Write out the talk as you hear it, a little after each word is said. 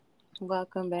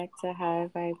Welcome back to High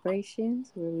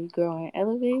Vibrations, where we grow and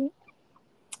elevate.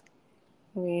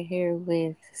 We're here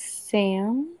with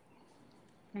Sam.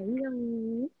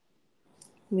 Hello.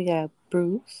 We got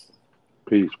Bruce,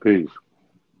 Peace, peace.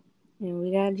 and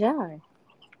we got Jai.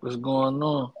 What's going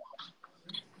on?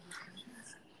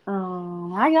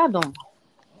 How y'all doing?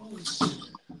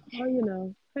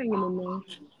 Oh, hanging in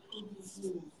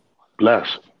there.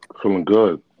 Blessed. Feeling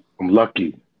good. I'm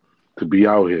lucky to be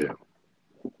out here.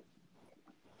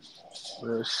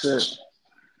 Real shit.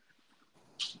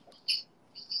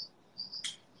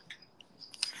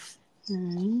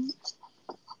 Mhm.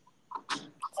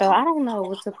 So I don't know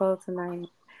what to post tonight.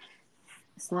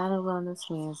 It's not a Wellness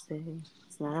Wednesday.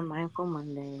 It's not a Mindful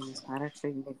Monday, and it's not a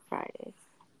Freak Friday.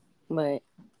 But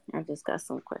I just got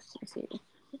some questions here,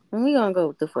 and we're gonna go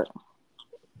with the foot.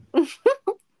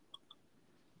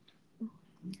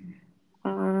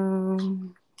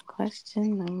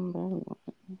 Question number one: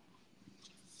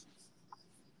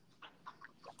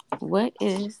 what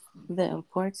is the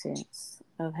importance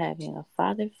of having a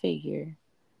father figure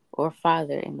or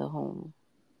father in the home?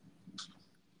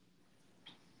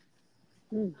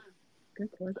 Mm, good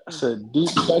That's question. a deep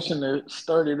question that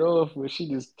started off where she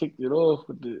just kicked it off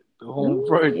with the home Mm,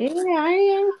 front. Yeah, I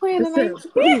ain't playing just tonight.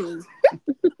 said, hmm.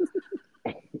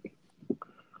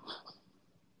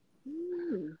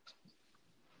 Mm,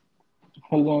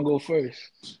 Who gonna go first?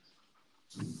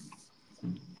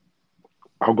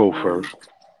 I'll go yeah, first.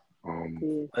 Um,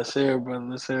 yeah. Let's hear it, brother.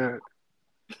 Let's hear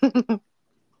it.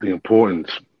 the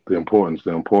importance, the importance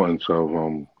of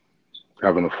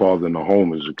having a father in the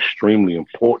home is extremely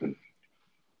important.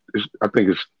 I think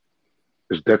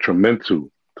it's detrimental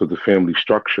to the family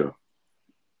structure.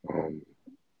 Um,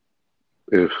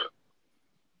 if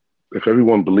if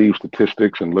everyone believes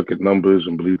statistics and look at numbers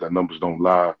and believe that numbers don't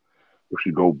lie, if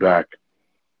you go back,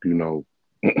 you know,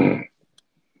 into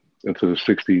the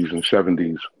 '60s and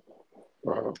 '70s,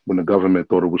 when the government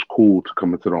thought it was cool to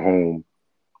come into the home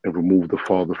and remove the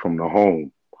father from the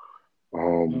home.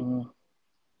 Um, Mm-hmm.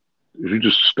 if you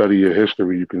just study your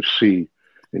history, you can see,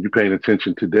 and you're paying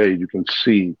attention today, you can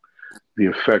see the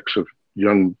effects of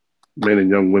young men and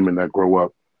young women that grow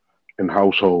up in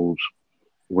households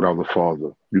without a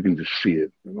father. You can just see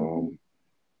it. Mm-hmm.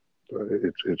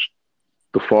 It's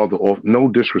the father off. No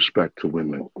disrespect to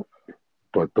women,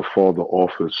 but the father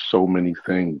offers so many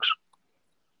things,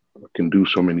 can do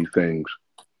so many things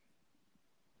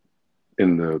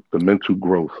in the mental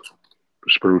growth,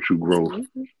 the spiritual growth,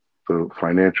 Mm-hmm. the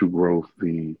financial growth,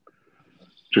 the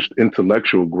just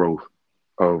intellectual growth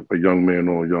of a young man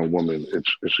or a young woman.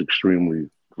 It's extremely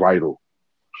vital.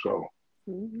 So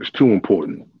Mm-hmm. it's too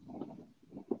important.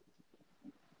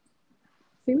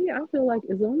 See, me, I feel like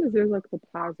as long as there's like a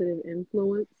positive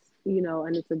influence,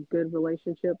 and it's a good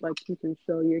relationship, like you can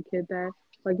show your kid that.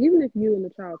 Like, even if you and the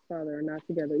child's father are not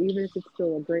together, even if it's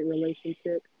still a great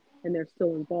relationship and they're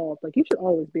still involved, like, you should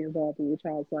always be involved in your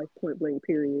child's life, point blank,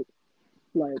 period.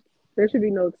 Like, there should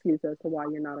be no excuse as to why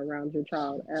you're not around your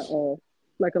child at all.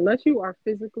 Like, unless you are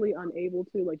physically unable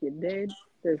to, like you're dead,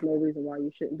 there's no reason why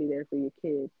you shouldn't be there for your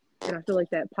kid. And I feel like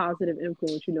that positive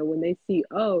influence, when they see,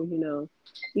 oh,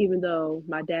 even though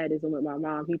my dad isn't with my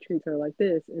mom, he treats her like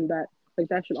this, and that, like,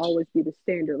 that should always be the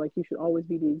standard. Like, you should always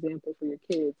be the example for your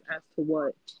kids as to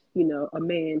what, a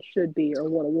man should be or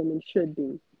what a woman should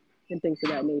be, and things of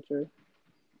that nature,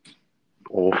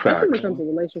 All especially when facts. it comes to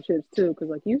relationships too, because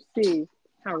like you see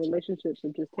how relationships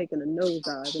have just taken a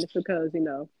nosedive, and it's because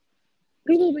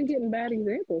people have been getting bad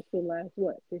examples for the last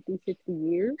what 50, 60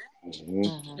 years, Hmm.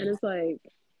 and it's like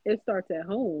it starts at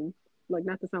home. Like,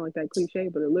 not to sound like that cliche,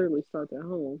 but it literally starts at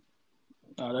home.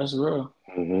 Oh, that's real.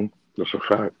 Hmm. That's a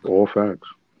fact. All facts.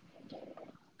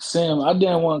 Sam, I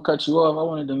didn't want to cut you off. I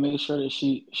wanted to make sure that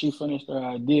she finished her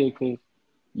idea because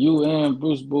you and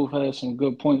Bruce both had some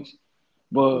good points.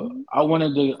 But Hmm. I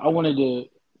wanted to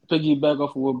piggyback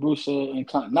off of what Bruce said and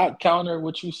not counter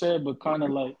what you said, but kind of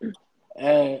like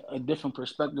add a different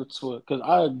perspective to it. Because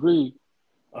I agree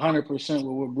 100% with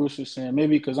what Bruce was saying.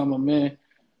 Maybe because I'm a man,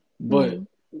 but Hmm.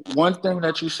 one thing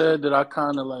that you said that I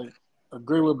kind of like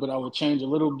agree with, but I would change a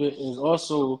little bit is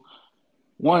also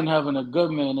one having a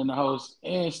good man in the house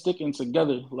and sticking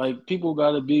together. Like people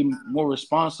got to be more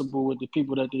responsible with the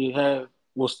people that they have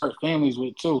will start families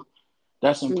with too.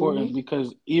 That's Hmm. important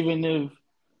because even if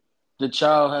the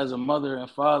child has a mother and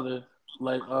father,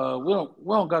 like we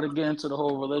don't got to get into the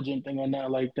whole religion thing or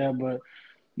not like that, but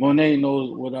Monet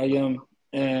knows what I am,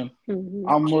 and Hmm.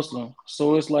 I'm Muslim.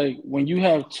 So it's like when you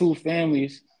have two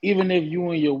families, even if you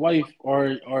and your wife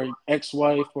or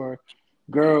ex-wife or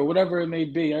girl, whatever it may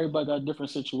be, everybody got a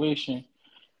different situation.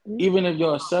 Hmm. Even if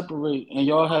y'all separate and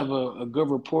y'all have a good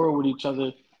rapport with each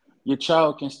other, your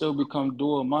child can still become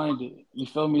dual minded. You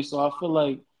feel me? So I feel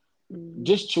like Mhm.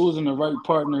 just choosing the right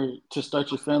partner to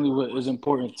start your family with is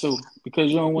important too,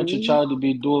 because you don't want your Mhm. child to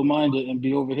be dual minded and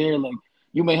be over here like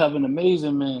you may have an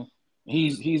amazing man.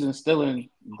 He's instilling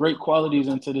great qualities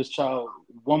into this child,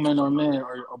 woman or man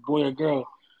or boy or girl,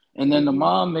 and then the Mhm.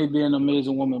 mom may be an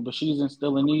amazing woman, but she's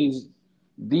instilling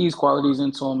these qualities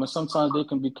into them, and sometimes they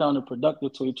can be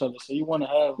counterproductive to each other. So you want to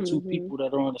have two Mhm. people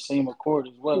that are on the same accord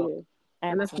as well. Yeah.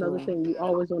 And that's another Absolutely. thing you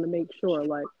always want to make sure,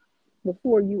 like,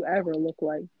 before you ever look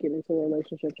like getting into a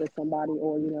relationship with somebody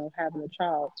or, having a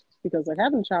child, because like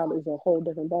having a child is a whole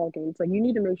different ballgame. It's like you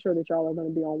need to make sure that y'all are going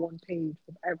to be on one page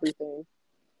with everything.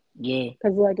 Yeah,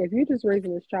 Because like if you're just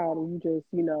raising this child and you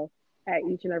just, at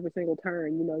each and every single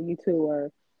turn, you two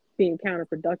are being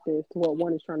counterproductive to what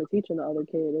one is trying to teach the other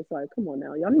kid, it's like, come on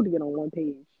now, y'all need to get on one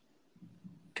page.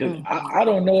 cause Hmm. I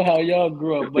don't know how y'all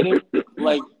grew up, but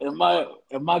like in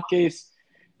my case,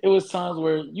 it was times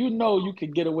where you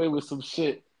could get away with some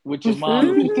shit with your mom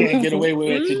that you can't get away with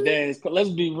at your dad's. Let's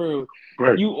be real.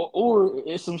 Right. Or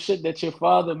it's some shit that your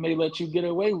father may let you get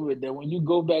away with that when you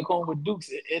go back home with Dukes,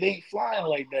 it ain't flying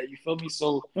like that. You feel me?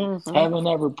 So Hmm. having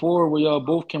that rapport where y'all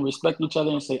both can respect each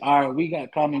other and say, all right, we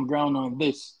got common ground on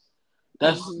this.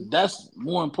 That's Mhm. that's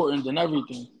more important than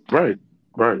everything. Right.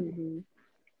 Right. Mhm.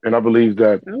 And I believe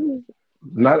that I was.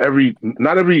 not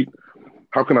every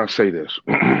how can I say this?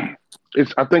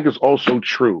 I think it's also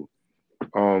true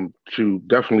to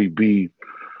definitely be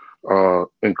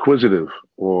inquisitive,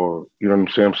 or you know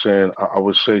what I'm saying. I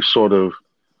would say sort of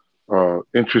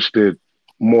interested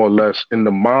more or less in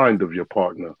the mind of your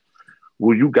partner.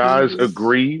 Will you guys Mhm.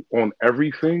 agree on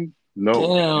everything? No, you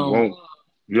Damn. won't.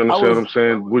 You I understand what was I'm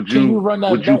saying? Would Can you you run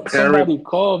that would you back? parent? Somebody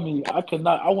called me. I could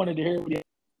not. I wanted to hear what he.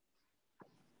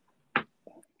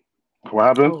 What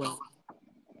happened? Oh, well.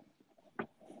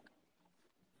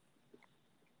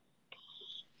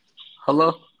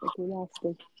 Hello? Like we lost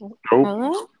them. Oh. Nope.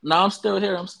 Hello? No, I'm still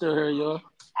here. I'm still here, y'all.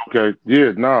 Okay.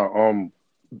 Yeah. Nah.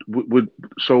 Would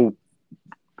so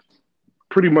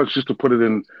pretty much just to put it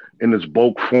in its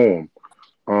bulk form.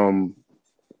 Um,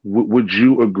 would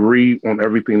you agree on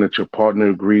everything that your partner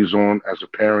agrees on as a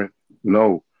parent?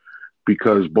 No,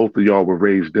 because both of y'all were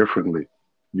raised differently.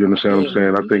 You understand what I'm Yeah.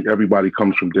 saying? I Mhm. think everybody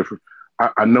comes from different.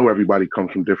 I know everybody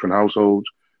comes from different households.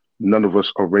 None of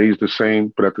us are raised the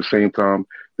same, but at the same time,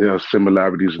 there are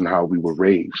similarities in how we were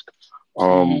raised.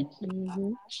 Um, Hmm.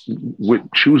 Mhm. with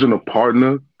choosing a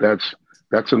partner, that's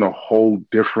in a whole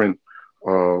different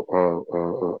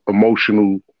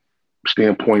emotional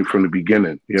standpoint from the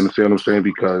beginning. You understand what I'm saying?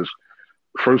 Because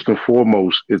first and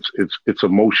foremost, it's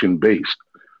emotion based.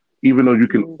 Even though you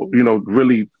can Mhm.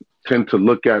 really tend to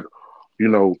look at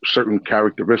certain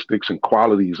characteristics and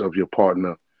qualities of your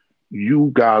partner,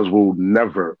 you guys will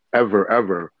never ever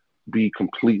ever be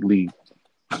completely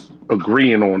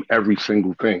agreeing on every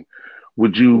single thing.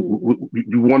 Mhm.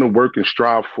 You want to work and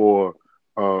strive for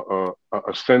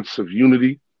a sense of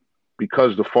unity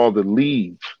because the father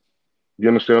leads. You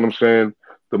understand what I'm saying?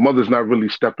 The mother's not really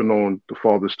stepping on the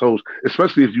father's toes,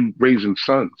 especially if you raising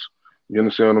sons. You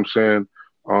understand what I'm saying?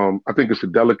 I think it's a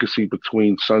delicacy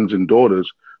between sons and daughters,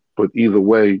 but either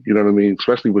way, you know what I mean.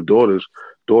 Especially with daughters,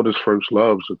 daughters' first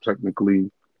loves are technically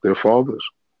their fathers.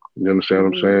 You understand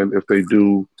what I'm Mhm. saying? If they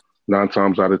do, 9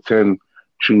 times out of 10,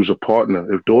 choose a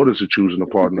partner. If daughters are choosing a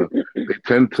partner, they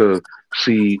tend to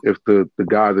see if the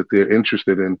guy that they're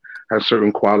interested in has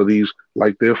certain qualities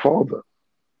like their father.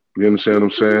 You understand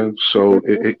what I'm saying? So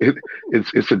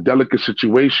it's a delicate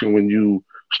situation when you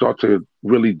start to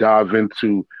really dive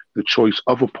into the choice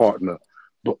of a partner,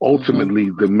 but Hmm. ultimately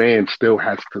the man still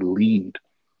has to lead.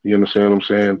 You understand what I'm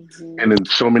saying? Mhm. And in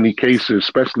so many cases,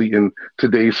 especially in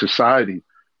today's society,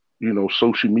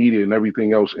 social media and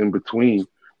everything else in between,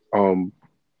 um,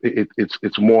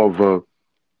 it's more of a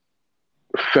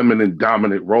feminine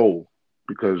dominant role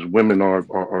because women are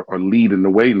leading the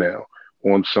way now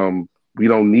on some. We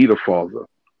don't need a father,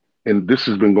 and this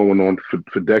has been going on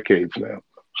for decades now.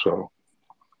 So,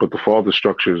 but the father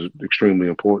structure is extremely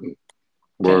important.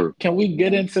 Can Word. can we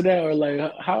get Yeah. into that, or like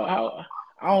how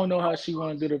I don't know how she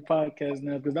want to do the podcast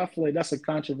now, because I feel like that's a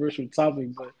controversial topic,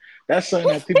 but that's something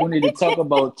that people need to talk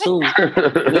about too.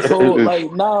 This whole if,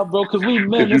 like nah, bro, because we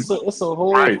men, if you it's a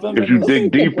whole right, if you I feminist. dig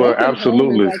think the deeper, broken home is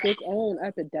absolutely. like its own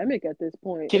epidemic at this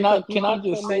point. Can It's I like you can I see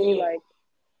so just say many it? like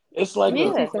It's like you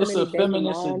see Yeah. so it's a many baby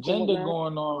feminist moms and agenda whatnot.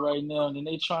 going on right now, and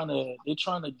they trying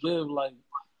to give like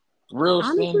real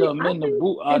stand Honestly, up I men the think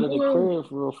boot out it of the boils crib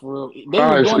for real, for real. They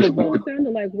I was Ah, think doing it's it it back. boils down to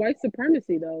like white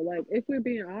supremacy though. Like if we're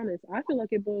being honest, I feel like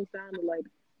it boils down to like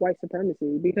white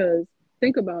supremacy because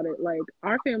think about it. Like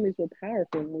our families were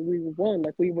powerful when we were one.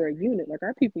 Like we were a unit. Like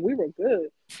our people, we were good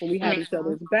when we had each Mhm.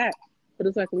 other's back. But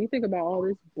it's like when you think about all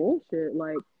this bullshit,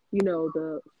 like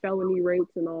the felony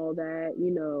rates and all that.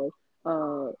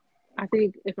 I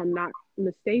think if I'm not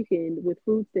mistaken, with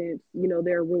food stamps,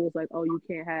 there are rules like, oh, you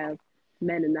can't have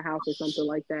men in the house or something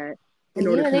like that in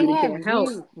order Yeah, for they you to have get help.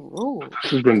 weird rules.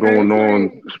 This has been And going it's on.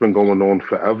 like, It's been going on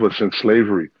forever since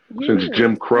slavery, since yeah,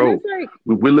 Jim and Crow. it's like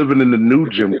We're living in the new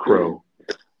Jim Crow.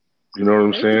 You know what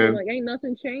I'm basically saying? like ain't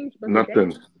nothing changed but the Nothing.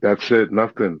 game. That's it.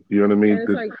 Nothing. You know what I And mean? it's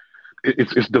like,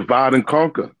 It's divide and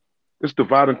conquer. It's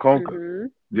divide and conquer.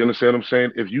 mm-hmm. You understand what I'm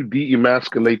saying? If you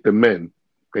de-emasculate the men,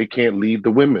 they can't lead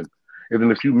the women. And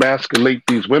then if you masculate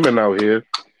these women out here,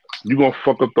 you're gonna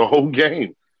fuck up the whole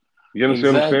game. You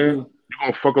understand what I'm saying? Exactly. You're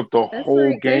gonna fuck up the It's whole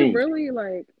like they game.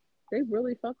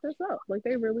 really fucked us up. Like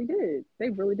they really did. They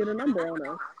really did a number on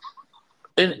us.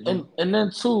 And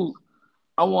then too,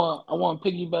 I want to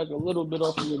piggyback a little bit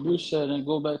off of what Bruce said and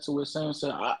go back to what Sam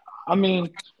said. I mean,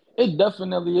 it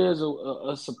definitely is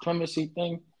a supremacy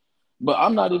thing, but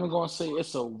I'm not even going to say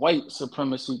it's a white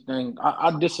supremacy thing.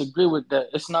 I disagree with that.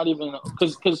 It's not even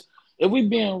because if we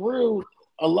being real,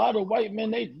 a lot of white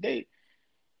men they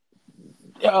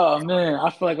oh man, I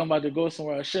feel like I'm about to go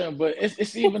somewhere I shouldn't, but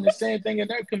it's even the same thing in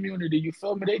their community. You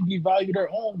feel me? They devalue their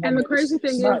own And the women. crazy It's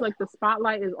thing is, not like, the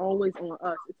spotlight is always on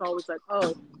us. It's always like,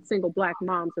 oh, single black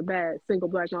moms are bad. Single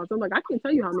black moms. I'm like, I can't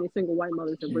tell you how many single white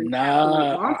mothers have raised absolute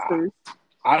nah. monsters.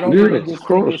 I don't Yeah, even of just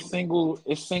think course.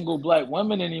 it's single black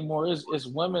women anymore. It's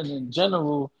women in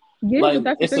general. Yeah, but Like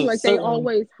that's the it's thing. a Like they certain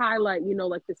always highlight,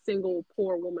 like the single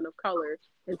poor woman of color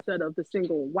instead of the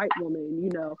single white woman.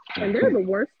 And they're the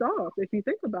worst off if you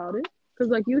think about it.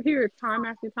 Because like you hear it time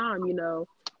after time,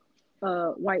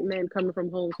 white men coming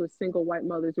from homes with single white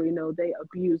mothers where they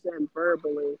abuse them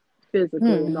verbally, physically,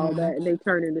 and all Hmm. that, and they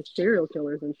turn into serial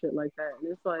killers and shit like that.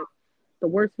 And it's like the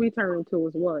worst we turn into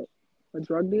is what? A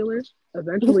drug dealer.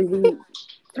 Eventually, we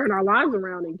turn our lives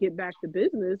around and get back to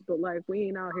business, but like we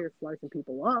ain't out here slicing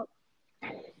people up.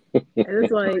 And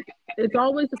it's like it's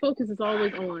always the focus is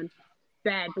always on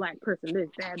bad black person this,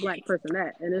 bad black person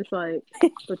that, and it's like,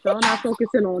 but y'all not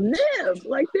focusing on them.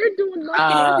 Like they're doing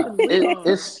nothing worse than we are.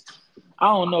 it's I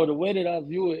don't know the way that I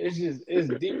view it. It's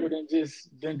deeper than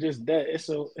just that. It's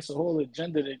a whole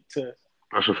agenda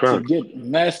That's a to fact. get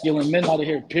masculine men out of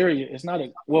here. Period. It's not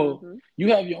a well. Mhm.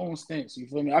 You have your own stance. You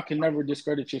feel me? I can never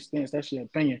discredit your stance. That's your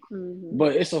opinion. Mhm.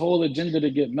 But it's a whole agenda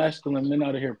to get masculine men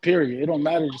out of here. Period. It don't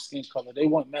matter the skin color. They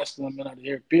want masculine men out of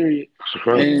here. Period. That's a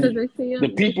fact. Because And they the see him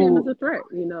as people a threat.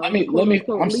 The let quote me.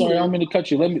 unquote I'm sorry. I don't leaders. mean to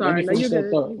cut you. Let me Sorry, no, finish you're that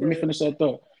good. thought. You're Let me good. finish that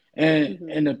thought. And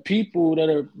Mhm. and the people that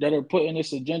are putting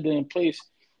this agenda in place,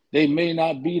 they may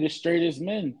not be the straightest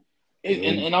men. And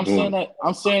Mm-hmm.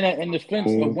 I'm saying that in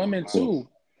defense of women Mm-hmm. too.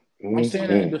 I'm saying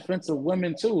that in Mm-hmm. defense of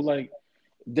women too. Like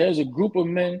there's a group of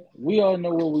men. We all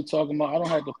know what we're talking about. I don't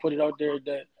have to put it out there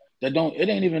that don't. It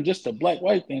ain't even just a black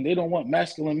white thing. They don't want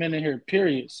masculine men in here.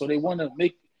 Period. So they want to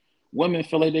make women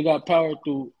feel like they got power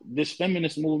through this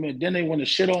feminist movement. Then they want to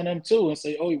shit on them too and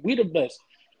say, "Oh, we the best."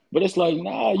 But it's like,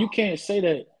 nah, you can't say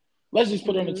that. Let's just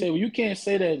put it on the Mhm. table. You can't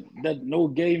say that no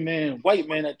gay man, white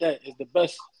man at that, is the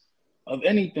best of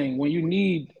anything when you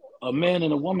need a man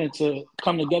and a woman to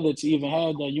come together to even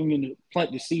have that union to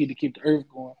plant the seed to keep the earth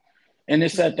going. And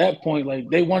it's at Mhm. that point, like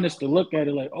they want us to look at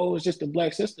it like, oh, it's just a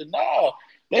black sister. No,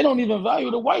 they don't even value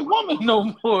the white woman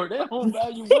no more. They don't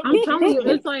value I'm women, telling you,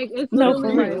 period. it's No, literally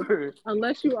for like, real. Period.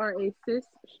 unless you are a cis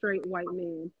straight white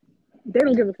man, they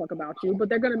don't give a fuck about you, but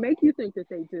they're gonna make you think that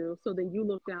they do. So then you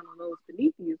look down on those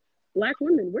beneath you. Black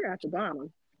women, we're at the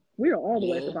bottom. We are all the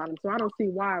way at the Yeah. bottom. So I don't see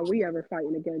why we ever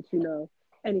fighting against,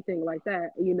 anything like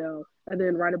that. And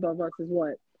then right above us is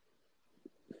what?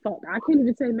 Fuck, I can't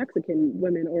even say Mexican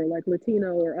women or like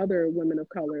Latino or other women of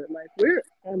color. Like we're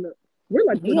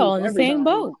like We all beneath in the same everybody.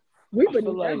 boat. We I feel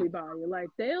beneath like everybody. Like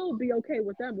they'll be okay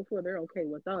with them before they're okay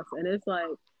with us. And it's like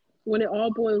when it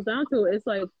all boils down to it, it's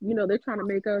like, they're trying to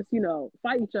make us,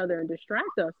 fight each other and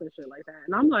distract us and shit like that.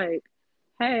 And I'm like,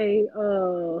 hey,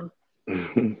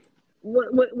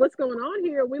 what's going on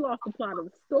here? We lost the plot of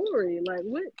the story. Like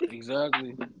what?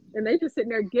 exactly. And they just sitting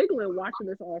there giggling, watching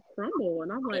this all crumble.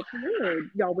 And I'm like, good,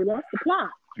 y'all, we lost the plot.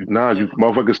 Nah, you And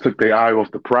motherfuckers took their eye off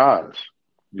the prize.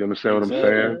 You understand what I'm exactly.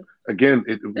 saying? Yeah. Again,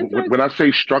 It's like, when I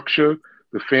say structure,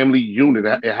 the family unit,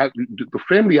 mm-hmm, the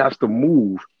family has to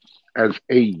move as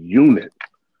a unit.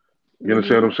 You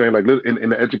understand mm-hmm, what I'm saying? Like,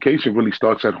 and the education really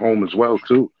starts at home as well,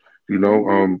 too.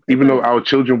 mm-hmm. It's Even though like, our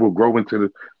children will grow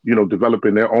into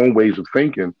developing their own ways of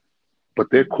thinking, but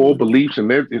their core mm-hmm, beliefs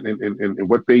and and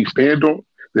what they stand on,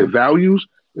 their values,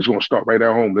 is going to start right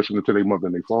at home, listening to their mother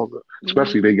and their father,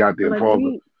 especially their mm-hmm. goddamn Like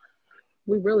father.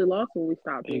 we really lost when we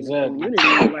stopped being a Exactly.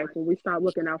 community. Like when we stopped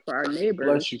looking out for our neighbors.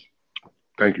 Bless you.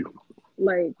 Thank you.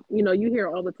 Like, you know, you hear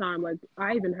all the time, like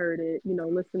I even heard it, you know,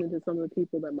 listening to some of the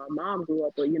people that my mom grew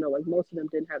up with, you know, like most of them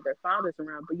didn't have their fathers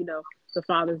around, but you know, the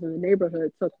fathers in the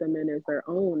neighborhood took them in as their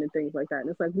own and things like that. And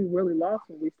it's like we really lost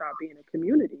when we stopped being a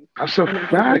community. That's a And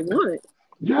that's what they fact. want.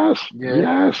 Yes, Yeah.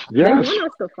 yes, They yes. want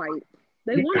us to fight.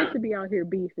 They want us to be out here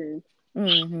beefing.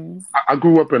 Mm-hmm. I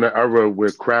grew up in an era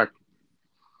where crack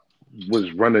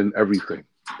was running everything.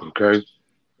 Okay.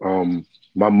 Um,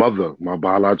 my mother, my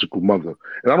biological mother,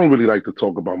 and I don't really like to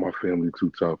talk about my family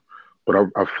too tough, but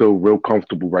I feel real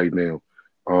comfortable right now.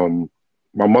 Um,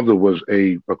 my mother was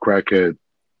a crackhead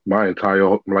my entire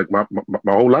like my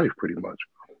whole life pretty much.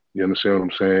 You understand what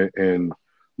I'm saying? And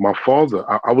my father,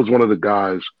 I was one of the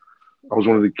guys. I was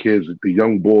one of the kids, the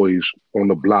young boys on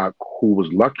the block who was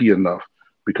lucky enough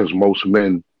because most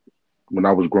men, when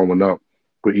I was growing up,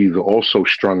 were either also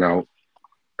strung out,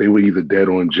 they were either dead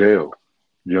or in jail.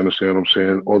 You understand what I'm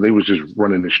saying? Or Mm-hmm. they was just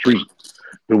running the street.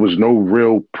 There was no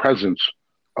real presence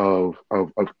of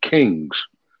kings.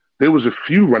 There was a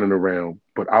few running around,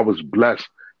 but I was blessed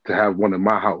to have one in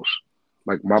my house.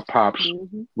 Like my pops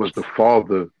Mm-hmm. was the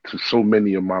father to so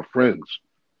many of my friends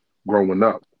growing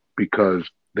up because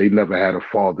they never had a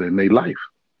father in their life.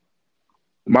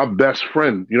 My best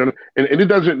friend, you know, and it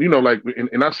doesn't, you know, like,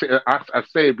 and I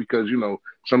say it because you know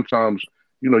sometimes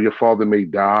you know your father may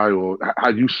die or how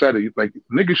you said it, like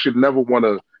niggas should never want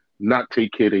to not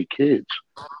take care of their kids.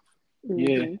 Yeah.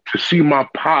 Mm-hmm. To see my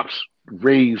pops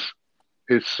raise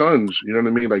his sons, you know what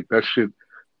I mean? Like that shit,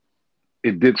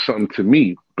 it did something to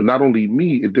me. But not only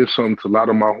me, it did something to a lot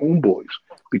of my homeboys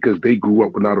because they grew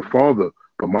up without Mm-hmm. a father,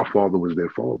 but my father was their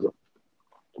father.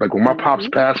 Like when my pops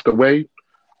Mm-hmm. passed away,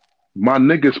 my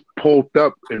niggas pulled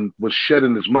up and was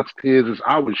shedding as much tears as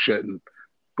I was shedding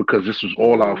because this was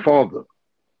all our Mm-hmm. father.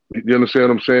 You understand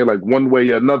what I'm saying? Like one way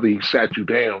or another, he sat you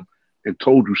down and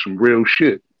told you some real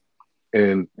shit.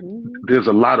 And Mm-hmm. there's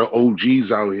a lot of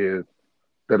OGs out here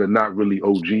that are not really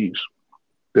OGs.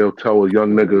 They'll tell a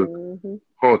young nigga, Mm-hmm.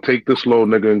 "Oh, take this little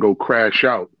nigga and go crash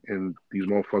out." And these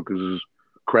motherfuckers is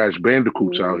crash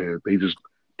bandicoots out Mm-hmm. here. They just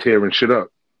tearing shit up.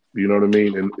 You know what I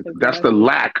mean? And that's the Exactly.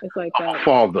 lack It's like of that. a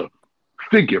father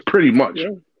figure, pretty much.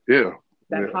 Yeah. Yeah,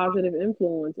 That yeah, positive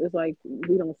influence is like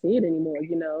we don't see it anymore,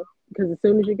 you know, because as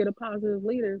soon as you get a positive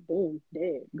leader, boom,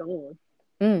 dead, gone.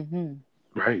 Mm-hmm.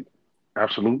 right.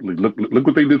 Absolutely. Look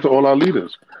what they did to all our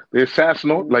leaders. They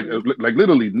assassinated, Hmm. like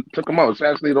literally took them out,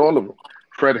 assassinated all of them.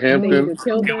 Fred They Mm-hmm. Hampton, either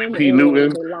killed them P. or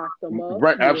Newton, they locked them up.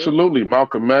 right? Yeah. Absolutely.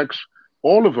 Malcolm X,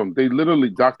 all of them. They literally,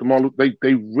 Dr. Martin,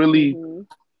 they really Hmm.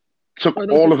 took Or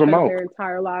they all just of them spent out. their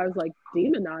entire lives like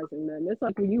demonizing them. It's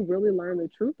like when you really learn the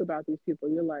truth about these people,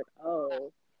 you're like,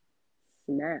 oh,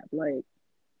 snap. Like,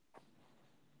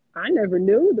 I never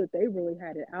knew that they really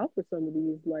had it out for some of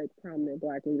these like prominent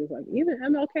black leaders. Like even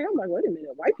MLK, I'm like, wait a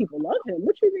minute, white people love him.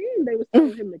 What you mean they was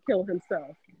telling him to kill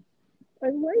himself?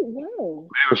 Like, wait, whoa.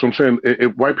 That's what I'm saying.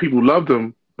 If white people loved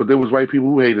him, but there was white people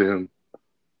who hated him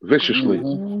viciously, Hmm.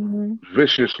 Mm-hmm.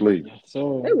 viciously. Yeah. They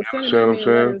So were You sending understand that what I'm man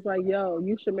saying? letters like, yo,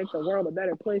 you should make the world a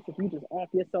better place if you just off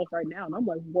yourself right now. And I'm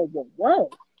like, whoa, whoa, whoa,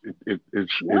 whoa.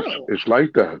 It's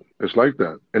like that. It's like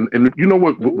that. And you know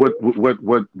Hmm.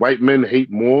 what white men hate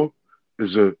more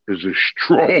is a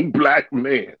strong black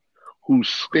man who A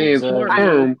stands smart exactly.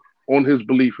 one. firm on his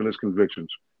belief and his convictions.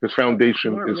 His A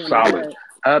foundation smart is one at solid. that.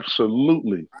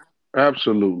 Absolutely,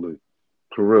 absolutely,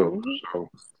 for real. Hmm. So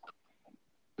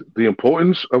the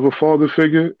importance of a father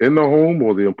figure in the home,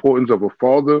 or the importance of a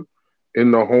father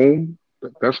in the home,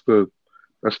 that's the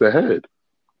head.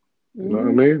 You know what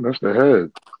I Hmm. mean? That's the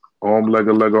head. Arm, leg,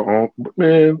 arm. But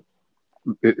man,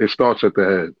 it starts at the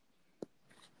head.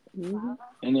 Hmm.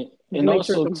 Just And make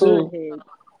sure it's also a good too,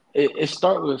 head. it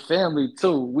start with family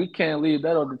too. We can't leave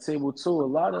that on the table too. A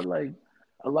lot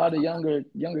of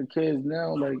younger kids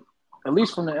now, like at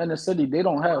least from the inner city, they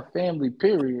don't have family.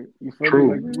 Period. You feel me?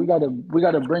 Like True. Hmm. we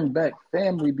gotta bring back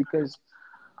family because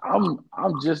I'm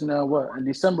just now what in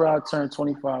December I turned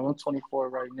 25. I'm 24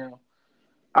 right now.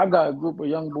 I got a group of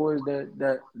young boys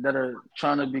that are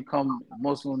trying to become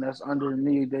Muslim that's under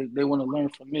me. They want to learn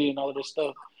from me and all of this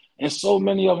stuff. And so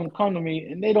many of them come to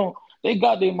me and they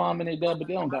got their mom and their dad, but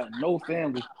they don't got no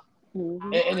family.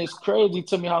 Hmm. And it's crazy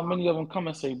to me how many of them come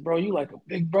and say, "Bro, you like a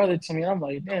big brother to me." And I'm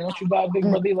like, "Damn, don't you got a big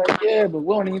brother?" He like, "Yeah, but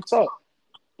we don't even talk."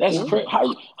 That's Yeah. crazy.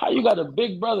 How you got a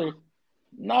big brother,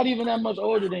 not even that much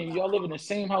older than you? Y'all live in the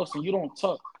same house and you don't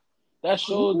talk. That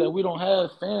shows Hmm. that we don't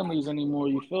have families anymore.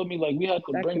 You feel me? Like we have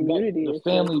to That bring back community the issue.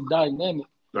 family dynamic.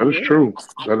 That is Yeah. true.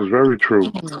 That is very true.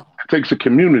 It takes a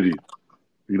community.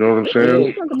 You know what I'm They saying?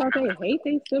 Yeah, still talk about they hate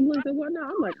their siblings and whatnot.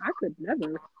 I'm like, I could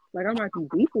never. Like I might be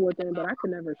beefing with them, but I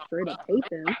could never straight up hate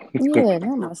them. Yeah,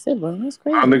 not my sibling. That's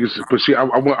Our crazy. niggas, but see, I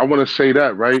want to say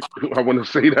that, right? I want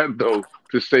to say that though,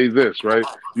 to say this, right?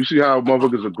 You see how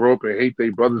motherfuckers will grow up and hate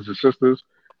their brothers and sisters?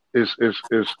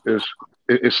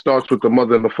 It starts with the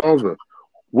mother and the father.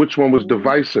 Which one was Hmm.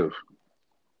 divisive?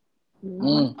 Hmm.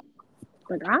 Mm.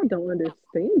 Like I don't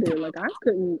understand it. Like I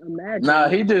couldn't Nah,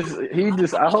 imagine. he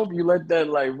just. I hope you let that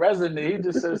like resonate. He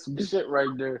just said some shit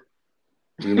right there.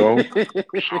 You know.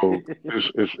 So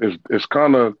it's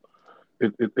kind of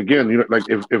again, you know, like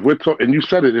if we're talking, and you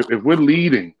said it, if we're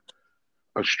leading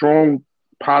a strong,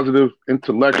 positive,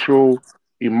 intellectual,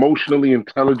 emotionally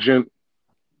intelligent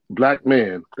black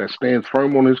man that stands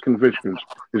firm on his convictions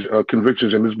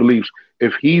and his beliefs,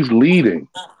 if he's leading,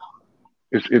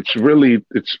 it's really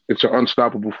it's an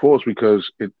unstoppable force because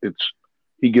it's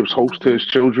he gives hopes to Hmm. his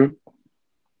children,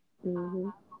 Hmm.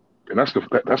 and that's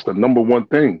the number one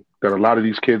thing that a lot of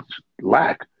these kids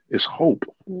lack is hope.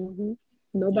 Hmm.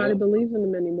 Nobody Yep. believes in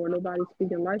them anymore. Nobody's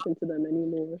speaking life into them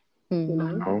anymore. You know,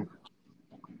 Mm-hmm. You know?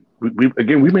 We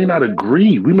again, we it's may not really sad.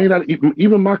 agree. We may not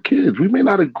even my kids. We may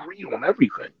not agree on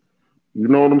everything. You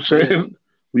know what I'm Yeah. saying?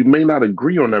 We may not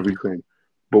agree on everything,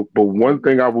 but one Hmm.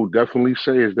 thing I will definitely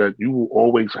say is that you will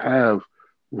always have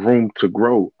room to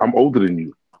grow. I'm older than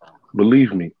you.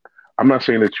 Believe me. I'm not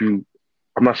saying that you.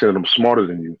 I'm not saying that I'm smarter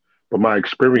than you, but my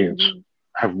experience. Hmm.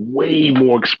 I have way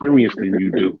more experience than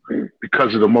you do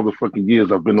because of the motherfucking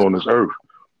years I've been on this earth.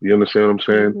 You understand what I'm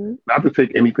saying? Hmm. Not to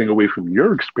take anything away from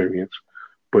your experience,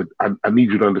 but I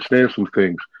need you to understand some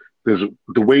things. There's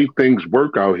the way things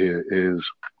work out here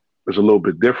is a little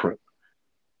bit different.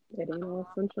 It ain't all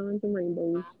sunshines and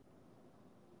rainbows.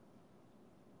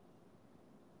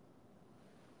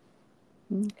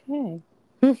 Okay.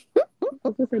 I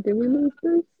was gonna say, did we lose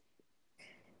Bruce?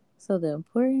 So the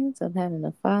importance of having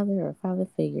a father or father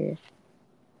figure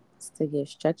is to give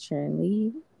structure and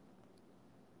lead,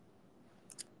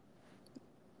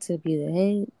 to be the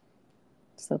head,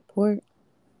 support.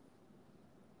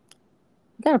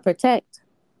 You gotta protect,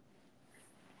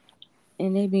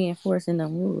 and they be enforcing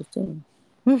them rules too.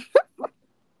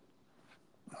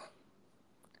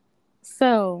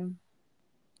 So,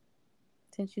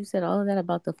 since you said all of that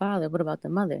about the father, what about the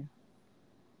mother?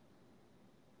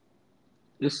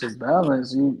 It's a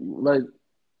balance. You like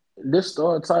this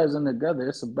all ties in together.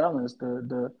 It's a balance.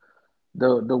 The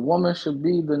woman should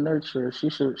be the nurturer.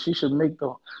 She should make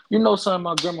the. You know something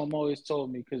my grandma always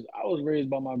told me because I was raised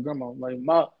by my grandma. Like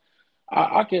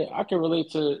I can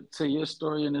relate to your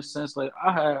story in a sense. Like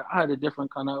I had a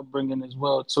different kind of upbringing as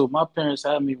well too. My parents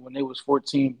had me when they was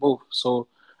 14 both. So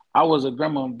I was a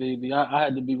grandma baby. I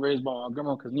had to be raised by my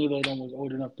grandma because neither of them was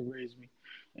old enough to raise me.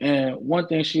 And one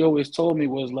thing she always told me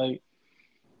was like,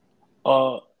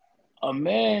 uh, a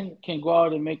man can go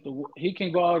out and make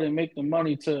the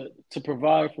money to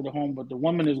provide for the home, but the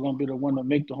woman is going to be the one to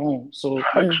make the home. So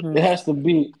Facts. it Mm-hmm. has to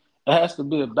be it has to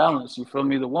be a balance. You feel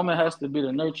me? The woman has to be the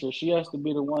nurturer. She has to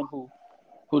be the one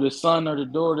who the son or the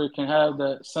daughter can have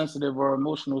that sensitive or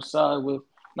emotional side with.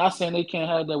 Not saying they can't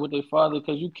have that with their father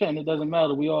because you can. It doesn't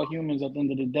matter. We all humans at the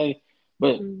end of the day.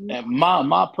 But Hmm.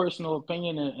 my personal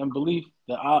opinion and belief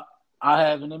that I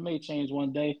have, and it may change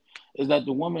one day, is that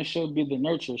the woman should be the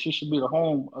nurturer. She should be the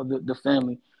home of the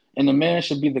family, and the man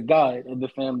should be the guide of the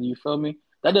family. You feel me?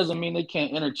 That doesn't mean they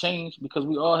can't interchange because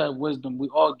we all have wisdom. We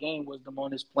all gain wisdom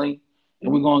on this plane,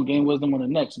 and we're gonna gain wisdom on the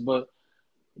next. But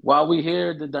while we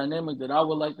hear the dynamic that I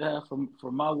would like to have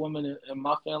for my woman and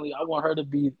my family, I want her to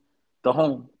be the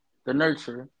home, the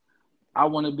nurturer. I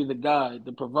want to be the guide,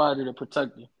 the provider, the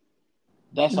protector.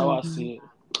 That's how I Mm-hmm. see it.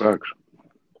 Facts.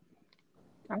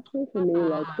 I feel for me,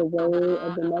 like the role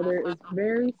of the mother is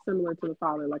very similar to the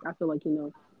father. Like I feel like,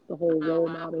 the whole role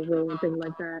model role and thing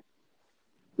like that.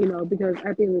 Because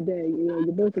at the end of the day,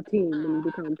 you're both a team when you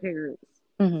become parents.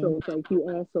 Mm-hmm. So it's like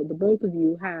the both of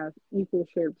you have equal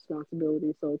shared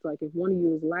responsibility. So it's like if one of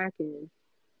you is lacking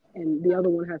and the other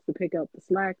one has to pick up the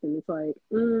slack, then it's like,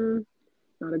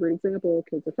 not a great example.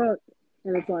 Kids are fucked.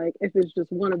 And it's like if it's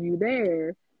just one of you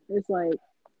there, it's like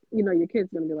your kid's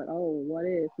gonna be like, oh, what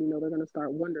if? They're gonna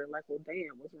start wondering like, well,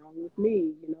 damn, what's wrong with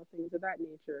me? Things of that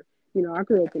nature. I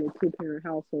grew up in a two-parent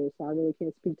household, so I really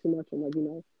can't speak too much on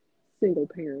like single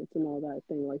parents and all that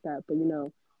thing like that. But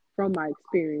from my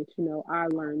experience, I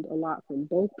learned a lot from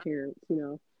both parents.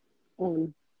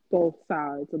 On both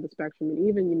sides of the spectrum, and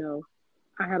even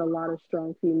I had a lot of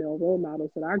strong female role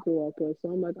models that I grew up with. So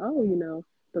I'm like, oh,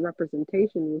 the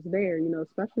representation was there,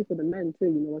 especially for the men too,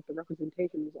 like the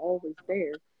representation was always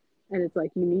there. And it's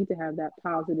like you need to have that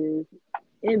positive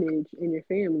image in your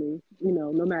family,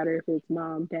 no matter if it's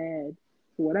mom, dad,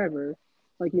 whatever.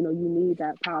 Like, you need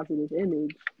that positive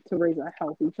image to raise a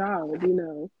healthy child.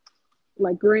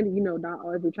 Like, granted, not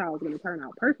every child is going to turn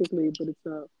out perfectly, but it's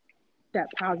that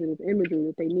positive imagery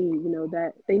that they need,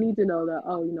 that they need to know that,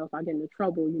 oh, if I get into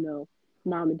trouble,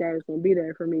 mom and dad is going to be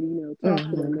there for me to, talk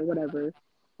to them or whatever.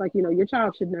 Like, your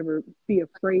child should never be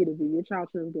afraid of you. Your child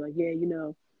should never be like, yeah,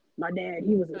 my dad,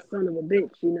 he was a son of a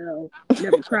bitch,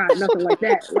 never cried, nothing like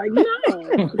that. Like, no,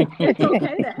 it's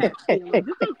okay to have feelings.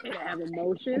 It's okay to have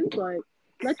emotions. Like,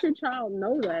 let your child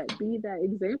know that. Be that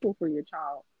example for your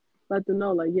child. Let them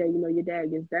know, like, yeah, your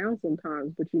dad gets down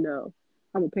sometimes, but I'm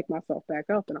gonna pick myself back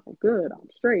up and I'm good. I'm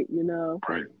straight,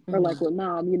 Right. Or like with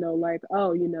mom, like,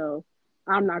 oh,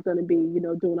 I'm not gonna be,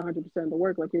 doing 100% of the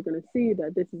work. Like, you're gonna see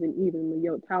that this is an evenly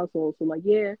yoked household. So, like,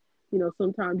 yeah,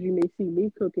 sometimes you may see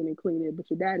me cooking and cleaning, but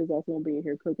your dad is also gonna be in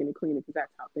here cooking and cleaning because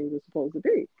that's how things are supposed to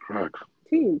be. Correct.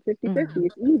 Team 50-50,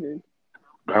 it's even.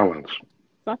 Balance.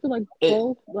 So I feel like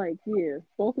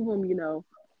both of them,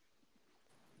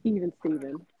 even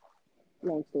Steven.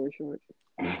 Long story short.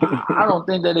 I don't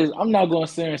think that is. I'm not going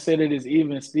to say that it's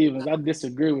even Stevens. I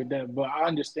disagree with that, but I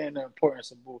understand the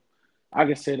importance of both. I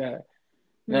can say that.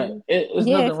 Now, it's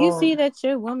Yeah, nothing if you wrong. see that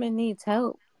your woman needs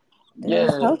help, then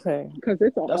just Yeah, help her. Because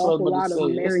it's an that's what I was awful about to lot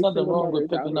of say. It's married nothing single wrong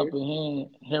with mothers out picking here. up a hand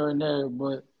here and there,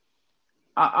 but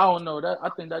I don't know. That I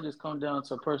think that just comes down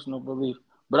to personal belief.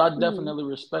 But I definitely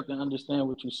respect and understand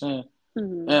what you're saying.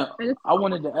 And And it's I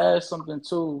wanted to add something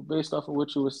too, based off of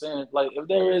what you were saying. Like, if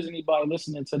there is anybody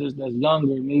listening to this that's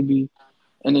younger, maybe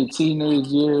in their teenage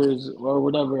years or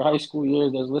whatever, high school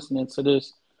years, that's listening to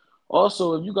this.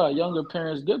 Also, if you got younger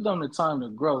parents, give them the time to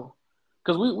grow.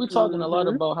 Because we talking a lot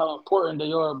about how important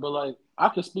they are, but like, I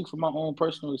can speak from my own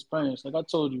personal experience. Like I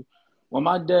told you, when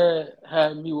my dad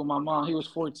had me with my mom, he was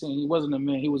 14. He wasn't a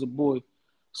man, he was a boy.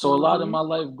 So a lot of my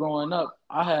life growing up,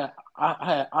 I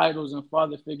had idols and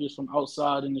father figures from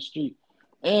outside in the street.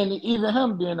 And even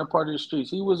him being a part of the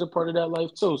streets, he was a part of that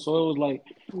life too. So it was like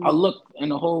I looked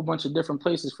in a whole bunch of different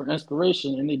places for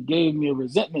inspiration, and it gave me a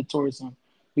resentment towards him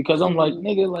because I'm like,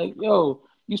 nigga, like, yo,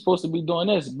 you supposed to be doing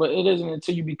this, but it isn't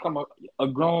until you become a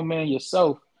grown man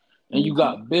yourself and you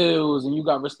got bills and you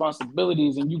got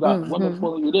responsibilities and you got women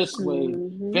pulling you this way,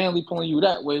 family pulling you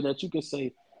that way, that you can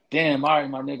say, damn, all right,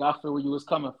 my nigga, I feel where you was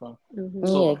coming from. Yeah,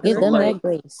 So, give so them like, that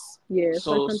grace. Yeah, it's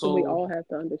like something we so all have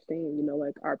to understand,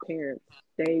 like our parents.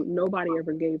 Nobody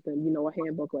ever gave them, a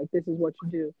handbook like this is what you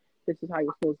do, this is how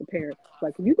you're supposed to parent.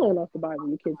 Like, if you're going off the Bible,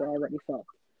 your kids are already fucked.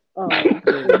 Like,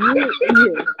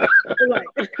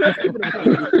 let's keep it a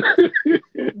buck.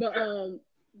 But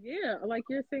yeah, like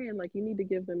you're saying, like, you need to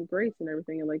give them grace and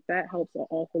everything, and like that helps an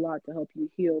awful lot to help you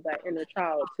heal that inner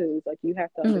child too. It's like you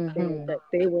have to understand that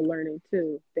they were learning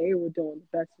too. They were doing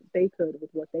the best they could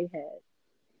with what they had.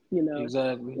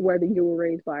 exactly. Whether you were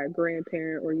raised by a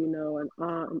grandparent or, an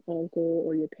aunt and uncle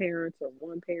or your parents or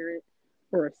one parent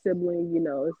or a sibling,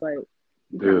 it's like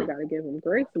you kind of got to give them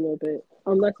grace a little bit.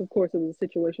 Unless, of course, it was a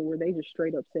situation where they just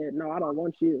straight up said, no, I don't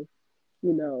want you,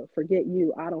 forget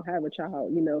you. I don't have a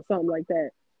child, something like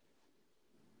that.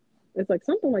 It's like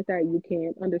something like that you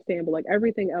can't understand, but like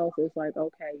everything else is like,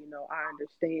 okay, I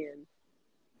understand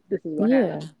this is what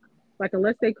happened. Like,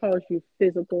 unless they cause you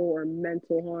physical or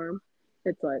mental harm,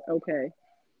 it's like, okay,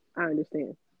 I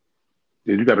understand.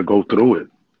 Yeah, you got to go through it.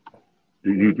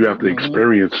 You have to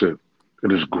experience it.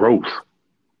 It is growth.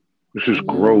 This is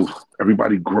growth.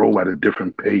 Everybody grow at a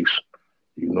different pace.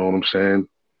 You know what I'm saying?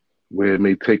 Where it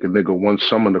may take a nigga one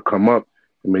summer to come up,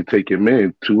 it may take your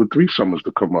man 2 or 3 summers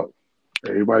to come up.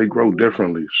 Everybody grow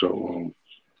differently. So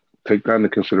take that into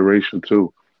consideration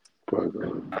too. But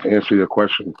to answer your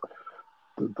question,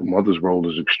 the mother's role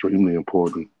is extremely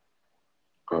important.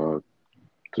 To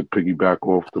piggyback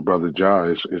off the brother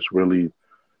Jai, it's really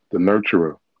the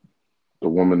nurturer. The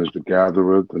woman is the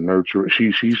gatherer, the nurturer.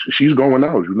 She's going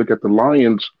out. You look at the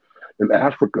lions in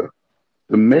Africa.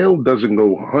 The male doesn't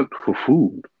go hunt for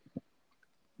food.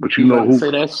 But you know who?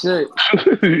 Say that shit.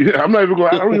 Yeah, I'm not even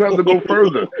going. I don't even have to go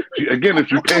further. Again,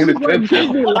 if you're paying attention.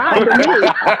 Disney lied to me.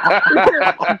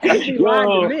 Disney lied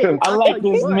to me. I like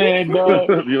this man, dog.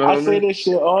 You know I say this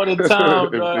shit all the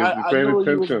time, dog. I know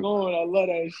where you was attention. going. I love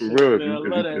that shit. For real, Man. I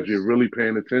love that if you're really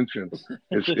paying attention,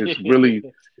 it's really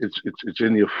it's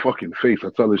in your fucking face. I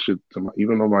tell this shit to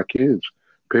even on my kids.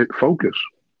 Focus.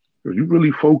 If you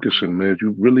really focusing, man, if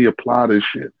you really apply this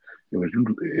shit.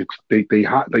 They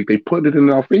hot, like they put it in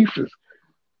our faces.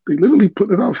 They literally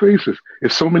put it in our faces.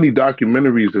 There's so many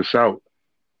documentaries that's out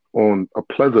on a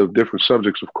plethora of different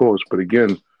subjects, of course. But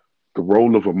again, the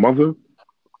role of a mother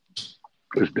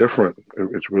is different.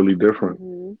 It's really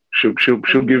different. She'll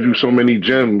give you so many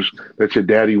gems that your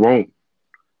daddy won't.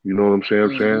 You know what I'm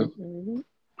saying?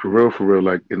 For real.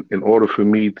 Like in order for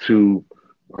me to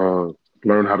uh,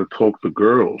 learn how to talk to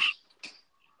girls,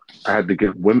 I had to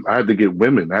get women. I had to get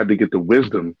women. I had to get the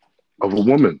wisdom of a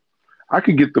woman. I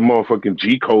could get the motherfucking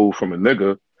G code from a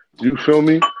nigga. You feel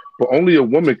me? But only a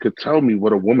woman could tell me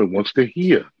what a woman wants to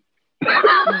hear.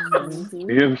 Mm-hmm. Mm-hmm.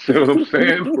 You understand what I'm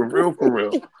saying? For real, for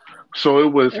real. So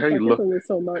it was, It's hey, like it's look, only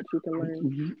so much you can learn.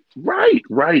 right,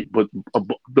 right. But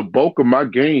the bulk of my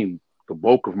game, the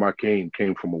bulk of my game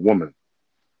came from a woman.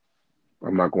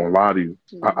 I'm not gonna lie to you.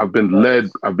 I've Mm-hmm. been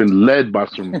led. Facts. I've been led by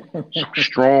some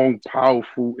strong,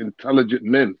 powerful, intelligent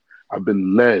men. I've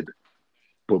been led,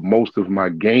 but most of my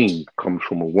game comes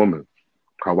from a woman.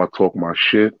 How I talk my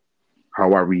shit,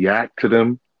 how I react to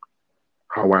them,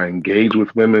 how I engage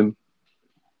with women.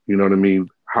 You know what I mean?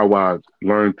 How I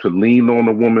learn to lean on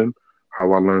a woman,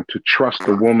 how I learn to trust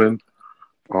a woman.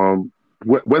 Um,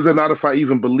 whether or not if I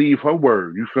even believe her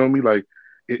word. You feel me? Like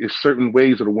it's certain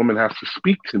ways that a woman has to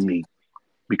speak to me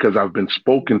because I've been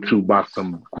spoken to Mm-hmm. by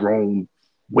some grown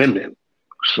women.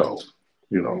 So,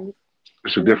 you know, And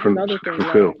it's and that's it's another a thing, different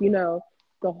like, feel.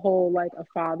 the whole, like, a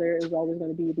father is always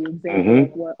going to be the example Hmm. of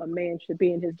what a man should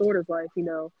be in his daughter's life.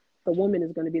 The woman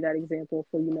is going to be that example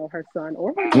for, her son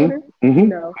or her Hmm. daughter, Hmm.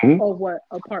 Hmm. of what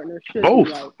a partner should be Both,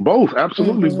 like. both,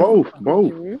 absolutely Mm-hmm. both.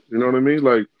 Hmm. You know what I mean?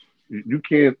 Like you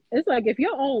can't. It's like, if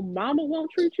your own mama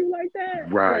won't treat you like that,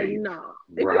 like, Right, no.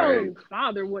 If your right. own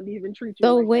father wouldn't even treat you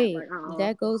So like that, wait, like,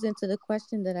 that goes into the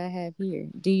question that I have here.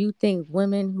 Do you think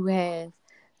women who have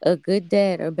a good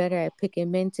dad are better at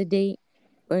picking men to date,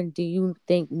 or do you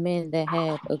think men that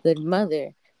have a good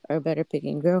mother are better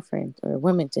picking girlfriends or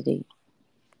women to date?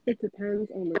 it depends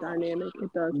on the dynamic.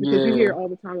 It does, because you Yeah. hear all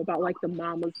the time about, like, the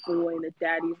mama's boy and the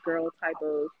daddy's girl type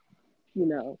of, you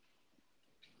know,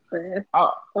 eh,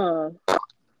 I, uh,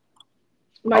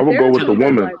 I like, will there go are with the some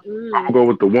men, woman. like, I will go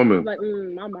with the woman.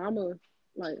 my mama,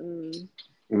 like,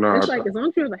 No, it's like, as long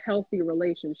as you have a healthy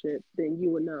relationship, then you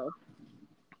would know.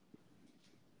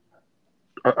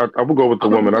 I will go with the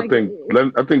Because woman. it's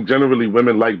like, I think generally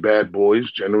women like bad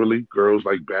boys. Generally, girls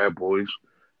like bad boys.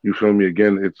 You feel me?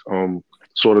 Again, it's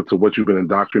sort of to what you've been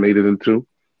indoctrinated into.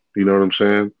 You know what I'm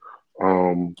saying?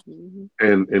 Um, mhm.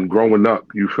 and growing up,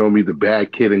 you feel me? The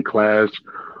bad kid in class,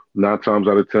 9 times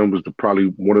out of 10 was probably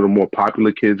one of the more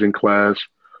popular kids in class.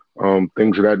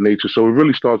 Things of that nature. So it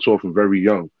really starts off very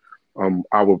young.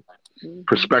 Our Mhm.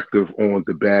 perspective on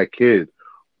the bad kid,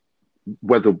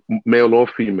 whether male or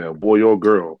female, boy or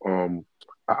girl.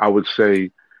 I would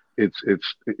say it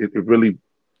really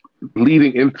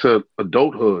leading into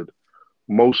adulthood.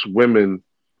 Most women,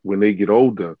 when they get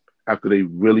older, after they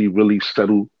really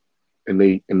settle in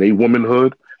they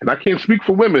womanhood, and I can't speak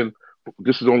for women.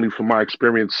 This is only from my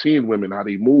experience seeing women how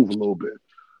they move a little bit.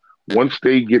 Once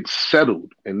they get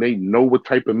settled and they know what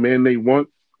type of man they want,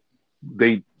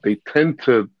 they tend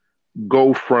to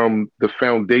go from the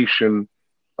foundation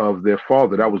of their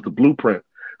father. That was the blueprint.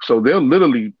 So they'll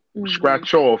literally Mhm.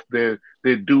 scratch off their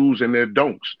do's and their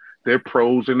don'ts, their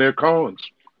pros and their cons.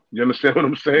 You understand what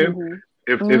I'm saying? Mhm.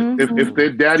 If Mm-hmm.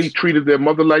 their daddy treated their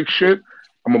mother like shit,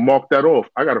 I'm gonna mark that off.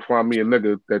 I gotta find me a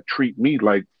nigga that treat me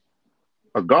like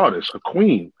a goddess, a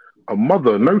queen, a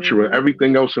mother, a nurturer, Mhm.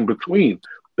 everything else in between.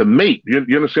 The mate, you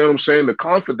understand what I'm saying? The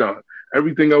confidant,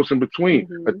 everything else in between,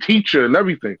 a Mhm. teacher and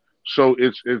everything. So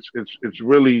it's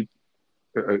really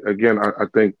again. I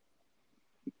think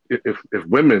if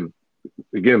women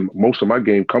again, most of my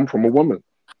game come from a woman,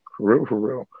 for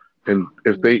real. And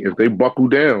if Mhm. they buckle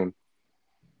down,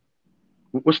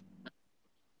 what's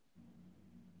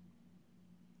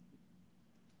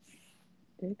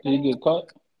Did it did cut he out? get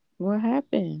caught? What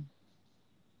happened?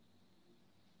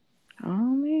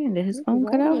 Oh man, did his Where's his phone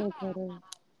cut out? audio cut out?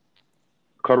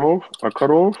 cut off? I cut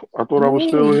off. I thought I was Yeah,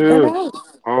 still you cut here. out.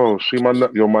 Oh, see my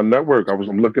network. I'm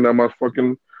looking at my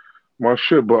fucking my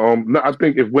shit. But no, I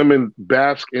think if women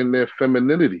bask in their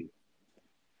femininity,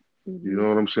 you Mhm. know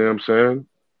what I'm saying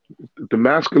the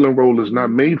masculine role is not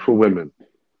made Mhm. for women.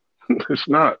 It's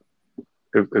not.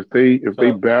 If they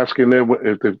Fact. bask in their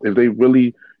if they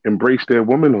really embrace their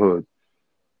womanhood,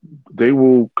 they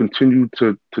will continue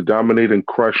to dominate and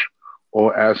crush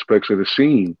all aspects of the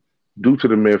scene due to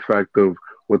the mere fact of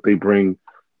what they bring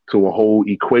to a whole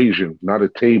equation, not a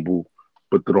table,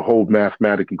 but to the whole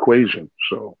mathematic equation.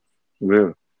 So, yeah,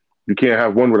 you can't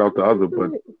have one without the I other.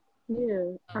 But feel like,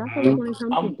 yeah, I feel like mhm, when it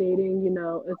comes to I'm dating,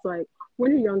 it's like,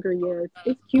 when you're younger, yeah,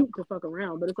 it's cute to fuck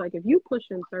around, but it's like, if you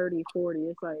pushing 30, 40,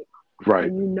 it's like, right,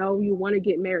 and you want to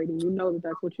get married and you know that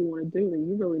that's what you want to do, then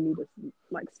you really need to,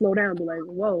 like, slow down and be like,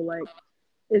 whoa, like,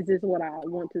 is this what I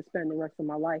want to spend the rest of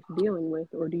my life dealing with?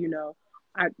 Or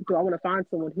I want to find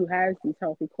someone who has these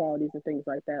healthy qualities and things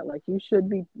like that? Like, you should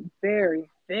be very,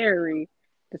 very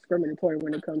discriminatory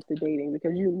when it comes to dating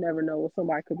because you never know what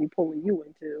somebody could be pulling you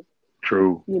into.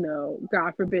 True. You know,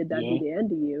 God forbid that be Yeah. the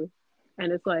end of you.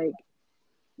 And it's like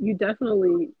you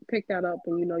definitely pick that up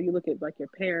when you look at like your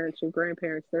parents, your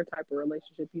grandparents, their type of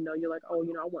relationship. You're like, oh,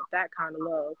 I want that kind of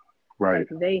love Right.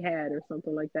 like they had or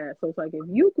something like that. So it's like if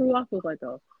you grew up with like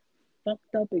a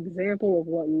fucked up example of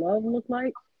what love looked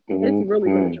like, it's really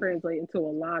going to translate into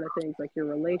a lot of things like your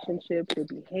relationships, your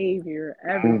behavior,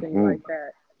 everything like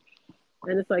that.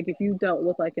 And it's like if you dealt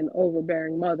with like an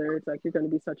overbearing mother, it's like you're going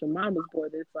to be such a mama's boy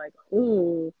that it's like,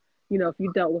 ooh, if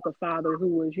you dealt with a father who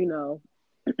was,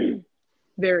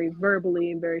 very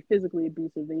verbally and very physically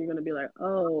abusive, then you're going to be like,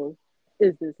 oh,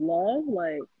 is this love?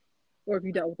 Like, or if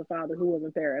you dealt with a father who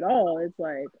wasn't there at all, it's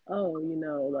like, oh,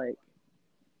 like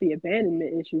the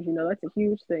abandonment issues, that's a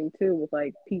huge thing too with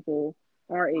like people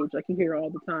our age. Like you hear all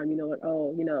the time, like,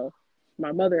 oh,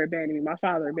 my mother abandoned me, my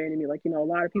father abandoned me. Like, a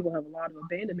lot of people have a lot of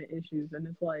abandonment issues, and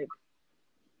it's like,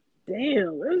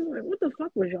 damn, it's like, what the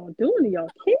fuck was y'all doing to y'all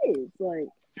kids? Like,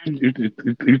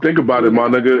 you think about it, my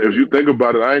nigga. If you think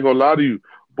about it, I ain't gonna lie to you.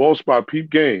 Ball spot, peep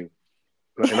game.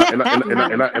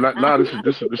 Nah,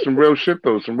 this is some real shit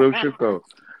though. Some real shit though.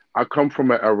 I come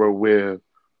from an era where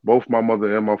both my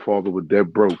mother and my father were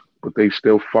dead broke, but they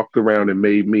still fucked around and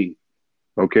made me.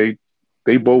 Okay,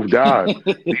 they both died.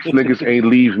 These niggas ain't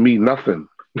leave me nothing.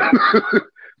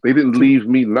 They didn't leave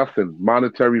me nothing,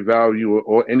 monetary value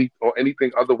or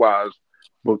anything otherwise,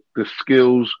 but the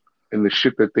skills and the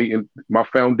shit that my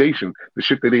foundation, the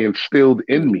shit that they instilled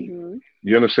in me.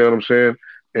 You understand what I'm saying?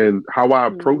 And how I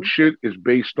approach shit is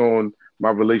based on my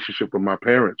relationship with my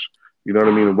parents. You know what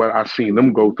I mean? And what I seen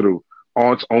them go through,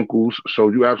 aunts, uncles. So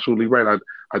you're absolutely right.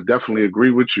 I definitely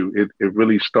agree with you. It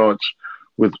really starts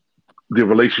with the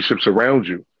relationships around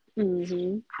you.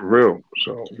 For real.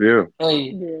 So yeah.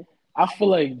 Hey, I feel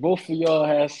like both of y'all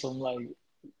have some like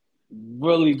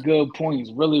really good points,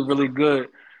 really, really good.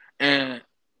 And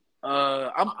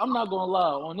I'm not gonna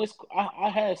lie on this. I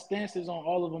had stances on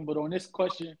all of them, but on this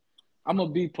question, I'm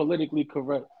gonna be politically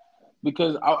correct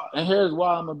because and here's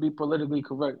why I'm gonna be politically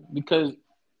correct because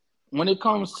when it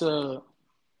comes to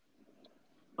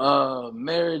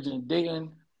marriage and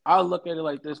dating, I look at it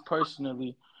like this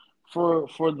personally. For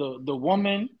the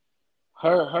woman,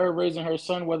 her raising her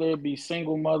son, whether it be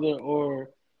single mother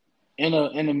or in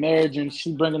a marriage, and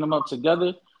she bringing them up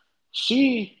together,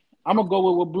 I'm gonna go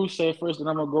with what Bruce said first, and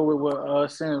I'm gonna go with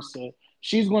what Sam said.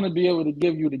 She's gonna be able to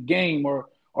give you the game or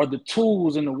the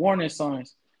tools and the warning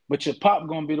signs, but your pop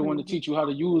gonna be the one to teach you how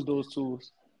to use those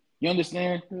tools. You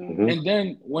understand? And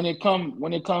then when it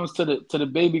comes to the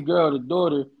baby girl, the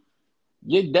daughter,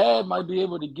 your dad might be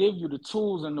able to give you the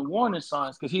tools and the warning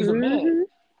signs because he's a man,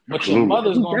 but your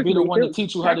mother's gonna be the one to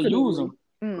teach you how to use them.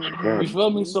 You feel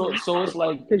me? So it's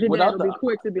like because your dad will be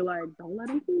quick to be like, don't let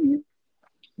him fool you.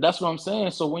 That's what I'm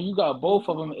saying. So when you got both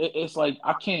of them, it's like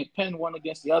I can't pin one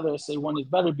against the other and say one is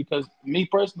better because me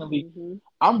personally,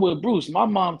 I'm with Bruce. My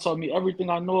mom taught me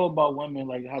everything I know about women,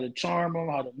 like how to charm them,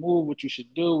 how to move, what you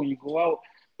should do when you go out.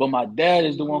 But my dad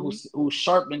is the one who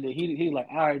sharpened it. He like,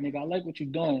 all right, nigga, I like what you're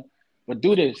doing, but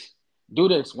do this.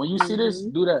 When you see this,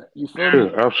 do that. You feel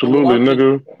me? Absolutely,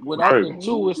 nigga. Without the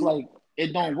two, it's like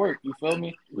it don't work. You feel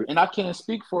me? And I can't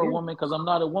speak for a woman because I'm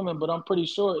not a woman, but I'm pretty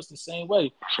sure it's the same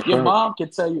way. Your mom can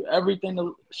tell you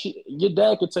everything. Your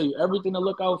dad can tell you everything to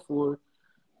look out for,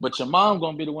 but your mom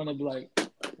gonna be the one to be like,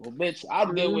 "Well, bitch, I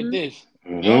deal with this."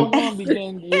 You don't want to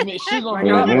begin. She gonna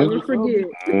I'll never forget.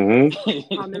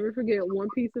 Mm-hmm. I'll never forget one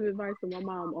piece of advice that my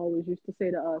mom always used to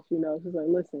say to us. She's like,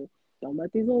 "Listen, don't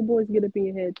let these little boys get up in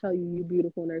your head, tell you you're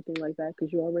beautiful and everything like that,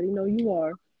 because you already know you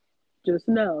are. Just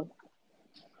know,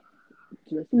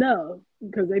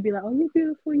 because they be like, oh, you're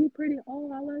beautiful, you're pretty.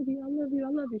 Oh, I love you, I love you, I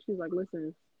love you." She's like,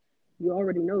 "Listen, you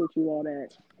already know that you all that.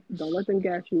 Don't let them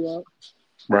gas you up."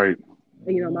 Right.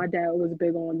 And, my dad was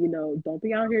big on, don't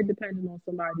be out here depending on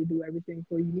somebody to do everything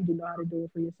for you. You need to know how to do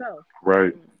it for yourself.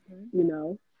 Right.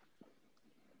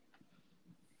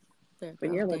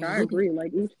 But yeah, like I agree.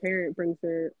 Like each parent brings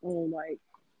their own,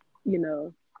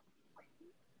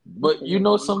 But you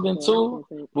know something too?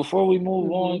 Before we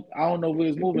move on, I don't know where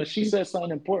it's moving. She said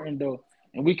something important though,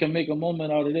 and we can make a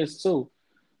moment out of this too.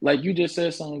 Like you just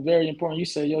said something very important. You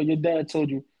said, yo, your dad told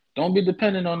you, don't be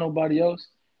dependent on nobody else.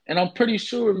 And I'm pretty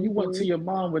sure if you went to your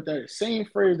mom with that same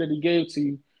phrase that he gave to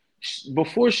you,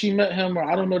 before she met him, or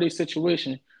I don't know their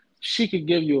situation, she could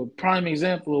give you a prime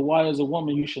example of why as a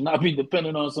woman you should not be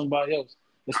dependent on somebody else.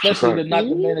 Especially not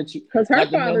the man that you... Because her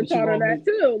father taught her that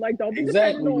too. Like, don't be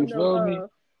exactly, dependent on me?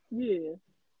 Yeah.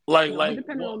 Like, don't be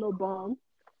dependent on no bomb.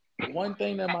 One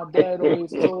thing that my dad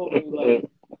always told me, like...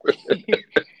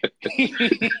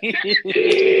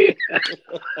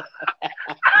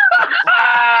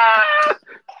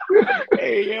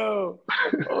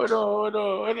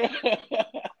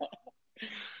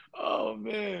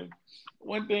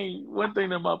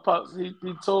 explaining my pops, he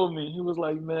told me, he was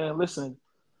like, man, listen,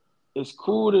 it's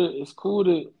cool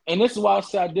to, and this is why I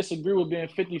say I disagree with being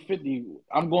 50-50.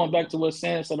 I'm going back to what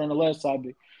Sam said on the last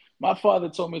topic. My father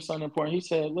told me something important. He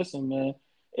said, listen, man,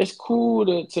 it's cool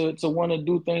to want to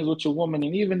do things with your woman,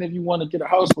 and even if you want to get a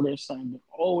house with her or something, but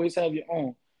always have your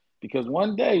own. Because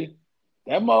one day,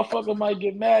 that motherfucker might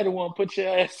get mad and want to put your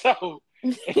ass out.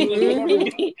 And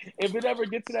if it ever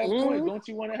get to that point, don't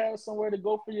you want to have somewhere to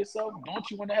go for yourself? Don't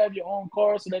you want to have your own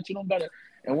car so that you don't gotta?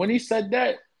 And when he said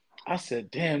that, I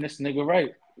said, damn, this nigga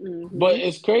right. But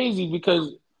it's crazy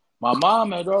because my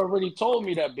mom had already told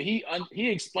me that, but he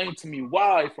explained to me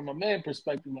why from a man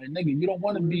perspective. Like, nigga, you don't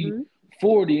want to be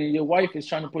 40 and your wife is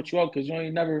trying to put you out because you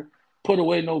ain't never put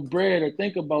away no bread or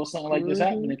think about something like this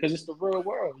happening because it's the real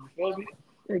world. You feel me?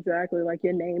 Exactly. Like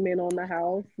your name ain't on the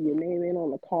house, your name ain't on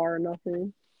the car or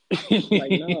nothing.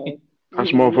 Like, no.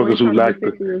 That's motherfuckers who lack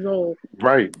 50 years old.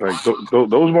 Right. Like those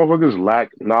motherfuckers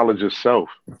lack knowledge of self.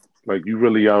 Like you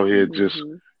really out here just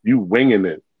you winging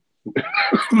it.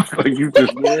 Like you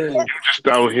just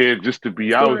out here just to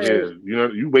be out here. You know,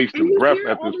 you wasting breath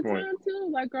at this point. Time too.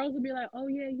 Like girls will be like, "Oh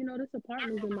yeah, you know this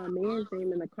apartment's in my man's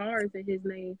name and the car is in his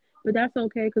name, but that's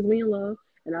okay because we in love."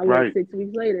 And I look 6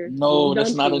 weeks later. No,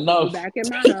 that's not enough. Back in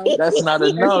my house. That's not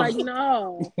enough. It's like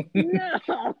no.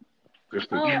 It's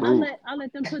the truth. I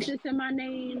let them put this in my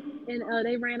name and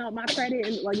they ran out my credit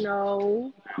and like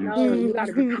no, you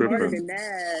gotta be smarter than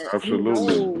that.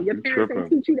 Absolutely. No, your parents ain't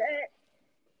teach you that.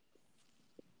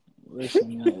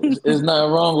 Listen, man, it's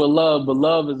nothing wrong with love, but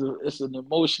love it's an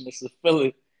emotion, it's a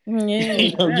feeling.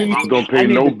 Yeah. Love don't pay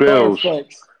no bills.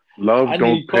 Love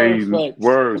don't pay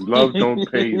words. Love don't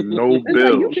pay no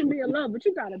bills. Like you can be in love, but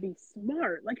you gotta be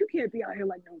smart. Like you can't be out here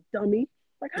like no dummy.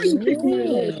 Like how you kick me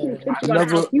in the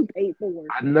house you paid for?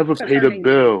 I never paid a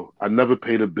bill. I never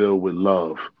paid a bill with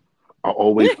love. I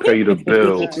always paid a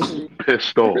bill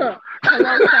pissed off.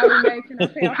 Like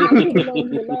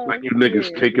you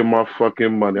niggas taking my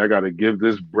fucking money. I gotta give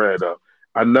this bread up.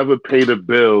 I never paid a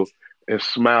bill and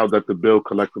smiled at the bill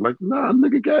collector like, nah,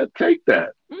 nigga, gotta take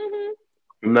that.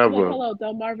 Never. Well, hello,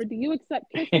 Delmarva. Do you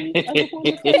accept kissing as a form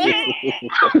of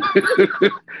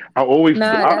payment? I always.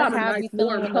 That's how you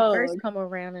feeling when the first come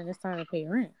around and it's time to pay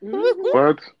rent.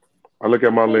 What? I look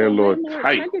at my landlord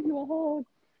tight. Can I give you a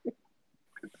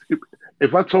hug?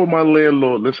 If I told my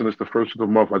landlord, listen, it's the first of the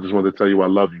month, I just wanted to tell you I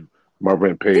love you. My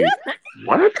rent paid.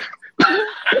 What?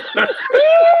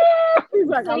 He's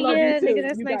like, I love you too. Nigga,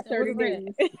 that's you got 30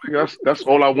 days. That's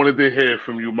all I wanted to hear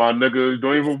from you, my nigga.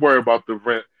 Don't even worry about the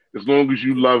rent. As long as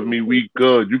you love me, we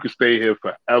good. You can stay here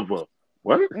forever.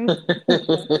 What?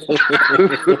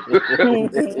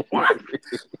 What?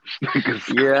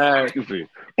 Yeah.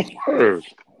 Word.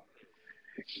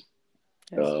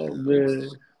 Oh man.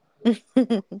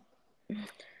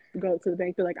 Go to the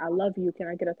bank, be like, I love you. Can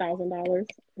I get $1,000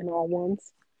 in all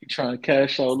ones? You trying to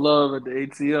cash out love at the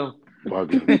ATM. We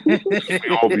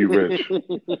all be rich.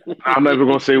 I'm never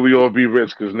gonna say we all be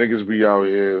rich because niggas be out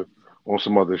here on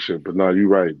some other shit. But no, you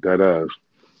right. That ass.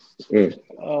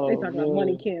 Oh, they talk about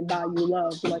money can't buy you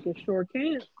love. Like it sure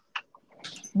can.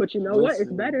 But you know what?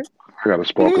 It's better. I got to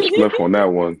spark a spliff on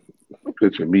that one.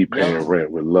 Picture me paying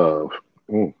rent with love.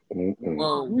 Well,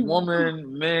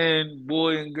 woman, man,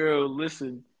 boy, and girl,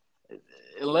 listen.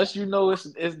 Unless you know it's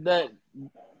that,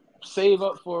 save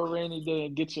up for a rainy day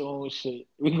and get your own shit.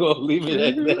 We gonna leave it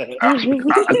at that.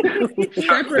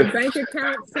 Separate bank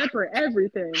account, separate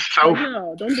everything.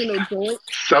 No, don't do no joint.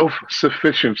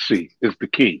 Self-sufficiency is the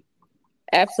key.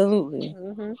 Absolutely.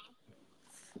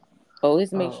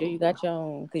 Always make sure you got your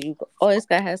own, because you always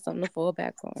gotta have something to fall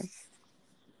back on.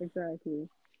 Exactly.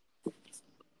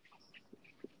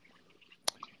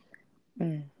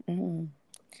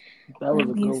 That was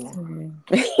a good one.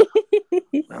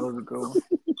 That was a good one.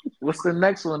 What's the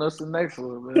next one?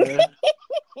 Man?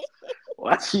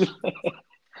 Watch you.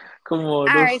 Come on,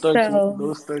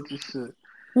 don't start your shit.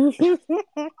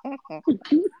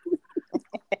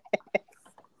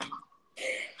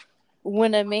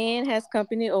 When a man has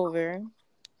company over,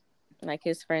 like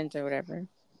his friends or whatever,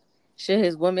 should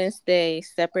his woman stay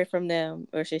separate from them,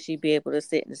 or should she be able to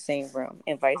sit in the same room,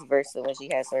 and vice versa when she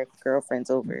has her girlfriends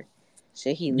over?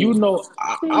 Should he leave? You know,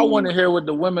 I want to hear what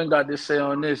the women got to say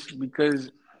on this, because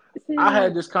I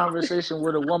had this conversation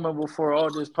with a woman before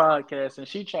all this podcast, and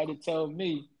she tried to tell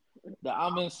me that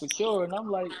I'm insecure, and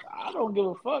I'm like, I don't give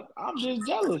a fuck. I'm just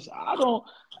jealous. I don't.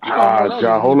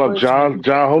 John, hold up, John,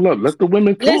 hold up. Let the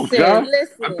women talk, John.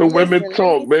 Let the women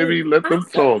talk, baby. Let them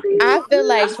talk. I feel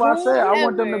like that's why I said I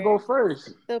want them to go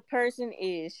first. The person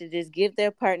should just give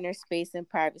their partner space and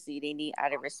privacy they need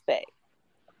out of respect.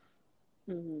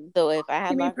 So if I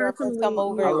have my girlfriends come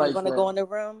over, we're gonna go in the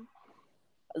room.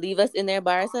 leave us in there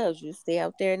by ourselves. You stay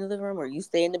out there in the living room, or you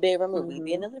stay in the bedroom, and we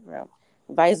be in Mhm. the living room.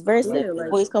 Vice versa. Yeah, If the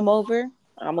like. boys come over,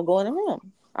 I'm gonna go in the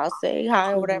room. I'll say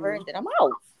hi or whatever, and Mhm. then I'm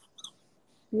out.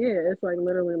 Yeah, it's like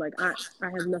literally like I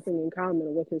have nothing in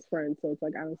common with his friends, so it's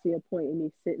like I don't see a point in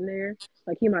me sitting there.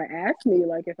 Like he might ask me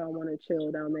like if I want to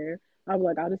chill down there. I'll be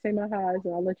like, I'll just say my highs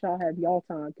and I'll let y'all have y'all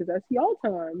time because that's y'all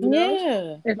time, you know.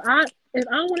 Yeah. If I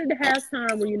wanted to have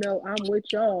time where I'm with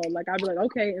y'all, like I'd be like,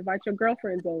 okay, invite your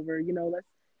girlfriends over, let's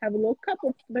have a little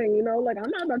couple thing, like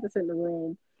I'm not about to sit in the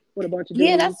room with a bunch of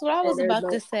Yeah, dudes that's what I and was there's about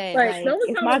to no say. like the Like, only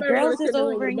if time my I'm ever gonna girls sit is in the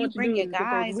room over with a and you bunch of bring your dudes is if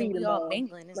there's guys and weed we all involved.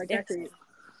 mingling, it's Like that's different.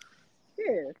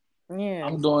 it. Yeah. Yeah.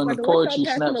 I'm doing the Like unless y'all poetry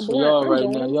passing a snaps for blunt, y'all I'm right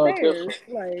going now. Y'all upstairs. different.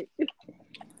 Like,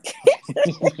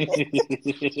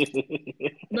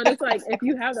 but it's like if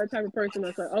you have that type of person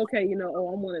that's like, okay,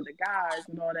 oh, I'm one of the guys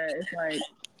and all that. It's like,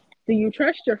 do you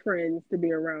trust your friends to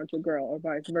be around your girl or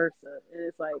vice versa? And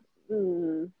it's like,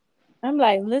 I'm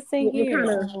like, listen what here. kind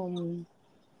of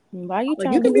Why you like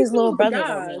you trying to can be be his cool little with the brother though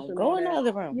guys now? and all Go in the that.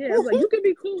 other room. Yeah, it's like you can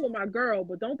be cool with my girl,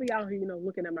 but don't be out here,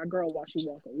 looking at my girl while she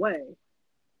walk away.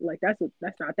 Like that's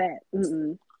not that. This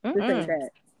ain't Mm-mm. that.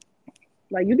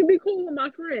 Like you can be cool with my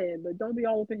friend, but don't be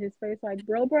all up in his face like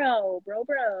bro.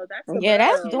 That's the Yeah,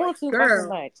 that's bro. doing Like too fucking girl,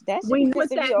 much. That should we be know what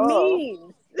pissing me that off.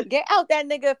 means. Get out that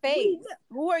nigga We face.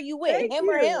 Who are you with? thank Him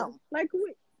or you. him? Like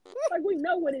we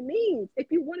know what it means. If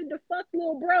you wanted to fuck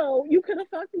little bro, you could have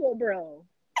fucked little bro.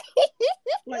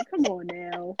 Like come on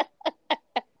now.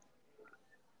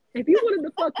 If you wanted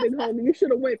to fuck big homie, you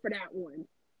should have went for that one.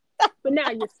 But now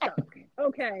you're stuck.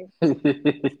 Okay.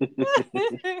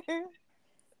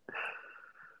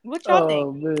 What y'all think?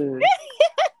 Oh man.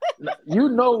 You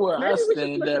know where I Maybe we should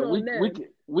stand flip it at. on We them. can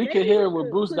we Maybe can hear we what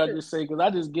should Bruce flip got it. to say because I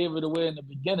just gave it away in the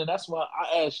beginning. That's why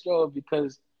I asked y'all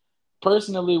because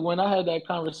personally, when I had that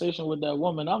conversation with that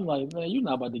woman, I'm like, man, you're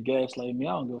not about to gaslight me.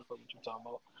 I don't give a fuck what you talking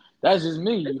about. That's just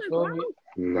me. It's You like feel me?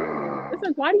 yeah. Nah. It's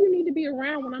like why do you need to be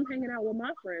around when I'm hanging out with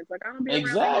my friends? Like I don't be around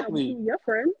hanging out with you Exactly. and your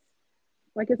friends.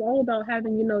 Like it's all about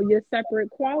having, your separate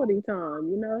quality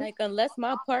time. Like, unless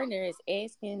my partner is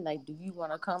asking, like, do you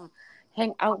want to come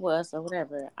hang out with us or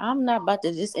whatever, I'm not about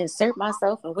to just insert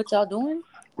myself in what y'all doing.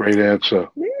 Great answer.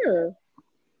 Yeah.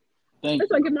 Thank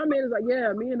It's like you. if my man is like,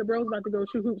 yeah, me and the bros about to go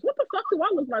shoot hoops. What the fuck do I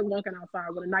look like walking outside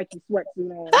with a Nike sweatsuit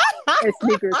on and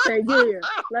sneakers saying, yeah,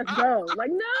 let's go?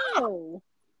 Like, no.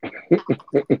 Hang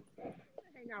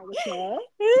out with y'all.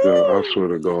 Yo, I swear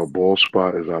to God, ball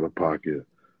spot is out of pocket.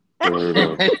 Word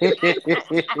up. Like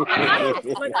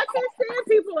I can't stand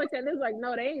people like that. It's like,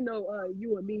 no, they ain't no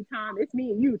you and me time. It's me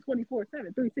and you 24/7,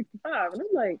 365. And I'm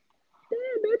like,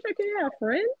 damn, bitch, I can't have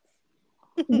friends.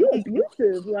 You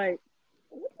abusive. Like,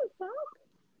 what the fuck?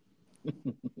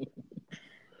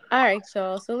 All right,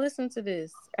 y'all. So listen to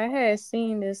this. I had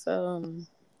seen this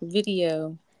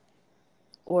video,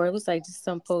 or it was like just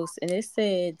some post, and it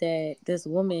said that this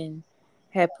woman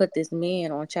had put this man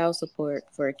on child support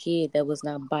for a kid that was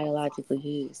not biologically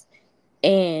his,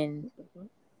 and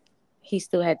he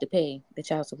still had to pay the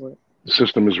child support. The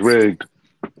system is rigged.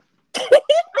 I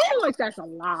feel like that's a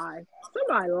lie.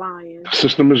 Somebody lying. The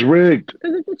system is rigged.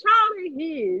 Because if the child ain't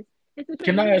his, if the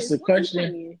Can child I ain't ask his, a why are you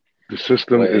question? paying? The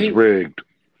system What is he rigged.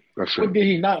 That's what it. did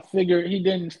he not figure? He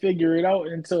didn't figure it out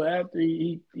until after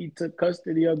he took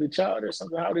custody of the child or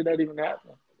something. How did that even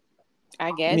happen? I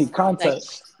I guess need like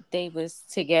context. they was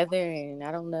together, and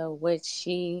I don't know what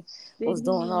she Did was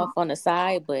doing he off on the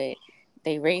side, but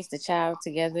they raised the child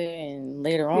together, and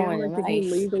later yeah, on in like did he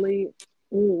life, legally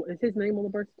is his name on the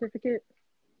birth certificate?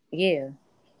 yeah.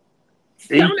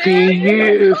 Dumbass, 18 what the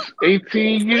years. fuck?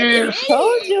 18 What you years.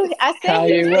 Told mean? you. I said he was Kanye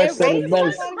His being West said name it raised by on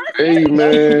best. the somebody birth Hey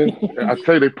certificate? man, I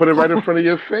tell you, they put it right in front of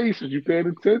your face if you paying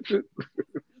attention.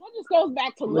 That just goes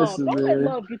back to love. Listen, Don't let man.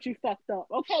 love get you fucked up.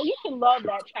 Okay, you can love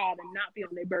that child and not be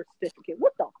on their birth certificate.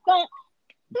 What the fuck?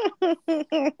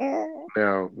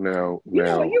 Now, now, You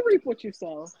know what? now, You reap what you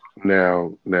sow.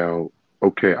 now.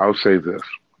 Okay, I'll say this.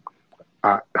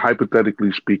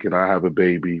 Hypothetically speaking, I have a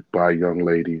baby by a young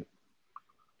lady,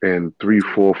 and three,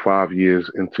 Mm-hmm. 4, 5 years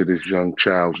into this young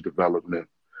child's development,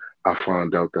 I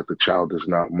find out that the child is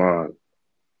not mine.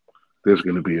 There's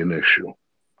going to be an issue.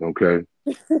 Okay.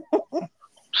 It's gonna be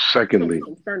Secondly,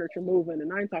 some furniture moving,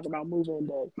 and I ain't talking about moving,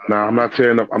 but nah, I'm not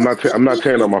tearing up. I'm not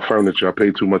tearing up my furniture. I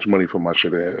pay too much money for my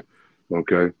shit. Here.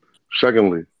 Okay.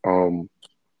 Secondly,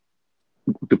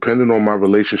 depending on my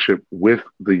relationship with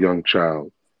the young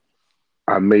child,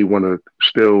 I may want to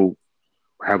still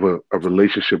have a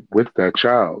relationship with that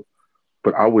child,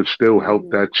 but I would still help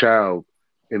mm-hmm. that child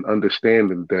in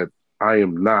understanding that I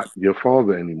am not your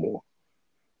father anymore.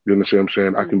 You understand what I'm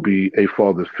saying? I can Mm-hmm. be a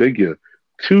father figure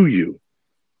to you.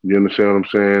 You understand what I'm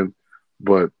saying?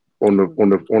 But on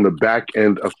the back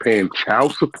end of paying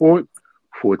child support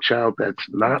for a child that's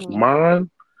not mine,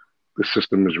 the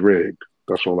system is rigged.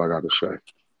 That's all I got to say.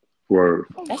 Word.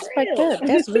 That's fucked Real. up.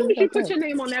 That's As soon really as you fucked put up. your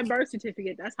name on that birth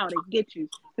certificate, that's how they get you.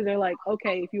 Because they're like,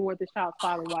 okay, if you want this child's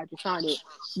father, why'd you sign it?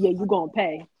 Yeah, you gonna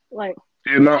pay. Like,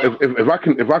 You know, if I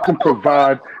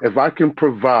can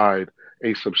provide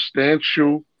a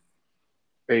substantial,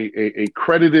 a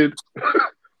credited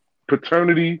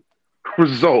paternity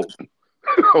result,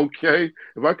 okay.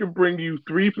 If I can bring you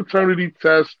 3 paternity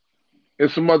tests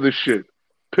and some other shit,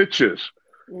 pictures.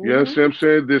 You understand what I'm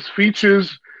saying? There's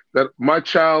features that my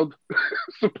child,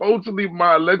 supposedly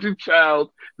my alleged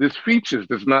child, there's features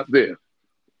that's not there.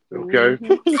 Okay?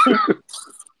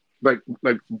 like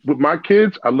with my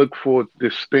kids, I look for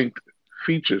distinct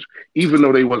features, even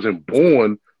though they wasn't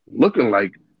born looking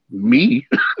like me.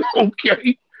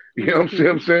 Okay? You know what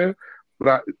I'm saying?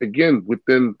 But again,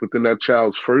 within that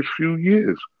child's first few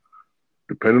years,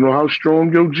 depending on how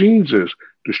strong your genes is,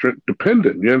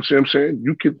 dependent. You know what I'm saying?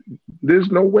 There's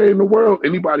no way in the world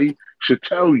anybody should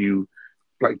tell you,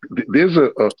 like, there's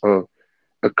a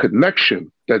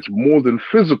connection that's more than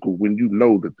physical when you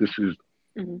know that this is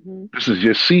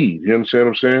your seed. You understand what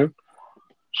I'm saying?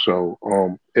 So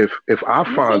if I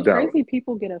find so out, crazy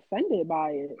people get offended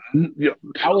by it. Yeah,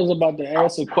 I was about to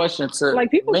ask a question to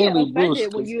like people get mainly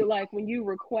offended Bruce. when you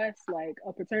request like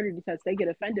a paternity test, they get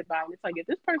offended by it. It's like, if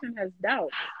this person has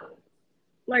doubt,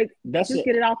 like, just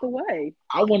get it out the way.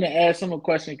 I want to ask him a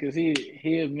question because he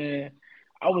man.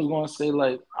 I was going to say,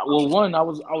 like, well, one, I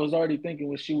was already thinking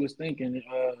what she was thinking.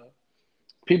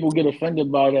 People get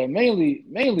offended by that. Mainly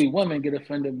women get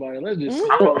offended by it. Let's just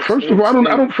First of all,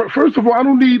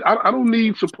 I don't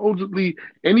need supposedly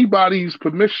anybody's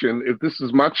permission if this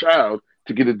is my child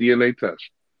to get a DNA test.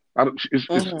 I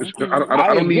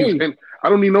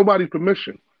don't need nobody's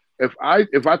permission. If I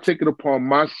take it upon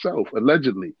myself,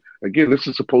 allegedly, again, this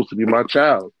is supposed to be my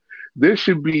child, there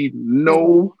should be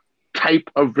no type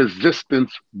of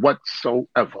resistance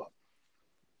whatsoever.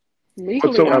 My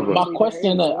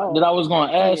question that I was going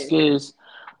to ask is,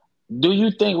 do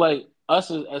you think, like, us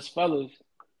as fellas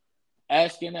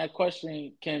asking that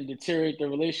question can deteriorate the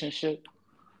relationship?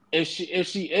 If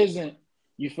she isn't,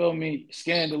 you feel me,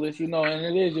 scandalous, you know, and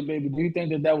it is your baby, do you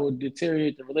think that would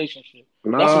deteriorate the relationship?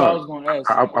 Nah, that's what I was going to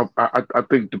ask.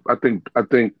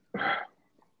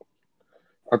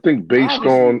 I think based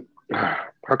on,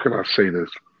 how can I say this?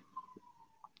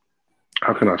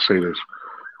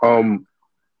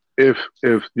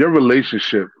 If your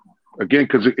relationship, again,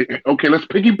 because okay, let's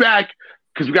piggyback,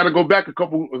 because we got to go back a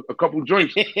couple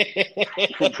joints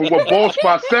from what Ball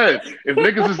Spot said. If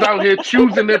niggas is out here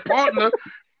choosing their partner,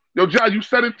 yo, John, you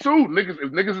said it too.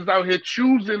 If niggas is out here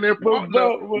choosing their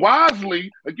partner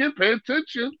wisely, again, pay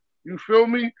attention. You feel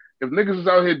me? If niggas is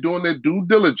out here doing their due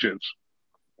diligence,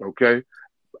 okay.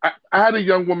 I had a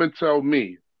young woman tell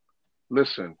me,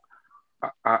 listen,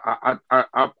 I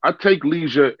take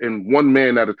leisure in one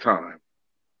man at a time,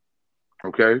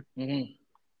 okay?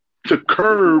 To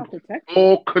curb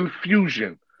all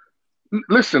confusion.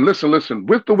 Listen.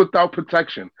 With or without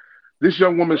protection, this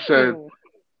young woman said,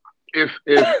 if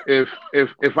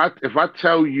I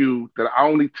tell you that I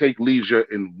only take leisure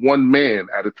in one man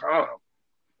at a time,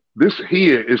 this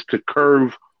here is to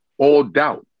curb all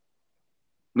doubt.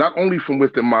 Not only from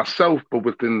within myself,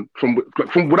 but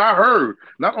from what I heard,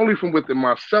 not only from within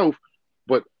myself,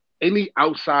 but any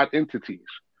outside entities.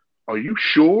 Are you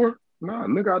sure? Nah,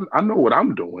 nigga, I know what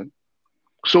I'm doing.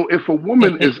 So if a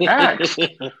woman is asked,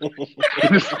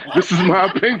 this is my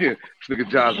opinion. This nigga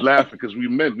John's laughing because we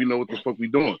men, we know what the fuck we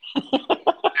doing.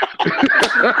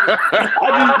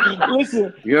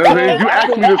 Listen. You know what I mean? You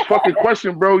asked me this fucking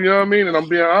question, bro, you know what I mean? And I'm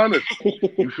being honest.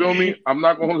 You feel me? I'm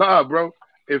not gonna lie, bro.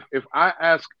 If I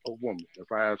ask a woman,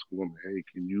 hey,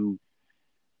 do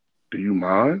you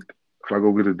mind if I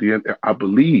go get a DNA? I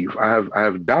believe I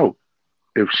have doubt.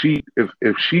 If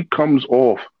she comes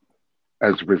off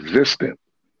as resistant,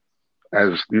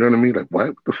 as you know what I mean, like,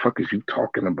 what the fuck is you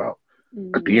talking about?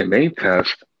 A DNA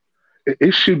test?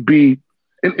 It should be,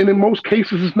 and in most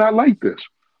cases, it's not like this.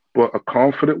 But a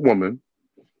confident woman,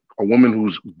 a woman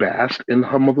who's basked in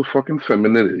her motherfucking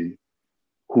femininity,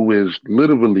 who is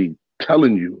literally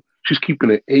telling you she's keeping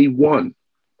it A1,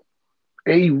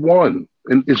 and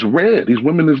it's rare. These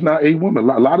women is not A1. A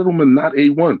lot of them are not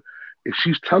A1. If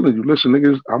she's telling you, listen,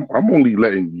 niggas, I'm only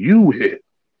letting you hit.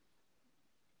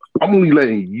 I'm only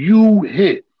letting you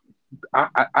hit.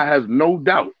 I have no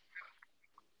doubt.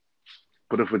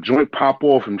 But if a joint pop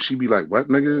off and she be like, what,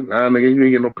 nigga? Nah, nigga, you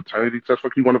ain't get no paternity test.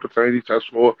 What you want a paternity test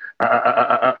for?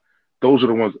 those are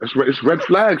the ones. It's red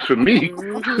flags for me.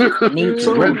 Me It's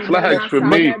too. red You better flags not for sign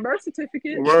me. that birth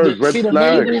certificate. Words, red See, the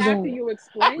main flags. Even after reason, you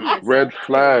explain Red yourself,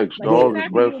 flags, like dog. even It's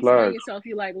after red you explain flags. yourself,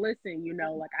 you're like, listen, you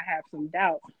know, like I have some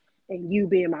doubts, and you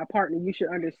being my partner, you should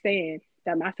understand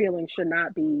that my feelings should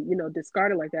not be, you know,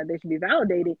 discarded like that. They should be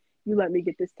validated. You let me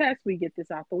get this test, we get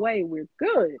this out the way, we're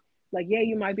good. Like, yeah,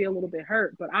 you might be a little bit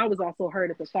hurt, but I was also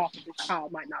hurt at the thought that this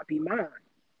child might not be mine.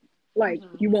 Like,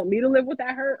 you want me to live with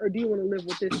that hurt, or do you want to live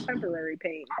with this temporary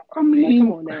pain? I Like,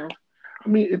 come mean, on now.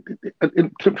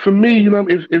 for me, you know,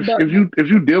 But if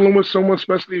you dealing with someone,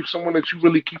 especially if someone that you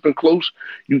really keeping close,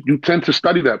 you tend to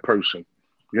study that person.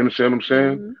 You understand what I'm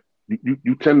saying? mm-hmm,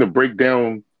 You tend to break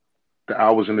down the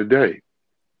hours in the day.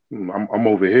 I'm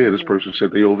over here. This mm-hmm, person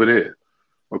said they over there.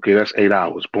 Okay, that's 8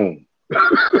 hours. Boom.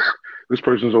 This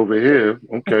person's over here.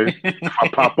 Okay, if I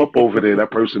pop up over there,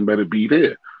 that person better be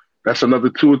there. That's another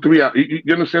 2 or 3 hours.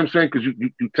 You understand what I'm saying? Because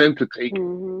you tend to take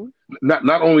mm-hmm,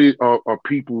 not only are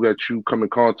people that you come in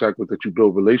contact with, that you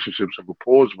build relationships and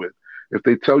rapport with, if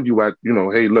they tell you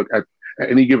hey, look, at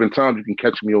any given time you can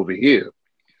catch me over here,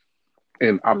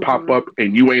 and I pop mm-hmm. up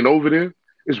and you ain't over there,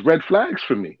 it's red flags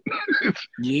for me. It's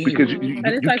yeah. because Mm-hmm.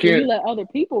 And it's you like when you can't. let other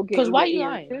people get Cause in why your you ear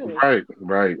lying? too.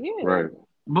 Yeah. Right.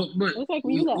 But It's like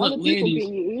when you let look, other people get ladies,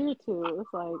 in your ear too.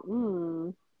 It's like,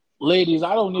 ladies,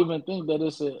 I don't even think that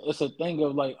it's a thing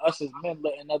of like us as men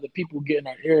letting other people get in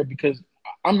our ear, because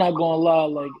I'm not gonna lie,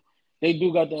 like they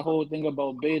do got that whole thing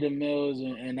about beta males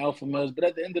and alpha males, but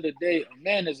at the end of the day, a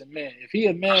man is a man. If he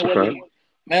a That's man, a whether fact. he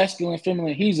masculine,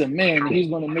 feminine, he's a man, and True. he's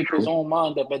gonna make his True. own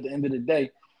mind up at the end of the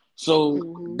day. So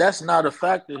mm-hmm, that's not a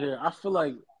factor here. I feel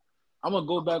like I'm gonna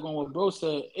go back on what bro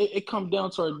said. It comes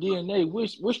down to our DNA.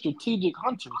 We're strategic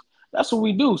hunters. That's what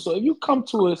we do. So if you come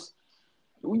to us,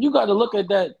 you got to look at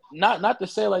that. Not to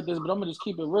say like this, but I'm gonna just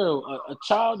keep it real. A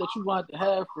child that you want to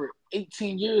have for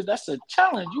 18 years, that's a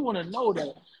challenge. You want to know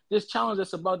that this challenge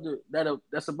that's about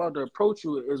to approach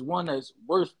you is one that's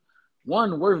worth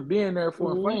being there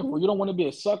for and fighting mm-hmm, for. You don't want to be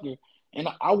a sucker. And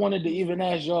I wanted to even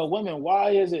ask y'all women,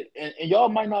 why is it? And y'all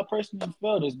might not personally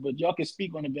feel this, but y'all can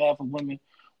speak on the behalf of women.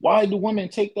 Why do women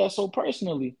take that so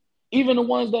personally? Even the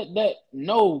ones that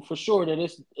know for sure that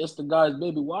it's the guy's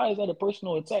baby. Why is that a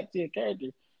personal attack to your character?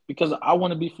 Because I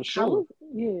want to be for How sure. is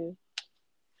yeah.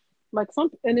 Like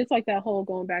and it's like that whole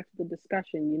going back to the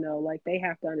discussion, you know, like they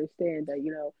have to understand that,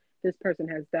 you know, this person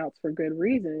has doubts for good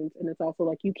reasons. And it's also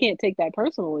like you can't take that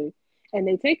personally. And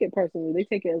they take it personally. They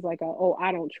take it as like oh,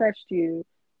 I don't trust you.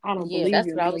 I don't Yeah, believe that's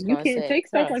you. what And I be was like, you gonna can't say. take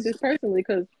stuff like this Trust. personally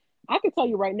because I can tell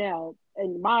you right now,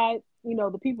 and my, you know,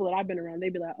 the people that I've been around,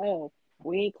 they'd be like, oh,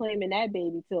 we ain't claiming that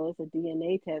baby till it's a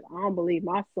DNA test. I don't believe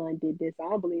my son did this. I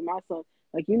don't believe my son.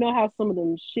 Like, you know how some of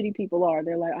them shitty people are.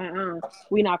 They're like,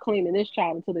 we not claiming this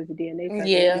child until there's a DNA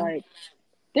test. And it's Yeah. like,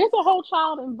 there's a whole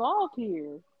child involved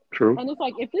here. True. And it's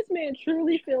like, if this man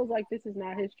truly feels like this is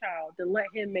not his child, then let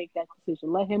him make that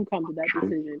decision. Let him come to that True.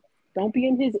 decision. Don't be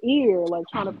in his ear, like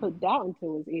trying to put doubt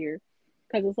into his ear.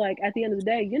 Because it's like, at the end of the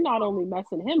day, you're not only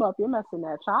messing him up, you're messing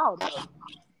that child up.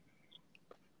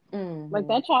 Like, Mm-hmm.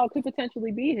 that child could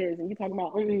potentially be his. And you're talking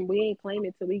about, we ain't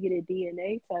claiming till we get a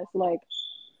DNA test. Like,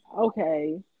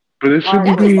 okay. But it All right,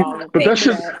 shouldn't That bro, is be. such bye. a But that Thanks big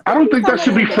for should. that. I what are don't you think talking that about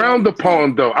should getting be a frowned DNA test?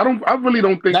 upon, though. I really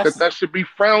don't think That's that should be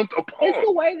frowned It's upon.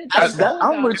 the way that they I, that go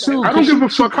I'm about with you, I stuff. don't because give she a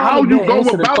she fuck kind how of you didn't go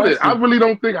answer the about it. I question. really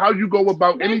don't think how you go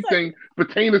about But it's like, anything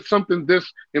pertaining to something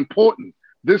this important.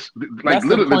 This, like, That's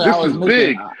the literally, point I this was is making.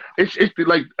 big. It's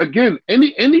like, again,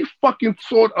 any fucking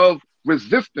sort of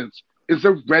resistance is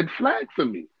a red flag for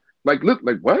me. Like, look,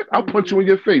 like what? I'll punch you mm-hmm, in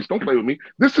your face. Don't play with me.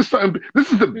 This is something.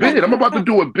 This is a bid. I'm mm-hmm, about to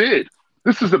do a bid.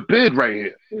 This is a bid right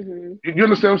here. mm-hmm. You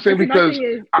understand what I'm saying? And see, my Because thing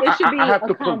is, it should I be have a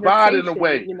to provide in a conversation,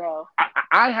 way. you know?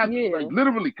 I have to, like, Yeah.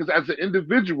 literally, because as an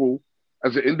individual, I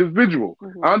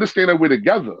Mm-hmm, understand that we're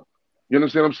together. You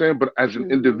understand what I'm saying? But as an mm-hmm,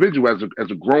 individual,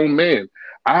 as a grown man,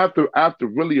 I have to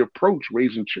really approach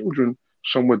raising children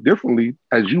somewhat differently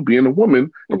as you being a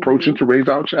woman approaching mm-hmm, to raise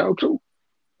our child too.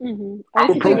 mm-hmm. And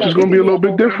Our it's the thing, approach is like, Yeah. it going to be could a be little a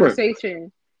bit whole different.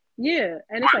 conversation. Yeah.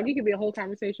 And it's like, it could be a whole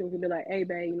conversation. We could be like, hey,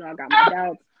 babe, you know, I got my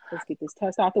doubts. Let's get this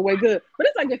test out the way good. But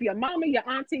it's like if your mama, your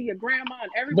auntie, your grandma,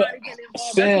 and But everybody getting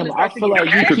involved, that's when Sam, it I starts to feel get like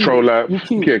You nasty. control that. you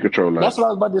You keep. can't control that. That's what I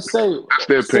was about to say. That's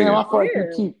their Sam, opinion. I feel like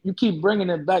Yeah. you keep bringing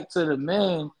it back to the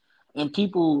man and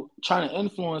people trying to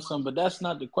influence them, but that's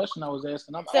not the question I was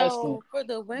asking. I'm asking So for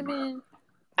the women,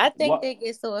 I think what. they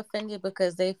get so offended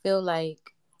because they feel like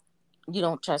you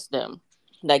don't trust them.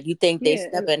 Like you think they Yeah.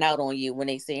 And, stepping out on you when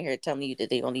they sitting here telling you that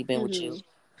they only been with you,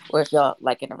 mm-hmm. or if y'all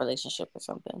like in a relationship or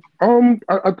something.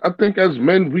 I think as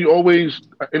men, we always,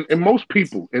 and most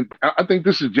people, and I think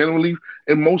this is generally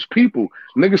in most people,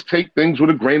 niggas take things with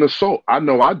a grain of salt. I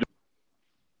know I do.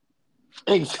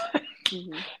 Exactly.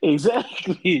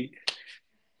 Exactly.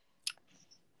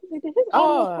 Did his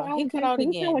audio cut out he cut out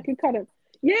Because it sounded again. like he cut it.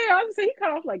 Yeah, I was saying he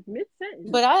cut off like mid-sentence.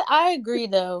 But I agree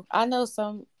though. I know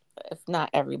some, if not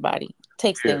everybody,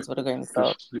 takes things with a grain of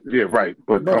salt. Yeah, right.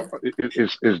 But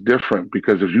it's different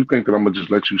because if you think that I'm gonna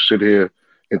just let you sit here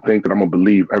and think that I'm gonna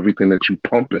believe everything that you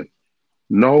pumping,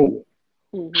 no.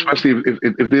 Especially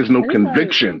if there's no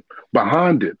conviction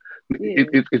behind it.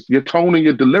 It's your tone and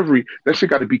your delivery. That shit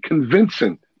got to be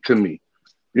convincing to me.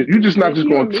 You're just not just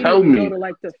going to tell me. Go to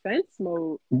like defense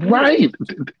mode. Right.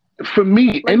 For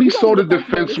me, like, any sort of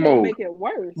defense mode, make it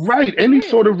worse. Right? Any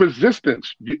sort of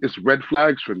resistance, it's red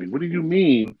flags for me. What do you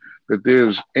mean that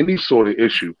there's any sort of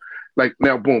issue? Like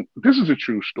now, boom. This is a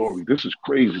true story. This is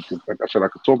crazy. Like I said, I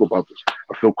could talk about this.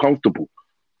 I feel comfortable.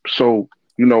 So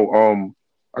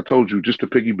I told you, just to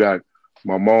piggyback,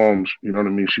 my mom's, you know what I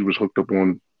mean? She was hooked up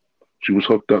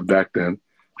back then.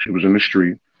 She was in the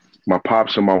street. My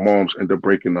pops and my mom's ended up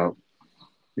breaking up.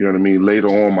 You know what I mean? Later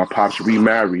on, my pops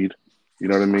remarried, you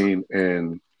know what I mean?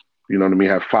 And, you know what I mean?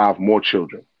 Had 5 more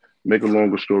children. Make a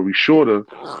longer story shorter,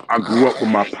 I grew up with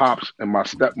my pops and my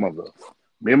stepmother.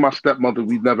 Me and my stepmother,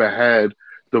 we never had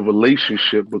the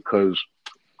relationship because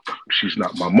she's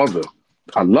not my mother.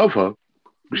 I love her,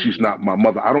 but she's not my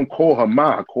mother. I don't call her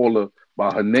ma. I call her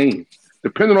by her name.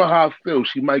 Depending on how I feel,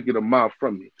 she might get a ma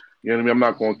from me. You know what I mean? I'm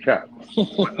not going to cap.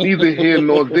 But neither here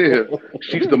nor there,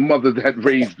 she's the mother that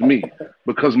raised me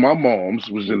because my mom's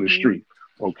was in the street.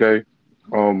 Okay,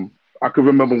 I can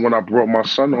remember when I brought my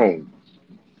son home.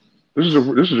 This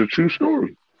is a true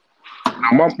story.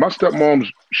 Now, my stepmom's,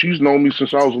 she's known me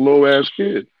since I was a little ass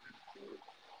kid.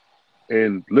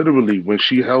 And literally, when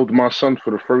she held my son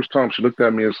for the first time, she looked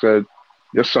at me and said,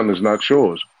 "Your son is not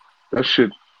yours." That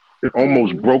shit, it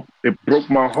almost broke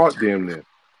my heart damn near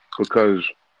because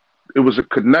it was a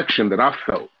connection that I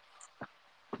felt.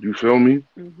 You feel me?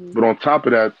 But on top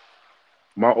of that,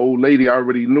 my old lady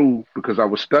already knew because I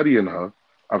was studying her.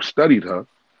 I've studied her.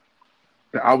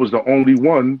 That I was the only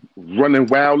one running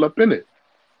wild up in it.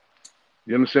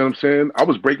 You understand what I'm saying? I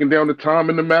was breaking down the time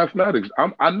in the mathematics.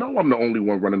 I know I'm the only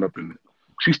one running up in it.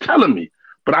 She's telling me,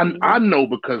 but I know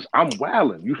because I'm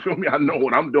wilding. You feel me? I know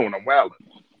what I'm doing. I'm wilding.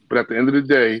 But at the end of the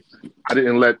day, I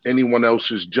didn't let anyone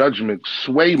else's judgment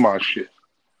sway my shit.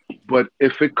 But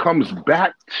if it comes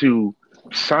back to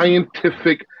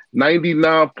scientific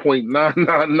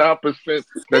 99.999%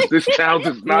 that this child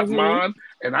is not mine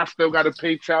and I still got to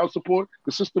pay child support,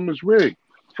 the system is rigged.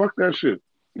 Fuck that shit.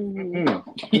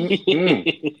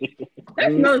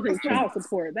 That's another thing, child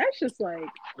support. That's just like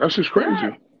that's just crazy.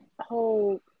 That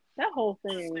whole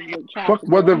thing with child fuck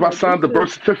support. Whether if I signed the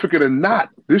birth certificate or not.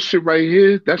 This shit right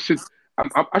here, that shit.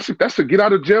 I said that's a get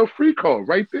out of jail free card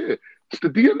right there. It's the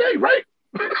DNA, right?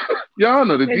 Y'all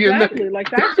know the exactly. DNA.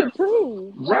 Like that should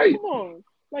prove. Right. Come on.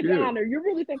 Like, Your Honor, you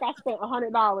really think I spent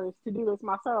 $100 to do this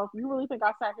myself? You really think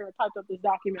I sat here and typed up this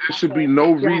document? There should be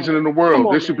no reason in the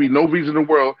world. There should be no reason in the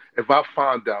world if I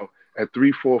find out at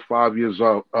 3, 4, 5 years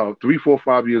old,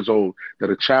 that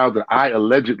a child that I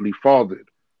allegedly fathered,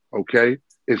 okay,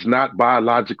 is not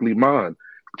biologically mine.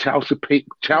 Child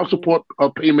support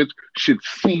payments should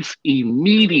cease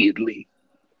immediately.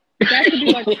 That should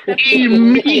be like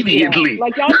immediately.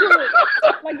 Like y'all do it.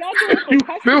 Like y'all do it for custody.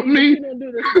 You feel me? You don't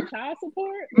do this for child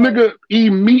support. Nigga,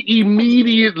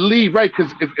 immediately, right?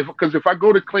 Because if I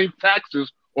go to claim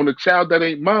taxes on a child that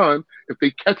ain't mine, if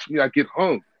they catch me, I get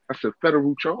hung. That's a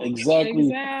federal charge.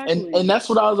 Exactly. And that's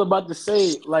what I was about to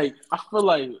say. Like, I feel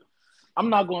like I'm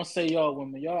not gonna say y'all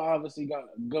women. Y'all obviously got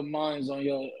good minds on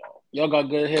y'all got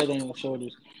good head on your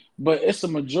shoulders. But it's a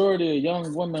majority of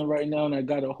young women right now that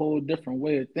got a whole different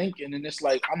way of thinking. And it's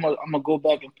like I'm gonna go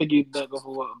back and piggyback off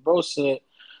of what bro said.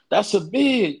 That's a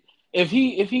big if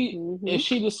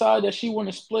she decide that she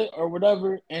wanna split or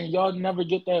whatever and y'all never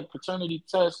get that paternity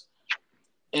test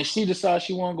and she decides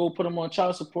she wanna go put him on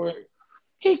child support,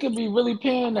 he could be really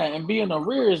paying that and be in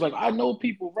arrears. Like I know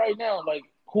people right now like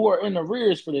who are in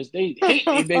arrears for this. They hate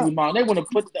their baby mom. They want to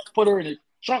put her in a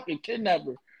trunk and kidnap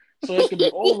her. So it can be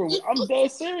over with. I'm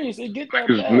dead serious. It get that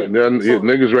bad.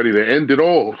 Niggas ready to end it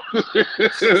all.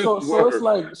 so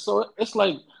it's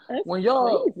like that's when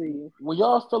y'all crazy.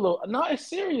 it's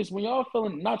serious. When y'all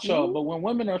feeling not y'all, but when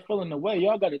women are feeling the way,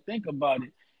 y'all got to think about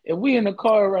it. If we in the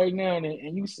car right now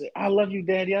and you say, "I love you,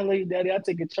 daddy. I love you, daddy. I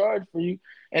take a charge for you,"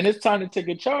 and it's time to take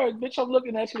a charge, bitch, I'm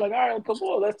looking at you like, all right, come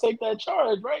on, let's take that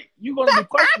charge, right? You're gonna be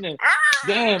questioning,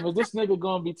 damn, is this nigga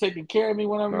gonna be taking care of me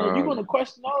when I'm there? You're gonna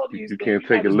question all of these you things. Can't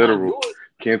take it literal.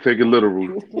 Can't take it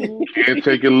literal. Can't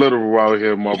take it literal out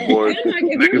here, my boy. And like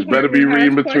if Niggas your better be partner has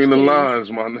reading between the questions,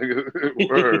 lines, my nigga.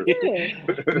 Word.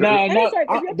 yeah. Nah, And nah. it's like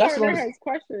if your That's what partner I'm. has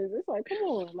questions, it's like, come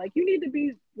on, like you need to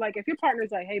be like if your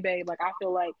partner's like, hey babe, like I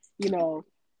feel like,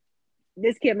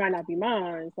 this kid might not be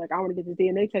mine. It's like I want to get this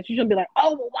DNA test. You shouldn't be like,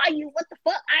 oh well, why you? What the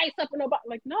fuck? I ain't something about.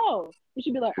 Like no, you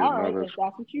should be like, Yeah, all no, right, if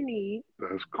that's what you need,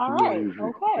 that's all right, crazy.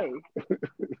 okay.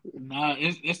 Nah,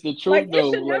 it's the truth Like it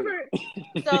though. should Like, never.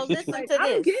 So listen Like to I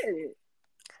don't this. get it.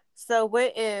 So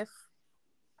what if,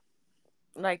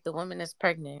 like, the woman is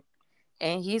pregnant,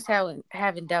 and he's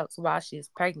having doubts while she's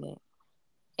pregnant,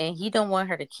 and he don't want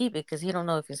her to keep it because he don't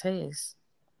know if it's his,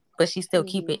 but she still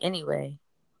keep it anyway.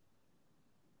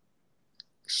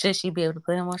 Should she be able to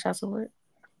put him on child support?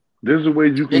 There's a way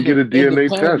you can get a it DNA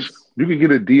depends. test. You can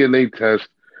get a DNA test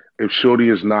if Shorty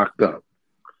is knocked up.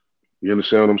 You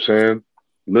understand what I'm saying?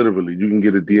 Literally, you can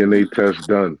get a DNA test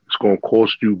done. It's going to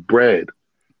cost you bread.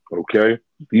 Okay?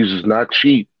 These is not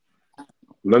cheap.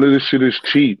 None of this shit is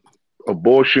cheap.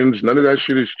 Abortions, none of that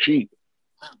shit is cheap.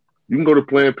 You can go to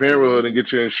Planned Parenthood and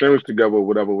get your insurance together or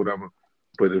whatever, whatever.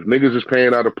 But if niggas is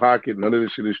paying out of pocket, none of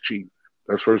this shit is cheap.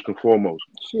 That's first and foremost.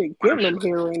 Shit, getting them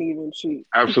here ain't even cheap.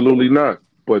 Absolutely not.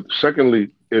 But secondly,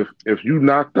 if you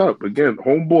knocked up, again,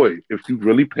 homeboy, if you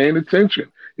really paying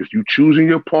attention, if you choosing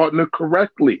your partner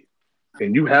correctly,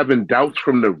 and you having doubts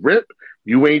from the rip,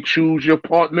 you ain't choose your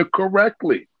partner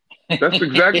correctly. That's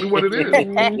exactly what it is.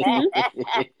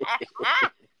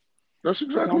 That's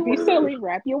exactly Don't be what silly. it is.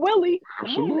 Wrap your willy.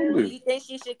 Absolutely. Do you think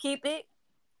she should keep it?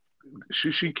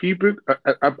 Should she keep it?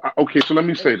 Okay, so let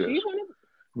me say this.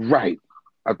 Right.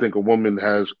 I think a woman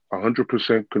has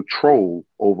 100% control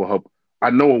over her. I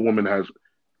know a woman has,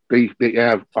 they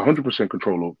have 100%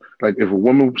 control over. Like if a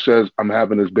woman says, I'm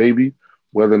having this baby,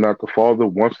 whether or not the father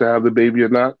wants to have the baby or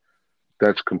not,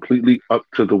 that's completely up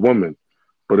to the woman.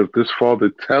 But if this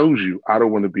father tells you, I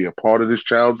don't want to be a part of this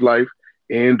child's life,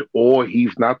 and or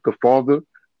he's not the father,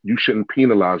 you shouldn't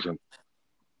penalize him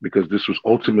because this was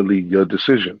ultimately your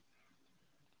decision.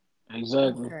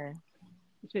 Exactly. Okay.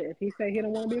 Shit, if he say he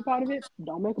don't want to be a part of it,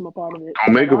 don't make him a part of it.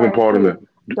 Don't make him a part of it.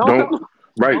 Don't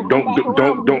Right. come back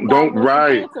around when you diagnosed with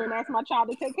Right. cancer and ask my child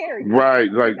to take care of you.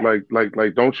 Right.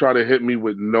 Like, don't try to hit me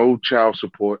with no child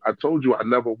support. I told you I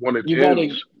never wanted You him.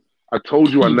 gotta, I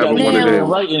told you I you never gotta wanted get it in him.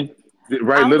 writing.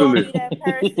 Right, I'm gonna literally. be that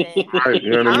person. Right, you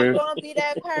know what I I'm mean? gonna be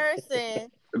that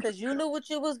person because you knew what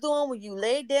you was doing when you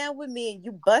laid down with me and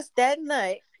you bust that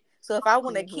nut. So if I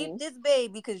want to keep this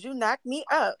baby because you knocked me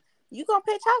up, you gonna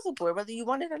pay child support whether you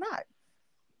want it or not.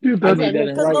 Yeah, I need that in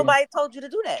Because writing. nobody told you to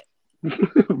do that.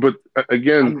 but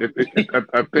again,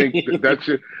 I think that's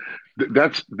it.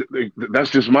 That's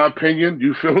just my opinion.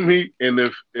 You feel me? And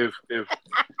if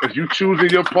you choosing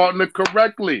your partner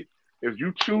correctly, if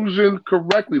you choosing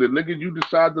correctly, the nigga you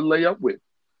decide to lay up with,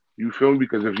 you feel me?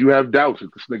 Because if you have doubts if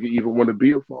this nigga even want to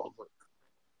be a father,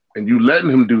 and you letting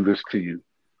him do this to you,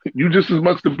 you just as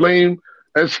much to blame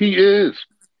as he is.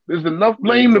 There's enough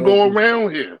blame to go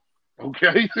around here.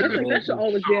 Okay. That should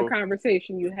always be a So,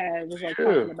 conversation you have, is like yeah.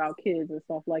 talking about kids and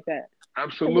stuff like that.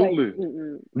 Absolutely.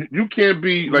 Like, You can't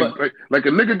be like a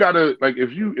nigga gotta like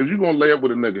if you gonna lay up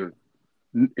with a nigga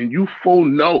and you full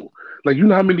know, like you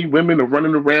know how many women are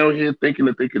running around here thinking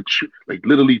that they could like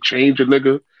literally change a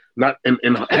nigga, not and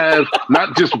have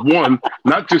not just one,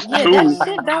 not just Yeah, two, that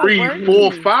shit don't 3, work.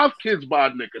 4, 5 kids by a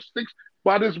nigga, 6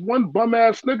 by this one bum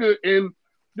ass nigga. And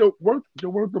word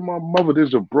to my mother,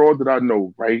 there's a broad that I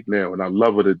know right now, and I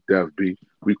love her to death. B,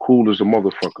 we cool as a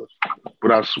motherfucker,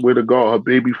 but I swear to God, her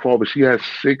baby father, she has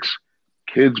 6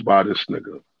 kids by this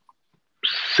nigga,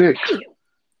 6,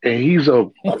 and he's a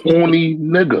corny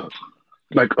nigga.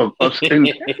 Like and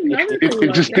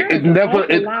it just it never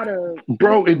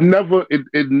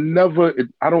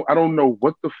I don't know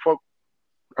what the fuck,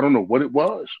 I don't know what it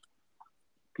was.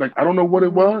 Like I don't know what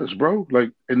it was, bro.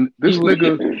 Like and this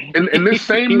nigga and this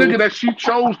same nigga that she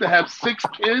chose to have 6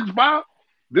 kids by,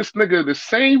 this nigga, the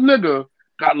same nigga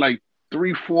got like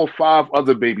 3, 4, 5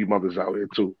 other baby mothers out here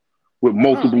too, with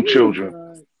multiple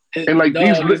children. And like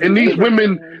these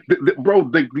women, bro,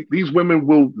 these women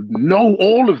will know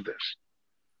all of this.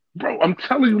 Bro, I'm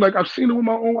telling you, like I've seen it with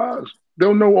my own eyes.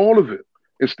 They'll know all of it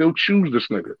and still choose this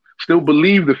nigga. Still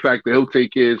believe the fact that he'll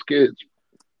take care of his kids.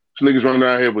 This nigga's running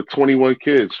out here with 21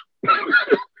 kids.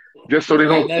 Just so they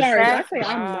don't. Sorry, I say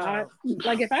I'm not.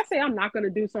 Like if I say I'm not gonna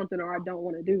do something or I don't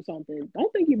want to do something,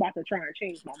 don't think you about to try and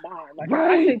change my mind. Like if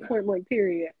I say point blank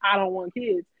period, I don't want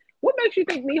kids. What makes you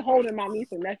think me holding my niece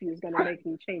and nephew is going to make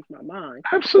me change my mind?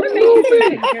 Absolutely. What makes you think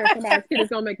taking care of somebody's kid is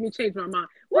going to make me change my mind?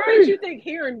 What makes you think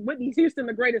hearing Whitney Houston,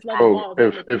 the greatest love of all,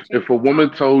 if a woman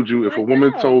told you, if a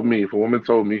woman told me,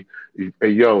 hey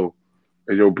yo,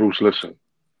 Hey, yo, Bruce, listen.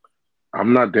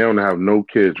 I'm not down to have no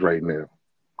kids right now.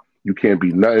 You can't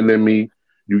be nothing in me.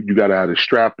 You gotta have the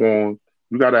strap on.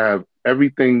 You gotta have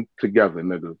everything together,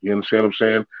 nigga. You understand what I'm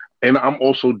saying? And I'm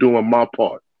also doing my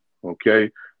part. Okay?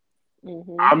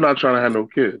 Mhm. I'm not trying to have no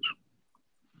kids.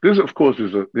 This, of course,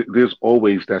 there's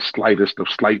always that slightest of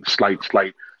slight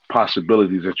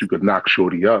possibilities that you could knock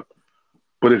Shorty up.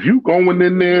 But if you going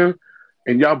in there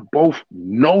and y'all both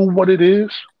know what it is,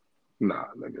 nah,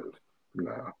 nigga,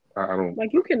 nah, I don't.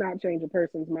 Like you cannot change a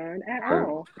person's mind at Yeah,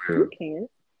 all. yeah, You can't.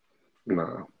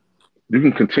 nah. You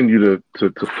can continue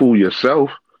to fool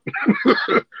yourself.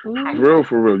 Mhm.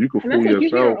 For real, you can And that's fool like you hear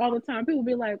it yourself. all the time. People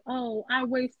be like, "Oh, I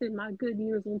wasted my good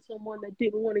years on someone that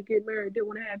didn't want to get married, didn't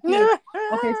want to have kids."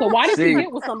 Okay, so why did you See,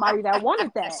 get with somebody that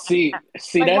wanted that? see, Like,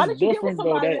 why that's did you get with different though.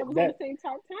 somebody that That was on the that same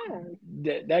type time?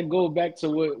 that go back to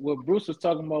what Bruce was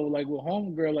talking about, like with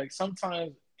homegirl. Like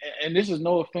sometimes, and this is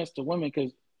no offense to women,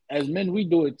 because as men we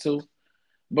do it too.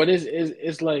 But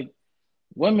it's like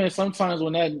women sometimes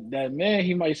when that man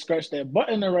he might scratch that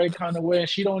button the right kind of way, and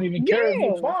she don't even care if he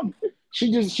a Yeah. bum.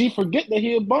 She forget that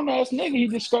he a bum ass nigga. He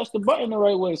just scratched the button the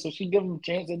right way, so she give him a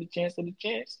chance and a chance and a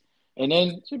chance, and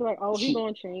then She'd be like, "Oh, he she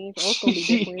gonna change. Oh, it's gonna be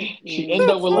different." she end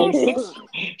up with like Mm. six.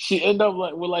 She end up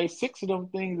like with like six of them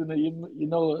things, and then you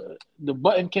know the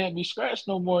button can't be scratched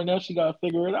no more. Now she gotta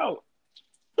figure it out.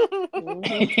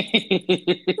 Mhm.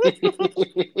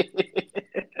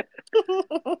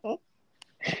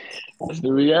 That's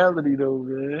the reality, though,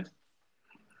 man.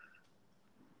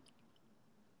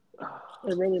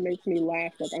 It really makes me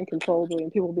laugh like uncontrollably,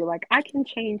 and people be like, "I can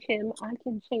change him. I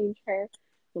can change her."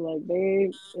 But like,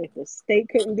 babe, if the state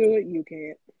couldn't do it, you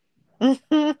can't.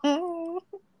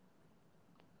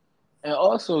 And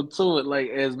also too, like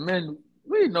as men,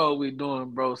 we know what we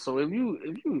doing, bro. So if you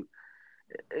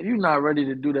not ready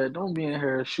to do that, don't be in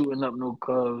here shooting up no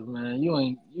cubs, man.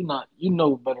 You not you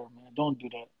know better, man. Don't do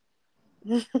that.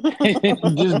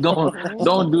 Just Mhm.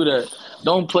 don't do that.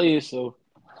 Don't play yourself.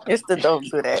 It's the don't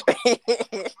do that.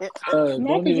 No,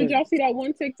 Don't because did even. y'all see that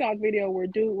one TikTok video where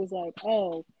dude was like,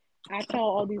 "Oh, I tell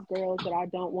all these girls that I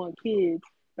don't want kids,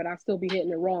 but I still be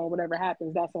hitting it wrong. Whatever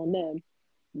happens, that's on them."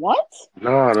 What?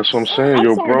 Nah, that's what I'm saying, I'm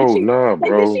yo, sorry. Did bro. she Nah, did she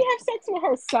bro. have sex with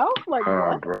herself? Like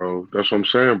Nah, what? bro. That's what I'm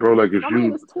saying, bro. Like if My man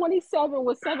you, is 27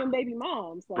 with 7 baby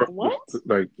moms. Like bro, what?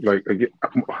 like again,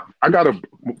 I got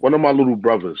one of my little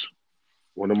brothers.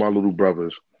 One of my little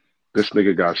brothers. This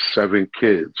nigga got 7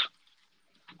 kids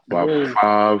by Word.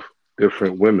 5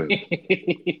 different women.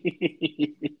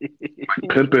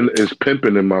 Pimping Mm-mm. is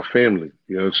pimping in my family.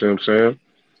 You know what I'm saying?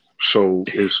 So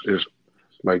it's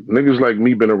like niggas like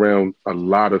me been around a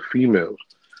lot of females.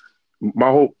 My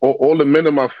all the men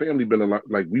in my family been a lot,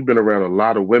 like we've been around a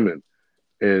lot of women,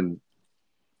 and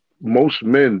most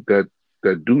men that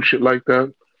do shit like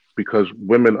that because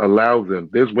women allow them.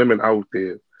 There's women out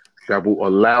there that will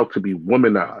allow to be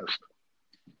womanized.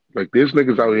 Like there's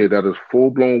niggas out here Mm-hmm. that is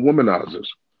full blown womanizers.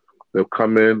 They'll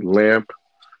come in, lamp,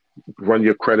 run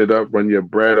your credit up, run your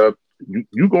bread up.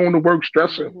 You going to work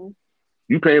stressing. Mm-hmm.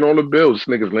 You paying all the bills.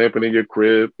 This nigga's lamping in your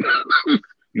crib.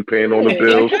 You paying all the Yeah. Like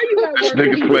bills. how you at This work and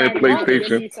nigga he playing driving around in your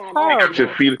That's PlayStation. Nissan He got your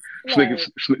Altima? terrible. feet. Like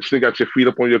This nigga got your feet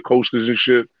up on your coasters and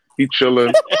shit. He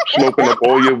chilling, smoking up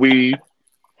all your weed.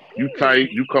 You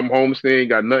tight. You come home, saying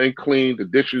got nothing clean. The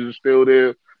dishes are still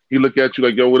there. He look at you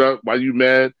like, yo, what up? Why you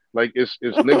mad? Like it's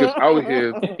niggas out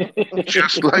here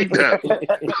just like that.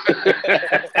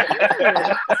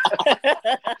 yeah.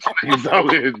 He's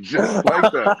out here just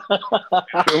like that.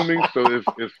 You feel me? So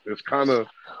it's kind Oh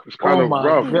of my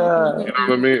rough. You god. know what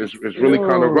I mean? It's really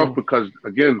kind of rough Yo. because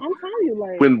again, I'm telling you,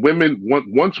 like,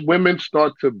 when once women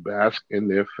start to bask in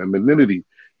their femininity,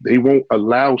 they won't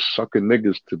allow sucker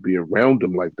niggas to be around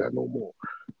them like that no more.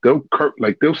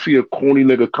 They'll see a corny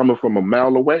nigga coming from a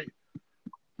mile away.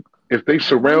 If they I'm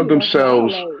telling surround you, that's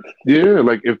wild. themselves, Like, yeah,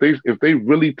 like if they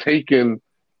really take in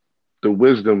the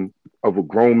wisdom of a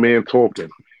grown man talking,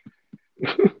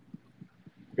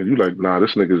 and you like, nah,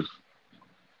 this nigga's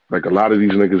like a lot of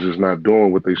these niggas is not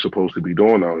doing what they supposed to be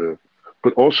doing out here.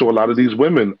 But also a lot of these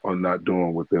women are not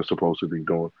doing what they're supposed to be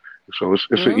doing. So it's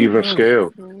an even Mhm. scale.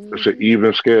 It's an mm-hmm.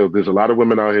 even scale. There's a lot of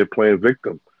women out here playing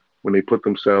victim when they put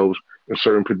themselves in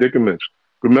certain predicaments.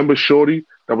 Remember Shorty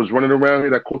that was running around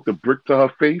here that caught the brick to her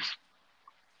face?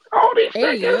 Oh,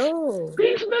 Hey yo.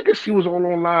 these niggas, she was all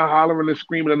online hollering and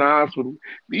screaming in the hospital.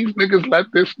 These niggas let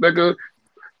this nigga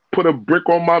put a brick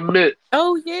on my mitt.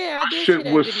 Oh yeah, I did see Shit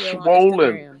that was video on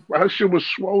swollen. Instagram. Her shit was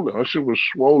swollen. Her shit was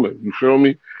swollen. You feel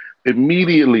me?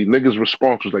 Immediately, niggas'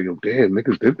 response was like, yo, damn,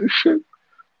 niggas did this shit?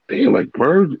 Damn, like,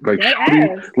 bird, like, Dead Shorty,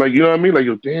 ass. like, you know what I mean? Like,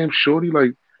 yo, damn, Shorty,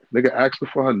 like, nigga asked her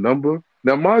for her number.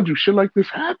 Now, mind you, shit like this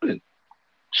happened.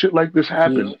 Shit like this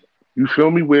Yeah. happen. You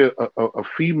feel me? Where a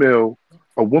female,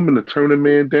 a woman to turn a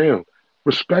man down,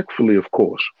 respectfully, of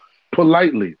course,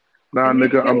 politely. Nah, And they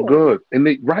nigga, I'm do it. good. And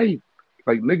they right,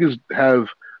 like niggas have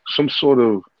some sort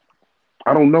of,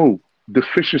 I don't know,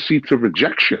 deficiency to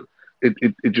rejection.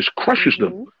 It just crushes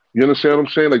them. Mm-hmm. You understand what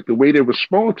I'm saying? Like the way they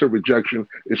respond to rejection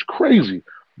is crazy.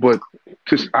 But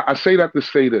I say that to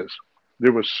say this: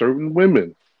 there are certain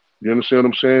women, you understand what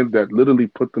I'm saying, that literally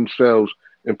put themselves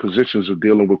in positions of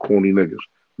dealing with corny niggas,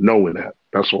 knowing that.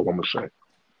 That's all I'm gonna say.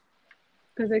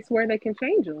 Because they swear they can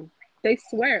change them. They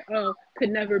swear, oh, could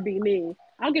never be me.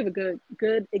 I'll give a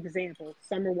good example.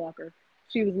 Summer Walker.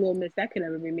 She was Little Miss. That could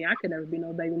never be me. I could never be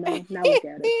no baby mama. Now look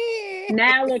at her.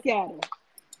 Now look at her.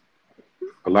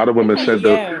 A lot of women said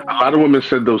those. Yo. A lot of women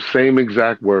said those same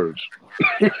exact words.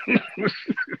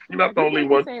 Not the You only can't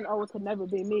be one. saying, oh, it could never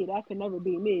be me. That could never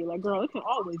be me. Like, girl, it can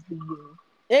always be you.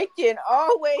 It can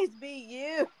always be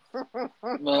you.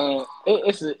 Man,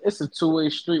 it's a two-way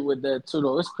street with that too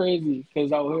though. It's crazy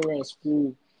because out here at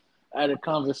school, I had a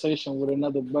conversation with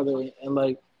another brother and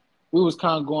like we was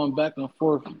kind of going back and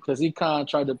forth because he kind of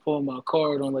tried to pull my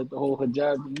card on like the whole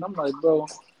hijab and I'm like, bro,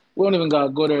 we don't even gotta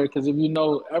go there because if you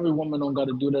know every woman don't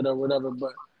gotta do that or whatever.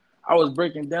 But I was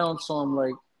breaking down to him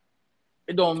like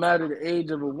it don't matter the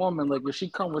age of a woman. Like if she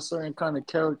come with certain kind of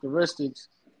characteristics,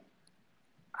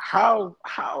 how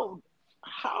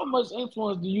how much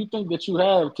influence do you think that you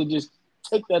have to just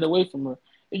take that away from her?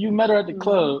 If you met her at the Mm-hmm.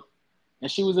 club and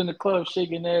she was in the club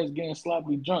shaking ass, getting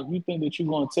sloppy drunk, you think that you're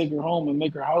gonna take her home and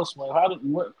make her housewife?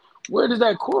 Where does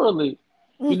that correlate?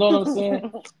 You know what I'm saying?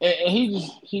 And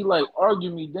he like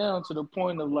argued me down to the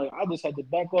point of like I just had to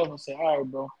back off and say, all right,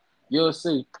 bro, you'll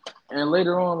see. And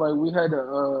later on, like we had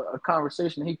a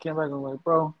conversation. He came back and like,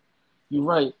 bro, you're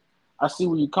right. I see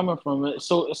where you're coming from.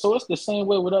 So it's the same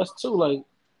way with us too. Like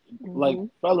Mm-hmm.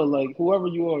 fella, like whoever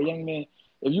you are, young man,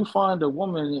 if you find a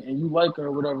woman and you like her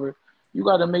or whatever, you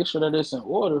got to make sure that it's in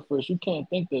order first. You can't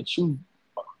think that you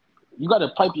got to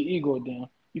pipe your ego down.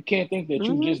 You can't think that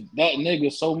you Hmm. just that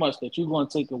nigga so much that you're gonna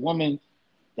take a woman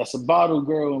that's a bottle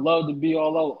girl and love to be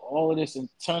all of this and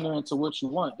turn her into what you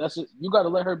want. That's it. You got to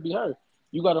let her be her.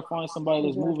 You got to find somebody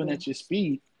that's moving Exactly. at your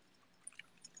speed.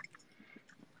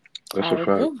 That's a I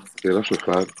fact. agree. Yeah, that's a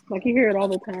fact. Like you hear it all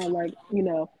the time. Like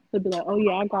they'll be like, "Oh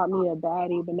yeah, I got me a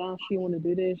baddie, but now she want to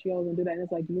do this, she always want to do that." And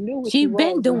it's like you knew what She she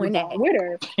been was when you doing got that. with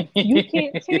her. You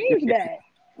can't change that.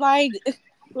 Like,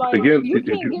 Like Again, you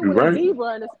can't get you're with a right.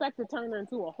 zebra and expect to turn her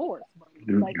into a horse, buddy.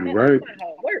 Like You're that's right. not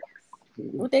how it works.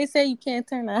 what they say, you can't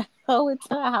turn a hoe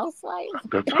into a housewife.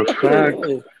 That's a Thank fact. you.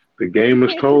 Yeah. The You game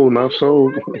is can't turn told, her not into a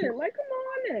sold. husband. Like come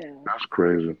on now. That's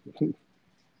crazy.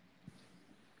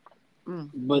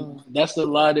 Mm, But mm. that's the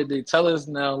lie that they tell us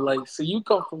now. Like, see, you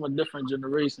come from a different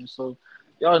generation, so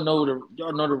y'all know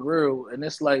the real. And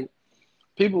it's like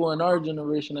people in our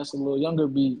generation that's a little younger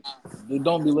they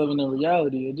don't be living in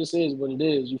reality. It just is what it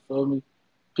is. You feel me?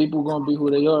 People gonna be who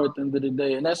they are at the end of the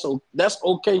day, and that's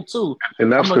okay too.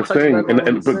 And I'm that's gonna the touch thing. back on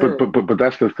what he said. But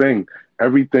that's the thing.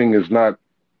 Everything is not.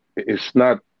 It's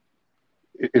not.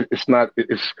 It's not.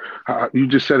 It's you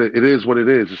just said it. It is what it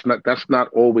is. It's not. That's not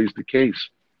always the case.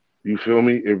 You feel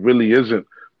me? It really isn't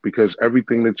because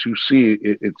everything that you see,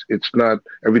 it's not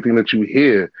everything that you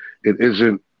hear. It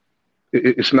isn't.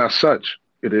 It's not such.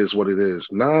 It is what it is.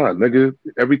 Nah, nigga.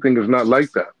 Everything is not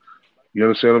like that. You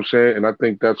understand what I'm saying? And I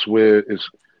think that's where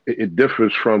it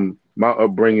differs from my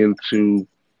upbringing to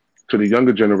the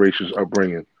younger generation's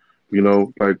upbringing. You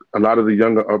know, like a lot of the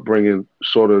younger upbringing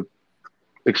sort of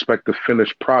expect the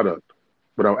finished product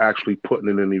without actually putting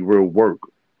in any real work.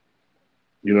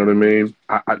 You know what I Mm-hmm. mean?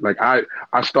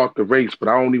 I start the race, but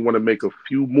I only want to make a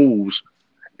few moves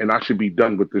and I should be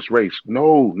done with this race.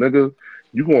 No, nigga,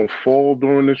 you gonna fall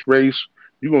during this race.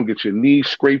 You gonna get your knees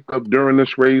scraped up during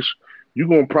this race. You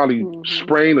gonna probably Mm-hmm.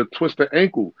 sprain or twist an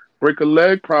ankle, break a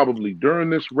leg probably during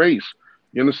this race.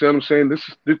 You understand what I'm saying?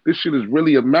 This shit is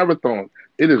really a marathon.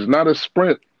 It is not a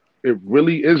sprint. It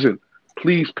really isn't.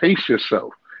 Please pace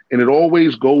yourself. And it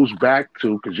always goes back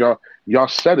to because y'all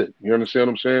said it. You understand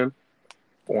what I'm saying?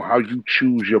 On how you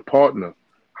choose your partner,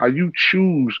 how you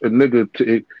choose a nigga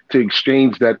to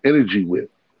exchange that energy with.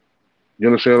 You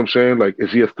understand what I'm saying? Like,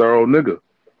 is he a thorough nigga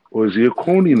or is he a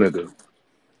corny nigga?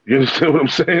 You understand what I'm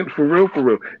saying? For real, for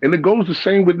real. And it goes the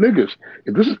same with niggas.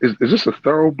 If is this a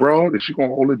thorough broad? Is she gonna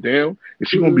hold it down? Is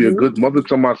she gonna be a Mm-hmm. good mother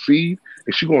to my seed?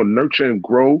 Is she gonna nurture and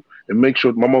grow and make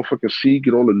sure my motherfucking seed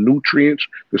get all the nutrients,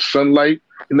 the sunlight,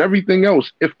 and everything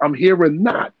else? If I'm here or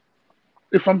not.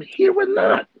 If I'm here or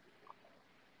not.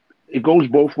 It goes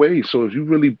both ways. So if you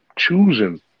really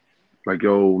choosing, like,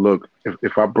 yo, look,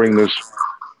 if I bring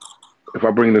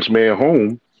this man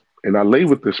home and I lay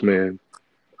with this man,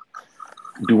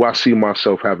 do I see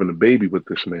myself having a baby with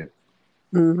this man?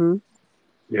 Mm-hmm.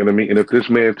 You know what I mean? And if this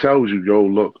man tells you, yo,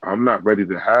 look, I'm not ready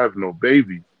to have no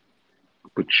baby,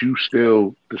 but you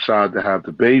still decide to have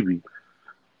the baby,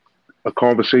 a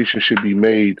conversation should be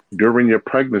made during your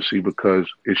pregnancy because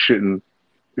it should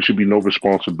be no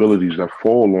responsibilities that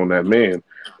fall on that man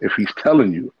if he's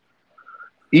telling you.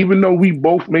 Even though we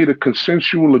both made a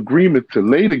consensual agreement to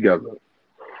lay together,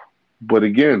 but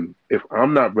again, if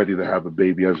I'm not ready to have a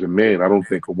baby as a man, I don't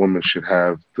think a woman should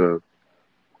have the,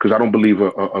 because I don't believe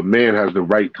a man has the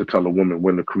right to tell a woman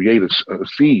when to create a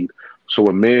seed. So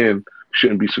a man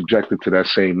shouldn't be subjected to that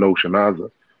same notion either.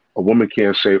 A woman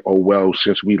can't say, oh, well,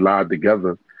 since we lied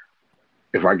together,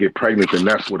 if I get pregnant, then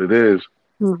that's what it is.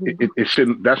 Mm-hmm. It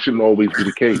shouldn't, that shouldn't always be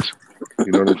the case.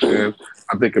 You know what I'm saying?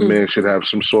 I think a man should have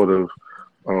some sort of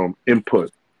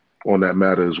input on that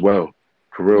matter as well.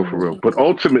 For real, for real. But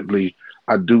ultimately,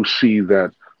 I do see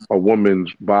that a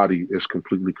woman's body is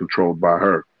completely controlled by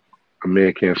her. A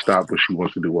man can't stop what she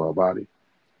wants to do with her body.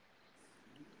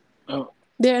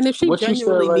 Yeah, and if she What you said,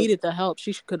 genuinely like, needed the help,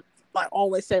 she could like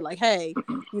always say like, "Hey,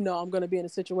 I'm going to be in a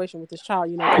situation with this child.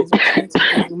 Kids are expensive.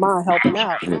 Would you mind helping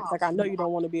out? Like, I know you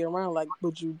don't want to be around. Like,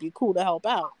 would you be cool to help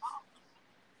out?"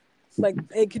 Like,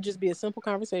 it could just be a simple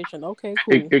conversation. Okay,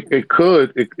 cool. It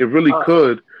could. It really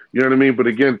could. You know what I mean? But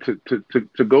again,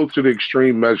 to go to the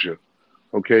extreme measure,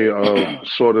 okay,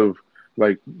 sort of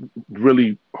like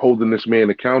really holding this man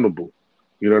accountable.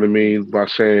 You know what I mean? By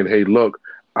saying, hey, look,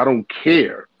 I don't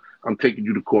care. I'm taking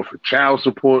you to court for child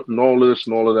support and all of this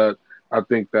and all of that. I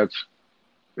think that's,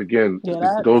 again,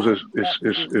 those are,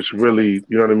 it's really,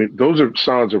 you know what I mean? Those are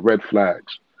signs of red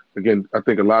flags. Again, I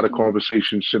think a lot of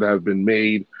conversations should have been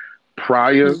made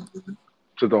prior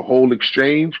to the whole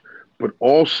exchange, but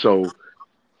also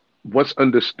what's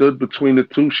understood between the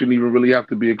two shouldn't even really have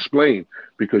to be explained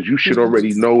because you should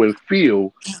already know and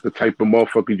feel the type of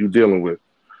motherfucker you're dealing with.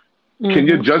 Can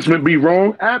your judgment be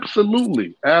wrong?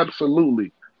 Absolutely.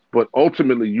 Absolutely. But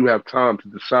ultimately, you have time to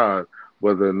decide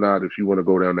whether or not if you want to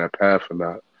go down that path or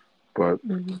not. But,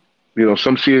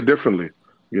 some see it differently.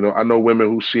 I know women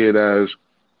who see it as,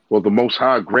 well, the Most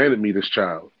High granted me this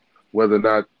child, whether or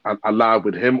not I lied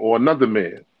with him or another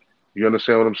man. You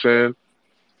understand what I'm saying?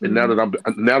 And now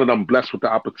that I'm blessed with the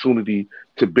opportunity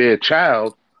to bear a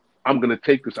child, I'm going to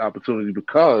take this opportunity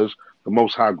because the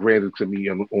Most High granted to me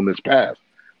on this path.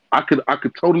 I could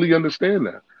totally understand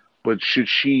that. But should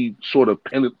she sort of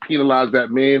penalize that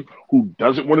man who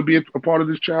doesn't want to be a part of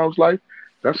this child's life?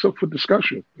 That's up for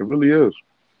discussion. It really is.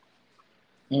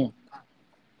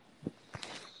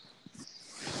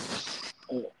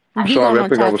 I'm sorry. I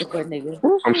think I was.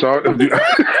 I'm sorry.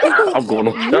 I'm going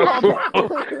on child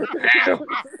support.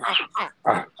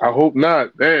 I hope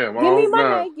not. Damn. Give me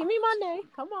my name. Give me my name.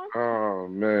 Come on. Oh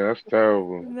man, that's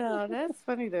terrible. No, that's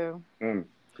funny though.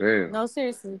 Damn. No,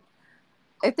 seriously.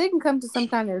 If they can come to some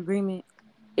kind of agreement,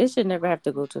 it should never have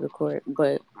to go to the court.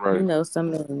 But some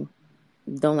men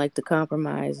don't like to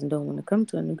compromise and don't want to come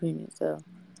to an agreement. So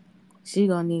she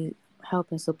gonna need help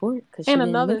and support because she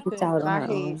didn't make the child on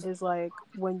her own. Is like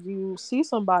when you see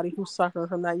somebody who's suffering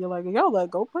from that, you're like, yo,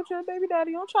 go put your baby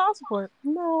daddy on child support.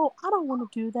 No, I don't want to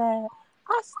do that.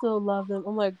 I still love him.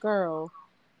 I'm like, girl,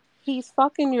 he's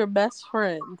fucking your best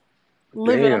friend.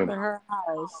 Living up in her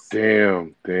house.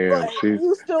 Damn. But See,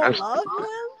 you still love him?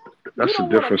 That's a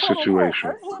different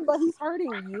situation. Hurt him, but he's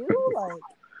hurting you? Like,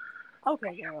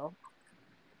 okay, girl.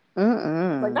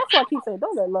 Like, that's why I keep saying,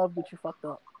 don't let love get you fucked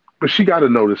up. But she got to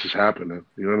know this is happening.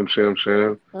 You know what I'm saying?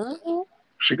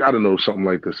 She got to know something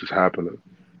like this is happening.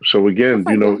 So again,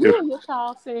 like, if you and your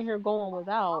child sitting here going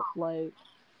without, like,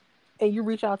 and you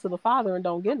reach out to the father and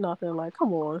don't get nothing, like,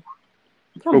 come on.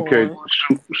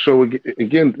 So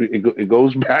again, it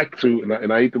goes back to,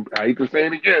 and I hate to say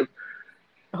it again.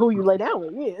 Who you lay down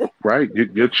with, yeah. Right,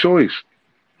 your choice.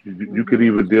 You could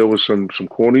either deal with some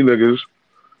corny niggas,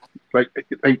 like.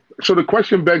 So the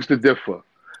question begs to differ.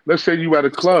 Let's say you at a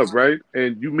club, right,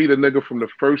 and you meet a nigga from the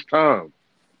first time.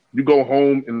 You go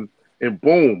home and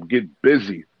boom, get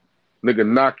busy. Nigga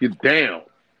knock you down.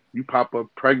 You pop up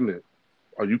pregnant.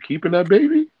 Are you keeping that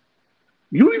baby?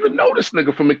 You don't even know this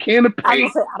nigga from a can of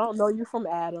paint. I don't know you from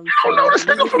Adam. You don't know this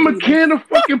nigga from a can of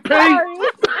fucking paint.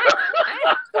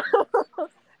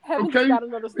 Heaven's got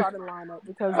another starting lineup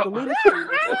because the leadership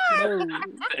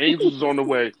Angel's on the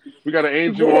way. We got an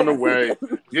angel on the way.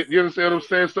 You understand what I'm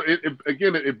saying? So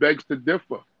it begs to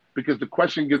differ because the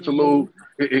question gets a little,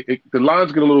 the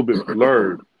lines get a little bit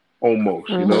blurred almost.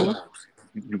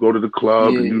 You go to the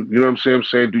club and you know what I'm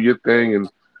saying, do your thing, and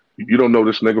you don't know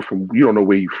this nigga you don't know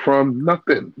where he's from,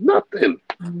 nothing.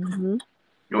 You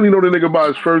only know the nigga by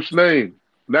his first name.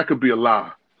 That could be a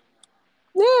lie.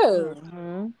 Yeah.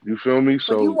 Mm-hmm. You feel me? Like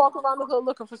you So, walk around the hood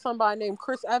looking for somebody named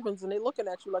Chris Evans, and they looking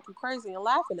at you like you crazy and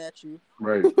laughing at you.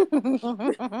 right.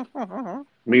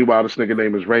 Meanwhile, this nigga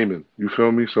name is Raymond. You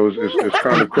feel me? So it's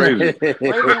kind of crazy.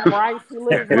 Raymond Rice, he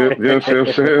lives You, right you know what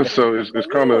I'm saying? So like, it's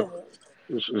kind yeah. of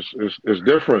it's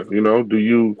different. You know, do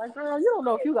you? Like, girl, you don't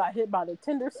know if you got hit by the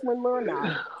Tinder swindler or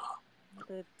not.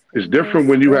 The It's Tinder different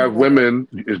when you have swindler. women.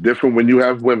 It's different when you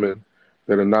have women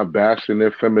that are not bashed in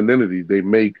their femininity. They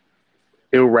make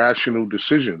irrational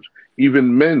decisions.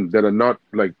 Even men that are not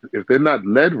like if they're not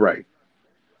led right,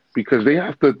 because they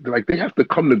have to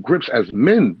come to grips as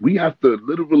men. We have to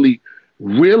literally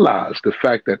realize the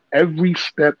fact that every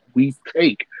step we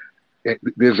take,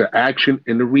 there's an action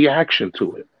and a reaction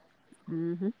to it.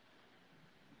 Mm-hmm.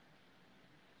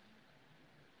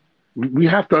 We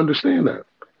have to understand that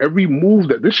every move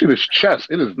that this shit is chess.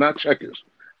 It is not checkers.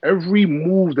 Every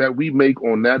move that we make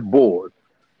on that board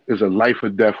is a life or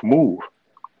death move.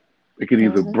 It can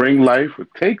either Mm-hmm. bring life or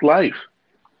take life.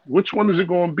 Which one is it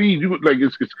going to be? You like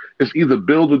it's either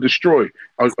build or destroy.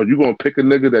 Are you going to pick a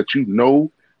nigga that you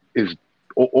know is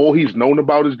all he's known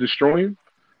about is destroying?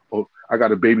 Or I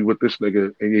got a baby with this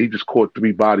nigga and he just caught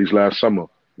 3 bodies last summer.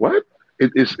 What?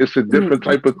 It's a different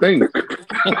type of thing.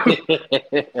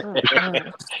 Mm-hmm.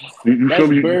 You feel That's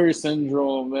me? bird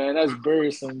syndrome, man. That's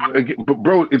bird syndrome. But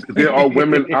bro, there are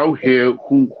women out here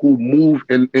who move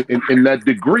in that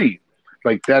degree.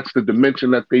 Like that's the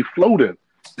dimension that they float in.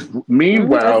 Mm-hmm. It's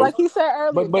Meanwhile, like he said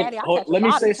earlier, But Daddy, I catch a let me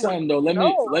body say before something you though. Let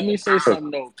know me say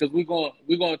something though, because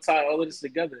we're gonna tie all of this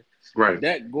together. right,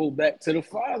 That go back to the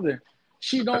father. right.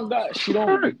 She don't got.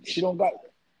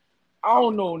 I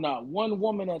don't know not one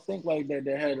woman that think like that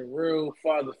had a real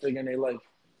father figure in their life.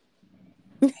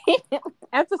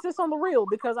 Emphasis on the real,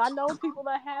 because I know people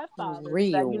that have fathers that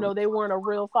Real. they weren't a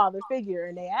real father figure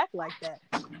and they act like that,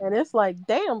 and it's like,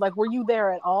 damn, like, were you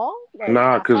there at all? Like,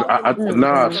 Nah, my cause father didn't take care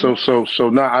nah. of Mm-hmm. me. So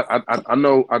nah.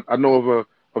 I know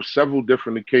of several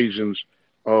different occasions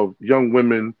of young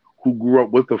women who grew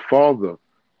up with a father,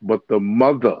 but the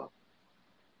mother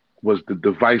was the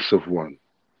divisive one.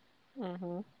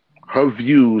 Mm-hmm. Her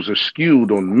views are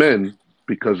skewed on men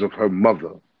because of her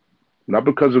mother, not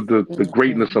because of the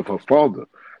greatness of her father.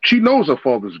 She knows her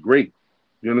father's great.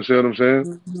 You understand what I'm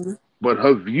saying? Mm-hmm. But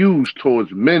her views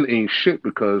towards men ain't shit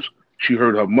because she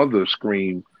heard her mother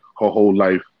scream her whole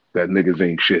life that niggas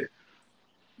ain't shit.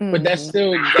 But Mm-hmm. that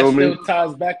Feel me? still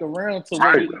ties back around to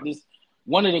what Right. we this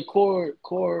one of the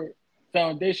core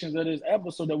foundations of this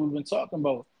episode that we've been talking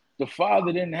about. The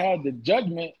father didn't have the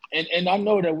judgment, and I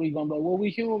know that we gonna be like, well, we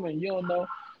human, you don't know,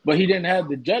 but he didn't have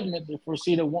the judgment to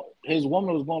foresee that his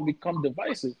woman was going to become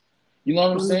divisive. You know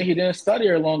what I'm saying? He didn't study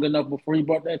her long enough before he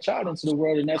brought that child into the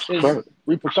world, and that's That's a his fact. That's a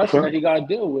repercussion that fact. he got to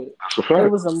deal with. That's a It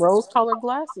fact. was some rose-colored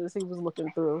glasses he was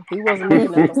looking through. He wasn't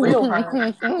looking at the real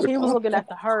her. He was looking at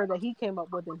the her that he came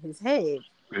up with in his head.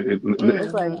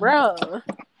 It's like, It, bruh.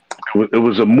 it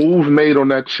was a move made on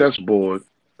that chessboard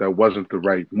that wasn't the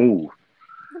right move.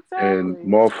 And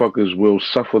Exactly. motherfuckers will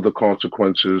suffer the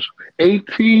consequences.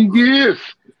 18 years.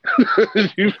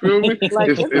 You feel me? Like,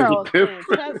 this It's girl is playing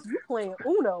different. chess. You playing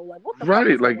Uno. Like, what the fuck Right.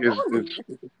 is Like going on here?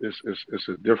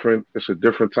 it's a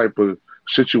different type of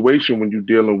situation when you're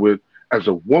dealing with as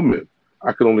a woman.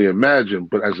 I can only imagine,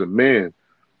 but as a man,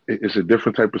 it's a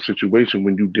different type of situation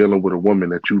when you're dealing with a woman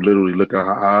that you literally look at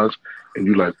her eyes and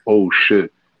you like, oh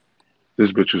shit,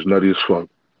 this bitch is nutty as fuck.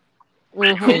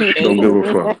 Mm-hmm. She don't give a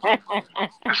fuck.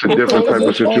 It's a The different type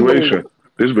of craziest thing is situation.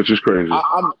 This bitch is crazy. I,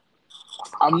 I'm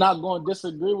I'm not going to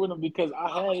disagree with him because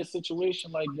I had a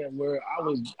situation like that where I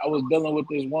was dealing with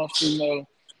this one female,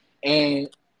 and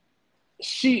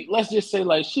she, let's just say,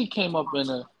 like, she came up like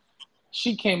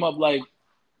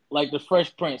the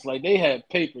Fresh Prince, like they had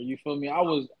paper. You feel me? I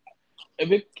was,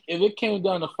 if it came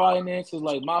down to finances,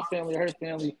 like my family, her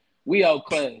family, we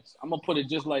outclassed. I'm gonna put it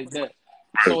just like that.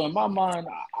 So in my mind,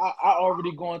 I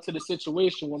already go into the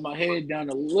situation with my head down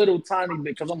a little tiny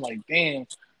bit because I'm like, damn,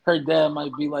 her dad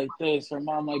might be like this, her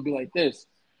mom might be like this.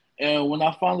 And when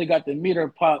I finally got to meet her,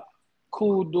 pop,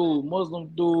 cool dude, Muslim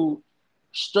dude,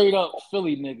 straight up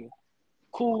Philly nigga,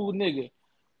 cool nigga.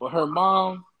 But her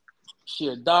mom, she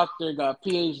a doctor, got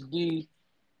PhD.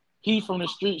 He from the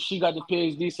street, she got the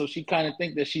PhD, so she kind of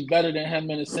think that she better than him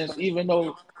in a sense, even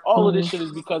though all of this shit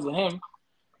is because of him.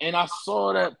 And I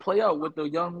saw that play out with the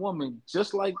young woman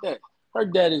just like that. Her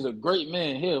dad is a great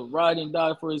man. He'll ride and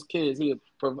die for his kids.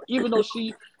 Even though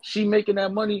she making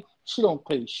that money, she don't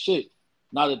pay shit,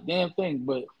 not a damn thing.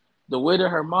 But the way that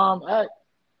her mom act,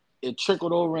 it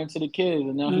trickled over into the kids,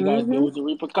 and now he got to deal Mm-hmm. with the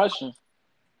repercussion.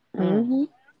 Mm-hmm.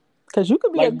 Because you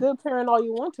could be a Like, good parent all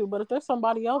you want to, but if there's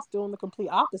somebody else doing the complete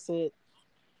opposite,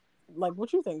 like,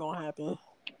 what you think gonna happen?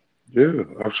 Yeah,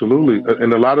 absolutely. Mm.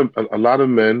 And a lot of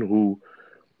men who,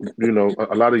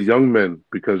 a lot of young men,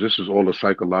 because this is all a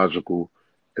psychological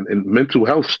and mental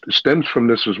health stems from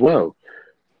this as well.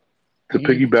 To Mm.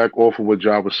 piggyback off of what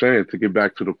John was saying, to get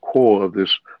back to the core of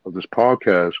this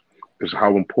podcast, is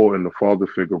how important the father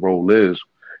figure role is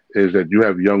that you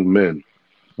have young men,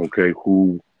 okay,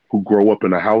 who grow up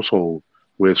in a household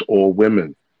where it's all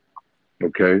women,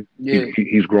 okay. Yeah.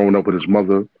 He's growing up with his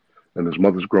mother, and his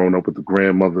mother's growing up with the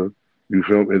grandmother. You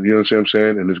feel me? You know what I'm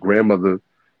saying? And his grandmother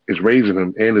is raising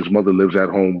him, and his mother lives at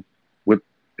home with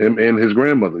him and his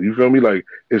grandmother. You feel me? Like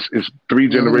it's three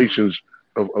Mm. generations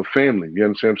of family. You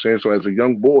understand what I'm saying? So as a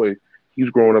young boy, he's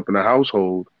growing up in a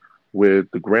household where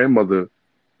the grandmother,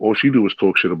 all she do is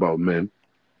talk shit about men.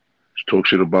 She talk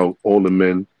shit about all the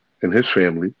men in his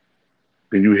family.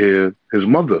 Then you hear his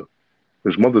mother.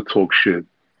 His mother talk shit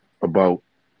about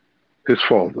his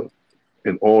father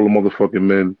and all the motherfucking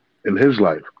men in his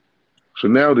life. So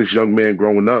now this young man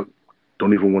growing up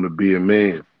don't even want to be a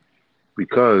man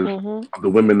because Mm-hmm. of the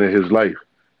women in his life.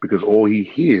 Because all he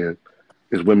hears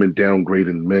is women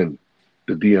downgrading men,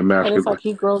 the And it's de-emasculate. like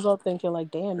he grows up thinking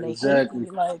like, damn, they hate Exactly. me.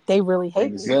 Like they really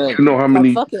hate me. You Exactly. know how Like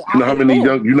many, fuck it, I hate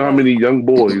them. you know how Like many young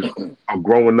boys are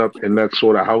growing up in that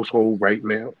sort of household right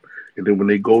now, and then when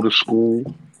they go to school,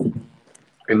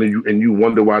 and then you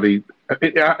wonder why they.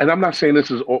 And I'm not saying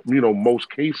this is most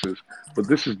cases, but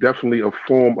this is definitely a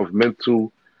form of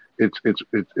mental.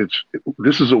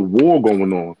 This is a war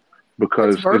going on it's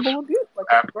because it's verbal abuse. Like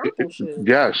it's verbal shit.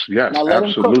 yes, yes, Now let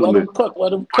him cook. Let absolutely. him cook.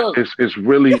 Let him cook. It's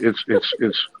really it's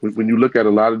when you look at a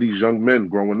lot of these young men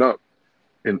growing up,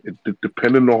 and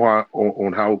depending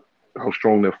on how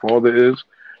strong their father is,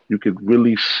 you could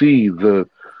really see the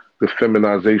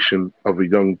feminization of a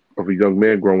young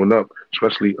man growing up,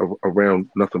 especially around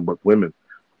nothing but women.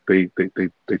 They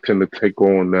tend to take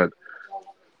on that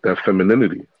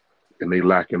femininity, and they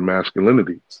lack in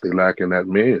masculinity. They lack in that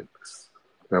man,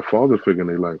 that father figure in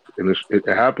their life, and it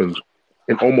happens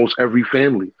in almost every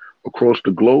family across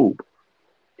the globe.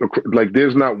 Like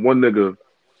there's not one nigga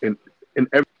in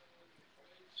every.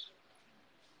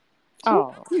 Oop,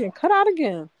 Oh, you didn't cut out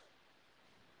again.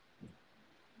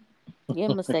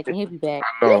 give him a second. He'll be back.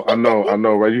 I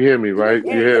know, right? You hear me, right?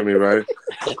 You hear me, right?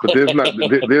 But there's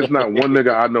not one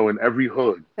nigga I know in every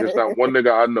hood. There's not one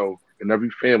nigga I know in every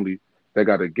family that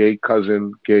got a gay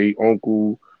cousin, gay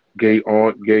uncle, gay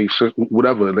aunt, gay sister,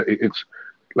 whatever. It's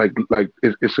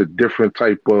it's a different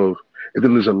type of. And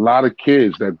then there's a lot of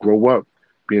kids that grow up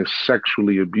being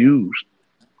sexually abused.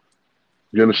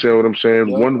 You understand what I'm saying?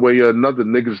 Yep. One way or another,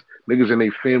 niggas in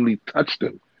their family touch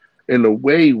them in a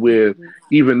way where Mhm.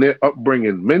 even their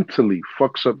upbringing mentally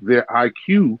fucks up their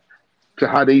IQ to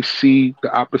how they see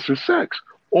the opposite sex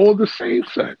or the same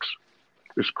sex.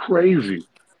 It's crazy.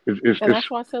 And It's that's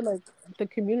why I said like the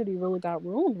community really got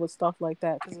ruined with stuff like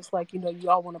that because it's like you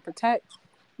all want to protect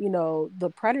the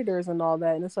predators and all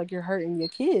that, and it's like you're hurting your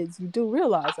kids. You do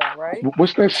realize that, right?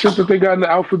 what's that shit that they got in the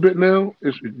alphabet now?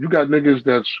 You got niggas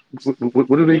that's what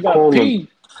do they They got call them? P.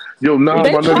 Yo, nah,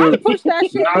 They my try to nigga, push that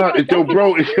shit. I'm nah, like, yo, don't get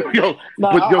bro, it confused. yo,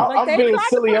 Nah, but yo, Like I'm they being tried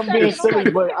to silly. push I'm that being shit. I'm silly,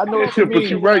 like, but I know what you yeah, but mean.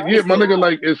 you're right. Yeah, what? my nigga,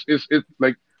 like it's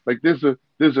like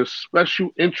there's a special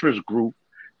interest group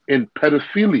in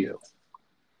pedophilia.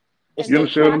 It's And You they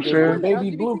understand what I'm tried to the saying? join the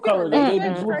baby blue LGBT. color. And The they baby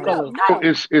said blue straight Mm-mm. up, color. Bro, no. Like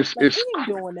we ain't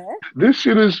doing that.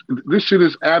 this shit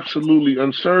is absolutely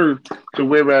absurd. To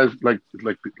whereas like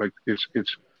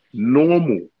it's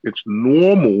normal. It's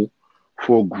normal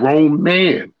for a grown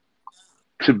man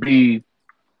to be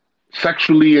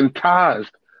sexually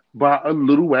enticed by a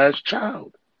little ass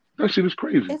child. That shit is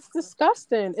crazy. It's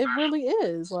disgusting. It really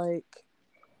is. Like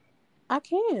I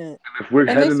can't. If we're And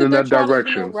they heading sit in there that try to,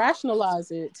 direction,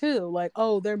 rationalize it too. Like,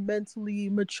 oh, they're mentally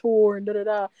mature and da da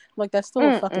da. Like that's still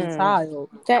a fucking Mm-mm. child.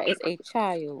 That is a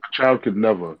child. a child could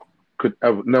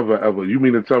ever, never, ever. You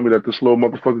mean to tell me that this little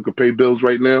motherfucker could pay bills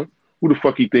right now? Who the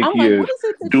fuck he think I'm he like, is? what is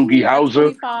it that Doogie you at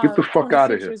Howser? Get the 25, fuck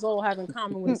out of 26 here. years old have in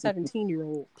common with a Mm-mm.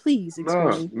 17-year-old? Please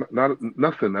Nah, explain. not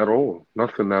nothing at all.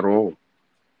 Nothing at all.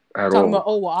 At Talking about,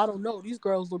 all. oh, well, I don't know. These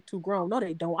girls look too grown. No,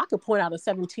 they don't. I could point out a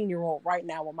 17-year-old right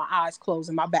now with my eyes closed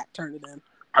and my back turned to them.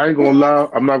 I ain't gonna lie.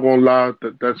 I'm not gonna lie.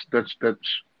 That's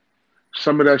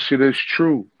some of that shit is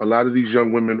true. A lot of these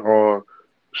young women are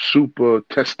super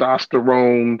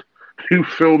testosterone. You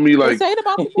feel me? They say it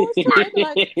about the boys too. They be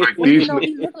like, Like well, these,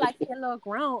 he looked like he a little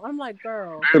grown. I'm like,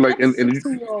 girl, yeah, like that is a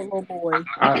 16-year-old little boy.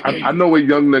 I know a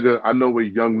young nigga. I know a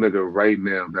young nigga right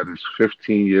now that is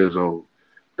 15 years old.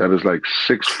 That is like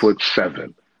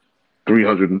 6'7",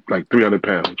 300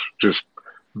 pounds, just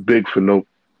big for no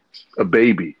a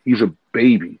baby. He's a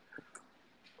baby.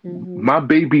 Hmm. My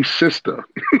baby sister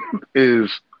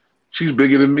is She's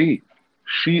bigger than me.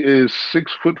 She is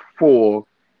 6'4",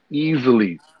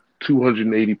 easily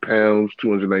 280 pounds,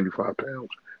 295 pounds.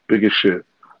 Big as shit.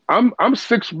 I'm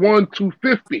 6'1",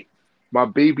 250. My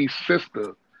baby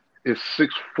sister is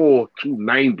 6'4",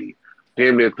 290,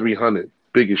 damn near 300.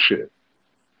 Big as shit.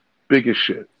 Big as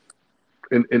shit.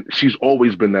 And she's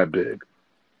always been that big.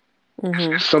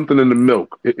 It's something in the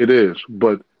milk. It is.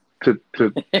 But to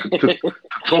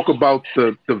talk about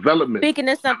the development, Speaking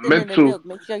of something in the mental. milk,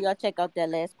 make sure y'all check out that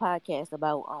last podcast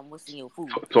about what's in your food.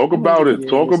 Talk about it.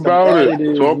 Talk Yeah, some about it.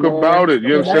 additives, Talk man. about it.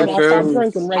 You Some That's understand why what I I'm stopped saying? additives.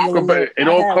 drinking Talk regular about milk. it. It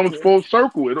I all had comes to. full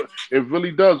circle. It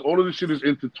really does. All of this shit is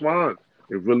intertwined.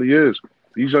 It really is.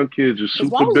 These young kids are Because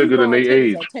why super was you bigger than growing they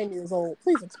titties age. at 10 years old?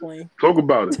 Please explain. Talk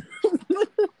about it.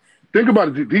 Think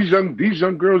about it. These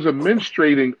young girls are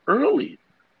menstruating early.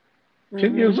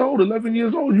 10 years old, 11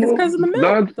 years old. It's because of the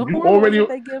milk, the You hormones already that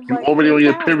they give you like already their on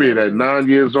your cows and period at everything. 9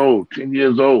 years old, 10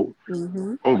 years old.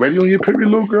 Already on your period,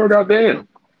 little girl. Goddamn.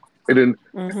 And then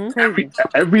That's every crazy.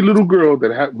 every little girl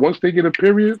once they get a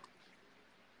period,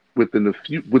 within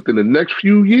the next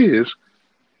few years,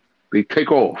 they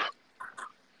take off.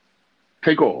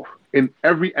 Take off in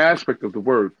every aspect of the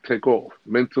word. Take off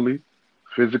mentally,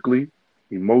 physically,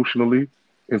 emotionally,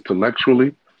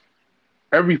 intellectually,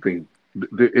 everything.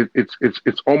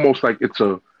 It's almost like it's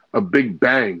a big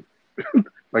bang,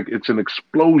 like it's an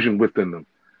explosion within them,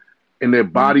 and their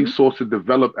body starts to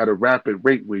develop at a rapid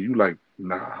rate where you like,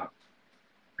 nah,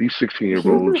 these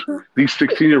 16-year-olds, these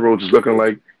 16-year-olds is looking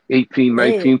like 18, Damn.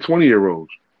 19,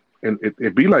 20-year-olds, and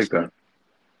it be like that.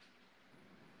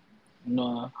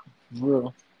 Nah,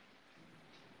 real.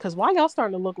 Because why y'all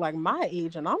starting to look like my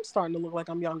age and I'm starting to look like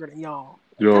I'm younger than y'all?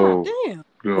 God Yo, damn. It's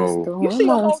the yo, You see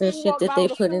a hormones and Hulk shit walk that by they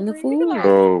with a put in the 43, you be food. like, yo.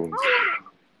 how old?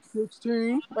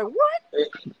 16. Like, what?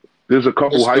 There's a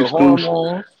couple It's high the schools.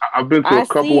 hormones. I've been to I a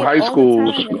couple see it high all the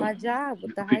schools. time in my job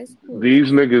with the high schools.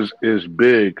 These niggas is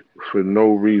big for no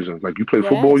reason. Like you play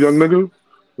football, young Yes. nigga.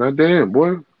 God damn,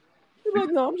 boy. He's like,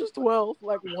 no, I'm just 12.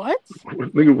 Like, what?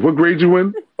 Nigga, what grade you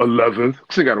in? 11th.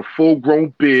 This nigga got a full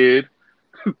grown beard,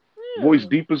 voice Yeah.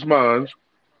 deep as mine.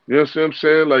 You know what I'm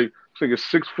saying? Like this nigga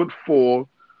 6'4",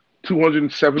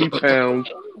 270 pounds,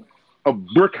 a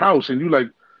brick house, and you like,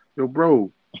 yo, bro,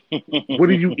 what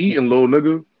are you eating, little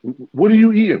nigga? What are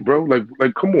you eating, bro? Like,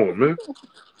 come on, man.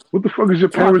 What the fuck is your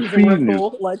parents Takis and Red feeding you?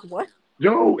 Bull. Like, what?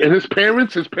 Yo, and his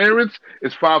parents is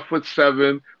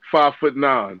 5'7", 5'9".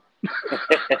 I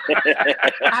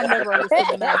never understood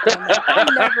the math on that. I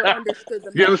never understood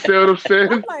the You math. understand what I'm I'm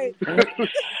saying? like,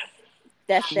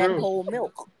 That's that Yo, whole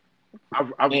milk.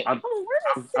 I've I've And I've, where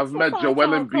does I've, six I've foot met five Joel tall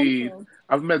come Embiid. from?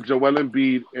 I've met Joel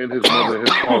Embiid and his mother and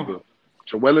his father.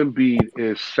 Joel Embiid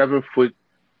is 7'2"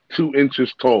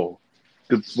 tall.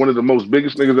 One of the most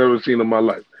biggest niggas I've ever seen in my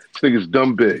life. This nigga's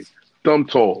dumb big, dumb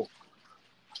tall.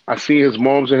 I seen his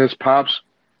moms and his pops.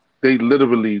 They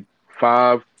literally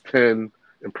 5'10"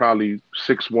 and probably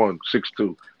 6'1",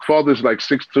 6'2". Father's like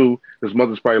 6'2". His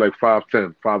mother's probably like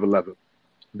 5'10", 5'11".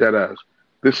 Dead ass.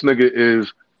 This nigga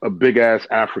is a big ass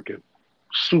African,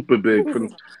 super big.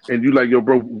 And you like, yo,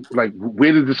 bro, like,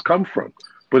 where did this come from?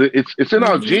 But it's in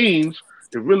our genes.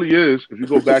 It really is. If you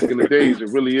go back in the days, it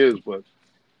really is. But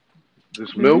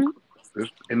this milk, this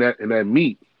and that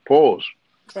meat. Pause.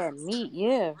 That meat,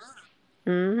 yeah.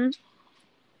 That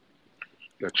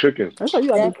chicken. That's why you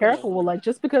gotta be careful Definitely. with, like,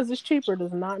 just because it's cheaper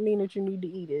does not mean that you need to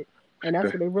eat it. And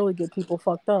that's That, where they really get people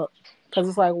fucked up. Because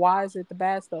it's like, why is it the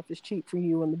bad stuff is cheap for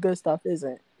you and the good stuff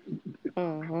isn't?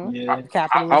 Mm-hmm. yeah, our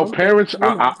Capitalism. parents, You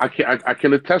know. I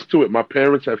can attest to it. My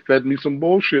parents have fed me some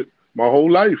bullshit my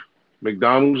whole life.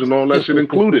 McDonald's and all that shit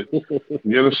included.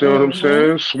 You understand what I'm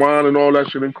saying? Swine and all that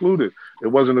shit included. It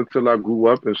wasn't until I grew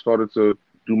up and started to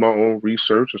do my own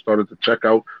research and started to check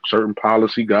out certain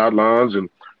policy guidelines and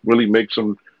really make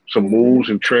some moves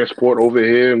and transport over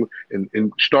here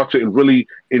and start to really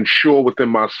ensure within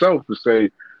myself to say,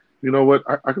 you know what,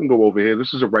 I can go over here.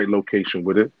 This is a right location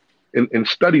with it and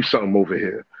study something over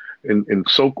here and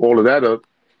soak all of that up.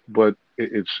 But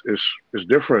it's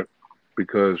different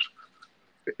because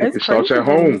It's it starts crazy at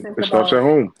though when you home. think It starts at about,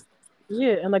 home.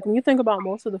 yeah, and like when you think about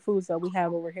most of the foods that we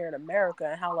have over here in America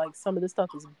and how like some of this stuff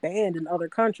is banned in other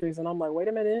countries, and I'm like, wait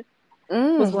a minute,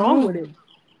 what's wrong with it? Mm-hmm.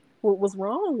 What's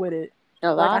wrong with it?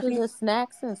 A Like I lot of think, the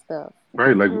snacks and stuff.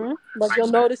 Right, like you'll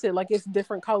notice it, like it's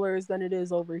different colors than it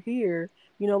is over here.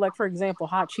 You know, like for example,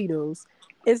 hot Cheetos.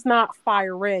 It's not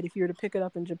fire red if you were to pick it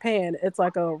up in Japan. It's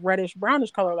like a reddish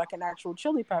brownish color, like an actual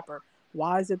chili pepper.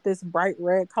 Why is it this bright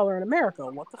red color in America?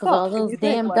 What the Because fuck? all And those you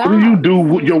think damn like, what do you dyes.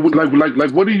 do? Yo,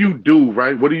 like, what do you do?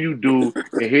 Right? What do you do?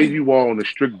 And here you are on a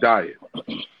strict diet.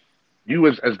 You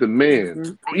as the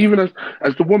man, or even as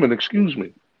the woman. Excuse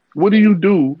me. What do you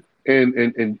do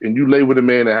and you lay with a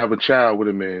man and have a child with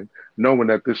a man, knowing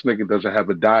that this nigga doesn't have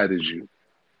a diet as you.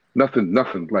 Nothing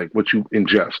like what you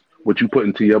ingest, what you put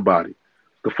into your body.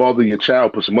 The father of your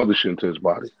child put some other shit into his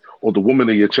body, or the woman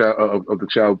of your child of the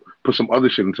child put some other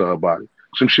shit into her body,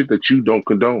 some shit that you don't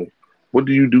condone. What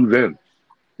do you do then?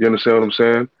 You understand what I'm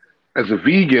saying? As a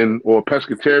vegan or a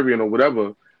pescatarian or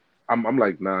whatever, I'm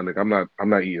like, nah, nigga, I'm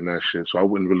not eating that shit. So I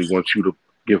wouldn't really want you to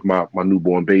give my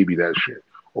newborn baby that shit,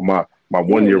 or my Yeah.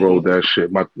 1 year old that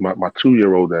shit, my 2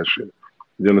 year old that shit.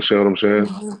 You understand what I'm saying?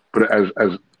 Mhm. But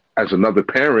as another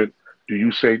parent, do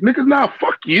you say, nigga, nah,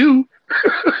 fuck you?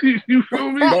 You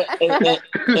feel me? That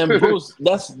and Bruce,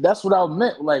 that's what I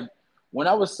meant. Like when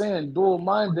I was saying dual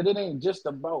minded, it ain't just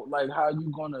about like how you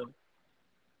gonna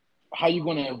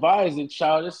advise a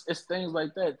child. It's things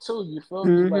like that too. You feel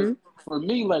me? Like Mhm. for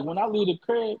me, like when I leave the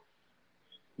crib,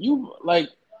 you like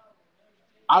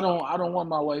I don't want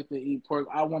my wife to eat pork.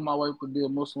 I want my wife to be a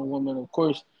Muslim woman, of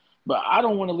course. But I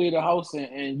don't want to leave the house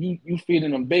and you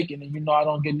feeding them bacon and I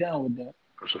don't get down with that.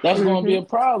 That's a That's fact. gonna be a Mhm.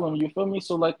 problem. You feel me?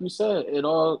 So like you said, it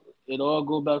all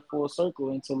go back full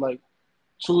circle into like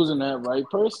choosing that right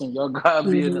person. Y'all gotta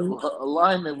be in Mhm.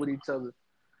 alignment with each other.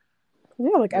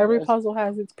 Yeah, like But every that's puzzle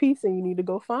has its piece, and you need to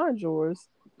go find yours.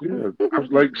 Yeah, I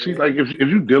was like, see, yeah. like if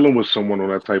you dealing with someone on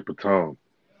that type of time,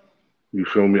 you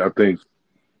feel me? I think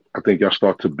y'all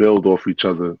start to build off each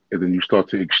other, and then you start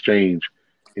to exchange,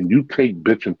 and you take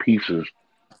bits and pieces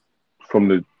from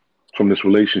the from this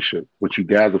relationship, what you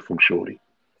gather from Shorty,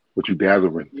 what you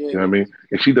gathering. Yeah. You know what I mean?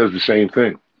 And she does the same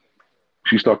thing.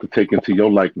 She start to take into your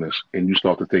likeness, and you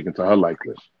start to take into her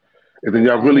likeness, and then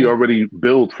y'all really Mm-hmm. already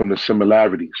build from the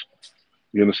similarities.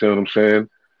 You understand what I'm saying?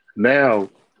 Now,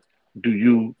 do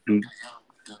you do?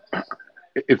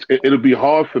 It'll be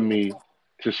hard for me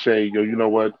to say, yo, you know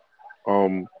what?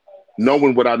 Um,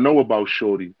 Knowing what I know about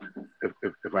Shorty,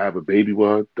 if I have a baby with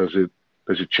her, does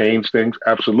it change things?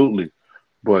 Absolutely.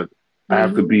 But Mhm. I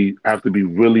have to be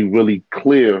really, really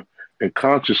clear and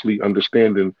consciously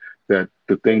understanding that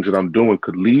the things that I'm doing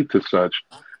could lead to such,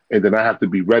 and then I have to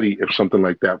be ready if something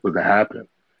like that were to happen.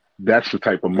 That's the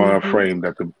type of mind Mhm. frame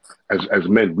that as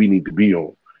men we need to be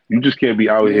on. You just can't be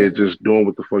out Yeah. here just doing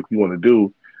what the fuck you want to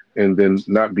do, and then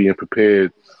not being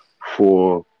prepared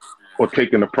for or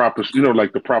taking the proper,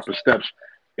 like the proper steps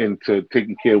into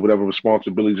taking care of whatever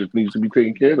responsibilities that needs to be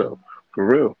taken care of. For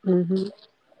real. Mhm.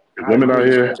 If I women out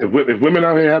agree. here, if women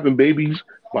out here having babies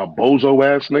by bozo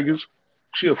ass niggas,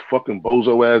 she a fucking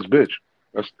bozo ass bitch.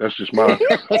 That's just my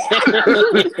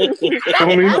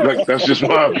feel me. Like that's just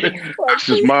my Like, that's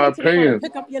just please my go to the front and opinion.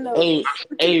 pick up your Hey, nose.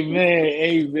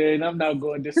 hey man, I'm not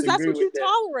going to Because that's disagree what with you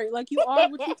tolerate. Like, you are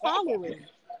what you tolerate.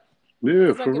 Yeah,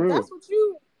 Because, for like, if real. that's what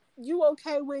you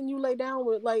okay when you lay down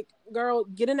with, like, girl,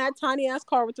 get in that tiny ass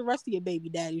car with the rest of your baby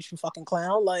daddies, you fucking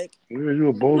clown. Like, Yeah, you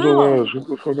a bozo no. ass. What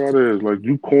the fuck that is? Like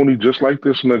you corny just like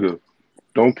this nigga.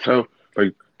 Don't tell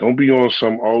like don't be on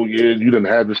some oh yeah, you done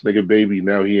had this nigga baby,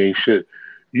 now he ain't shit.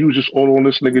 You was just all on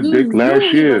this nigga You dick knew last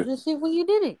he year. wasn't shit when you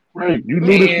did it. Right. You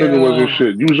knew this nigga wasn't Damn.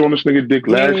 shit. You was on this nigga dick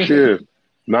last Damn. year.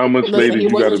 9 months Listen, later he you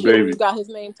got wasn't a shit when you baby. got his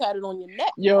name tatted on your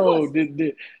neck. He Yo,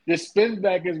 wasn't. the spin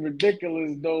back is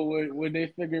ridiculous though when they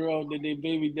figure out that their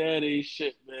baby dad ain't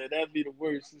shit, man. That'd be the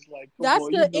worst. It's like, come That's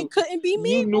on, the it couldn't be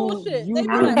me bullshit. you They be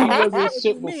knew like, he oh, it wasn't couldn't be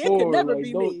shit me. It could before. never Like,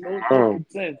 be don't me. don't don't Oh,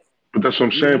 pretend. but that's what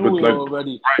I'm You saying. knew But it like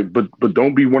already. right, but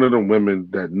don't be one of them women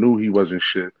that knew he wasn't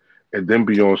shit and then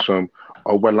be on some,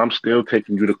 oh well, I'm still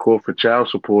taking you to court for child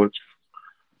support.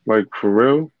 Like for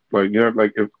real? Like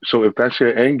like if that's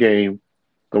your end game,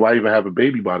 then why even have a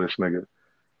baby by this nigga?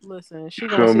 Listen, You she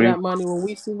gonna feel see me? that money when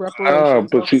we see Ah, reparations.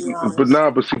 but Let's see, be but honest. nah,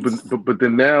 but see, but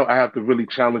then now I have to really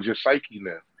challenge your psyche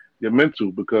now, your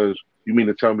mental, because you mean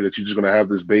to tell me that you're just gonna have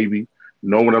this baby,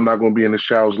 knowing I'm not gonna be in this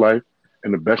child's life,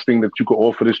 and the best thing that you could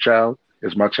offer this child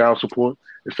is my child support,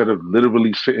 instead of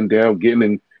literally sitting down,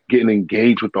 getting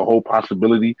engaged with the whole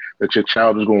possibility that your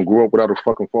child is gonna grow up without a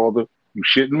fucking father. You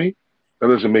shitting me? That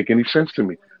doesn't make any sense to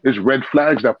me. There's red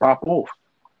flags that pop off.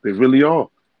 They really are.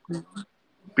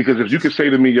 Because if you could say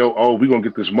to me, yo, oh, we're gonna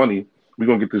get this money, we're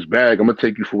gonna get this bag, I'm gonna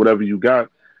take you for whatever you got,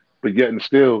 but yet and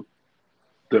still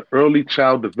the early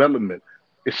child development,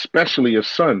 especially a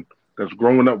son that's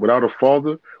growing up without a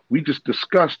father, we just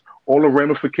discussed all the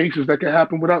ramifications that can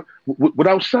happen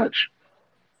without such.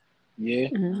 Yeah.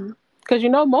 Because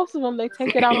most of them, they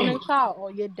take it out on their child. Oh,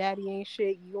 your daddy ain't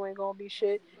shit. You ain't gonna be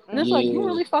shit. And it's like, you Yeah.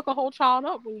 really fuck a whole child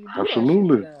up when you do that shit to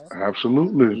Absolutely. them.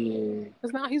 Absolutely. Yeah.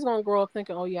 Because now he's gonna grow up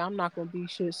thinking, oh yeah, I'm not gonna be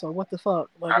shit. So what the fuck?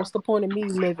 Like, what's the point of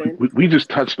me living? We just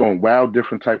touched on wild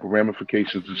different type of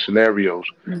ramifications and scenarios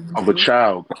of a Mhm.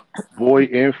 child, boy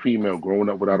and female, growing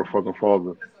up without a fucking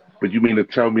father. But you mean to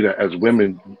tell me that as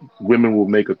women will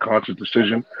make a conscious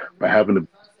decision by having a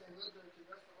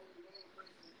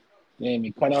Damn,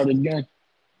 he cut out again.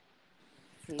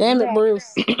 He's Damn it, back.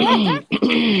 Bruce.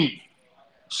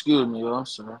 Excuse me, yo. I'm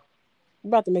sorry. I'm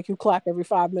about to make you clap every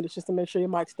 5 minutes just to make sure your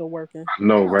mic's still working.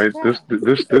 no, Oh right? God.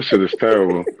 This shit is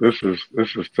terrible. This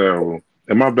is terrible.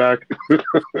 Am I back?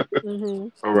 Mm-hmm.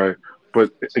 All right. But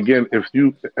again, if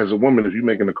you as a woman, if you're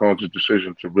making a conscious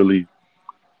decision to really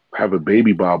have a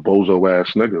baby by a bozo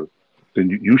ass nigga, then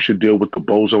you should deal with the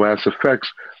bozo ass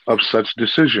effects of such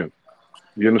decision.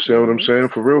 You understand what I'm Mm-hmm. saying?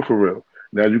 For real, for real.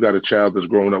 Now you got a child that's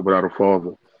growing up without a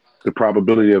father. The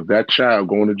probability of that child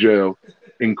going to jail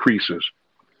increases.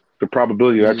 The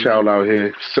probability of that child out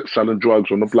here selling drugs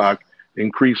on the block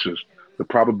increases. The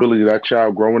probability of that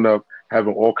child growing up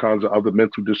having all kinds of other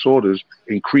mental disorders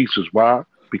increases. Why?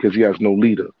 Because he has no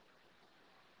leader.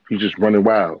 He's just running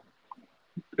wild.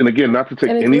 And again, not to take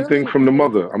And it's anything really from the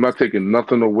mother. I'm not taking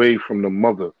nothing away from the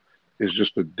mother. It's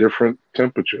just a different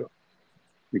temperature.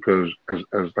 Because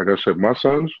as like I said, my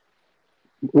sons,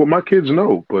 well, my kids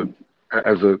know, but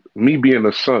as a me being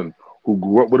a son who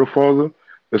grew up with a father,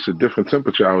 it's a different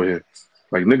temperature out here.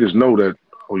 Like niggas know that.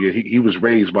 Oh yeah, he was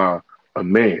raised by a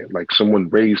man. Like someone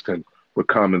raised him with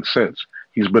common sense.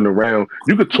 He's been around.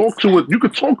 You could talk to it. You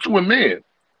could talk to a man.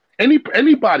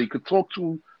 Anybody could talk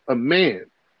to a man.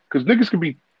 Because niggas could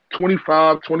be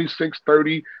 25, 26,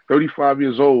 30, 35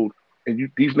 years old, and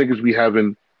these niggas be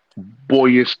having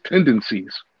boyish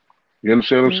tendencies. You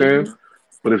understand what I'm saying? mm-hmm.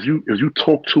 But if you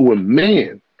talk to a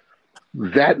man,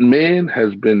 that man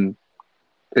has been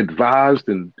advised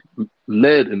and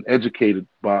led and educated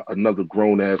by another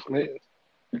grown ass man.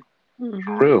 Mm-hmm.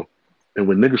 For real. And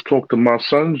when niggas talk to my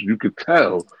sons, you could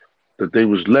tell that they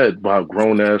was led by a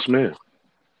grown ass man.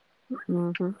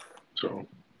 Mm-hmm. So,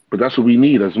 but that's what we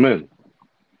need as men.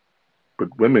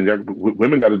 But women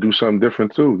got to do something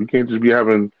different too. You can't just be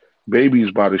having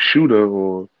babies by the shooter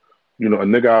or a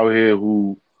nigga out here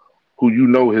who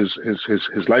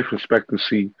his life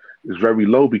expectancy is very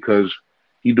low because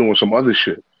he doing some other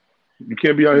shit. You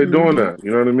can't be out here doing Mm-hmm. that.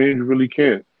 You know what I mean? You really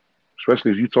can't.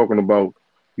 Especially if you're talking about,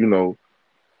 you know,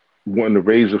 wanting to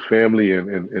raise a family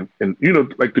and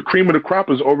like the cream of the crop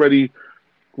is already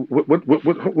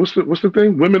what's the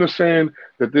thing? Women are saying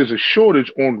that there's a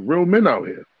shortage on real men out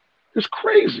here. It's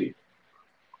crazy.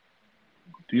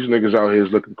 These niggas out here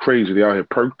is looking crazy. They out here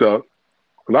perked up.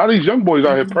 A lot of these young boys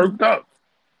out here Mm-hmm. perked up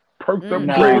and Mm-hmm.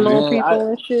 Nah, Beating on crazy. man. people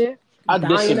and shit. I Dying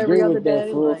disagree every other with that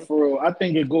day. for real, Like, for real. I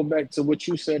think it go back to what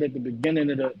you said at the beginning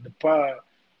of the pod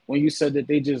when you said that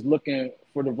they just looking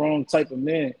for the wrong type of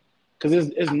man.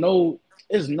 Because it's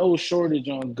no shortage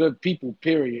on good people,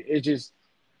 period. It's just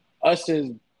us as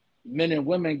men and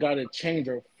women gotta change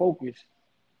our focus.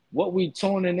 What we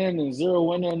tuning in and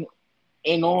zeroing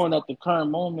in on at the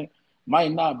current moment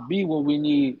might not be what we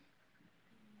need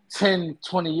 10,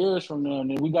 20 years from now.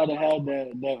 And we gotta have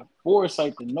that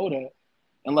foresight to know that.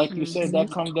 And like you said, mm-hmm.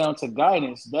 that comes down to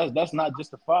guidance. That's not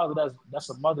just a father, that's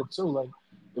a mother too. Like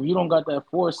if you don't got that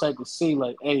foresight to see,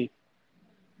 like, hey,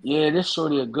 yeah, this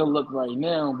shorty a good look right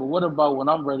now, but what about when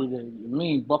I'm ready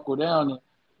to buckle down and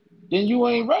then you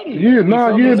ain't ready. Yeah, You nah,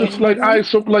 feel me? yeah. So That's like Mm-hmm. I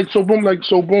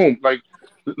so boom, like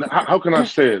how can I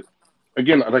say it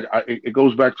again? Like it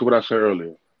goes back to what I said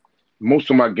earlier. Most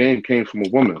of my game came from a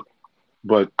woman,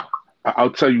 but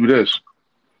I'll tell you this: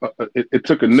 it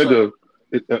took a what's up?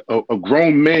 nigga, a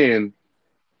grown man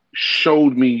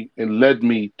showed me and led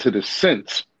me to the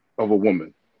sense of a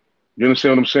woman. You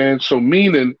understand what I'm saying? So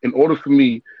meaning, in order for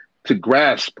me to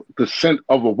grasp the scent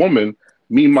of a woman,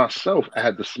 me myself, I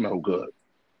had to smell good.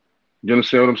 You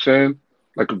understand what I'm saying?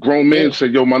 Like a grown man Yeah.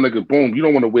 said, "Yo, my nigga, boom, you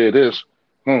don't want to wear this,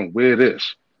 wear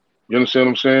this." You understand what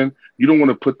I'm saying? You don't want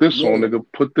to put this on, Yeah. nigga.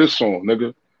 Put this on,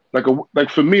 nigga. Like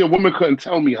for me, a woman couldn't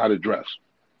tell me how to dress.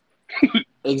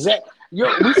 Exactly. Yo,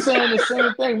 we saying the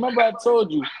same thing. Remember, I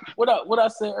told you what I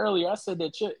said earlier. I said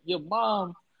that your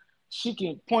mom, she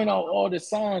can point out all the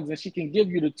signs and she can give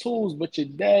you the tools, but your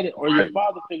dad or your Right,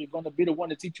 father figure gonna be the one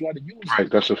to teach you how to use them. right.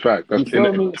 That's a fact. That's You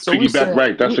and feel me? to So we piggyback. said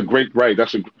Right. That's a we great. Right.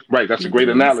 That's a great Mm-hmm.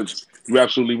 analogy. You're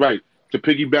absolutely right. To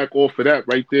piggyback off of that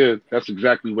right there, that's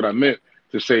exactly what I meant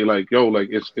to say. Like, yo, like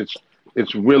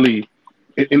it's really,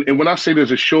 and when I say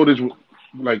there's a shortage,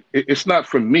 like it's not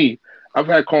for me. I've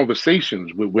had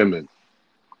conversations with women.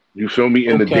 You feel me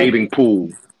in the okay. dating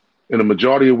pool, and the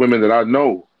majority of women that I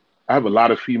know, I have a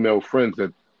lot of female friends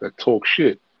that talk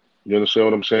shit. You understand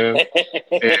what I'm saying?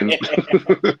 And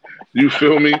you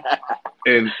feel me?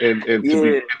 And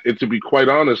Yeah. to be quite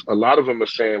honest, a lot of them are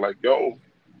saying like, "Yo,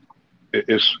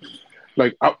 it's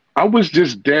like I was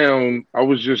just down. I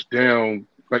was just down.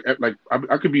 Like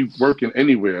I could be working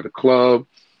anywhere at a club,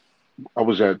 I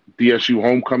was at DSU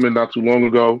homecoming not too long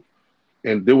ago,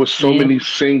 and there were so Yeah. many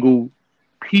single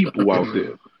people out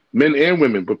there, men and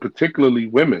women, but particularly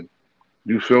women.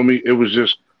 You feel me? It was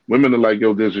just women are like,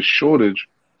 yo, there's a shortage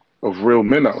of real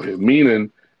men out here,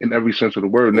 meaning in every sense of the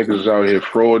word. Niggas is out here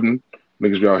frauding,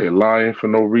 niggas be out here lying for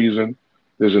no reason.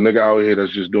 There's a nigga out here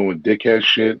that's just doing dickhead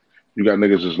shit. You got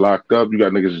niggas that's locked up, you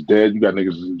got niggas that's dead, you got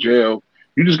niggas that's in jail.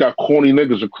 You just got corny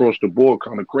niggas across the board,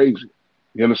 kind of crazy.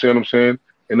 You understand what I'm saying?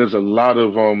 And there's a lot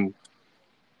of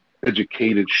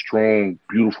educated, strong,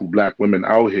 beautiful black women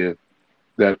out here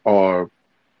that are,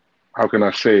 how can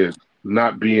I say it,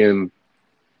 not being,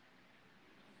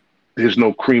 there's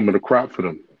no cream of the crop for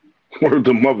them. Word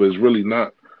the mother is really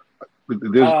not.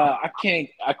 There's I can't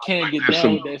get there's down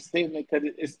some with that statement because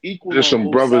it's equal there's on some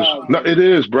both brothers. sides, No, though. it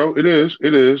is, bro. It is.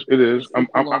 It's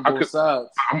equal on I both could. sides.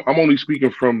 I'm only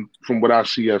speaking from what I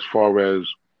see as far as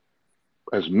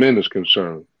men is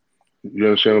concerned. You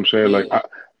understand what I'm saying? Yeah.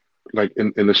 Like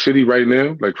in the city right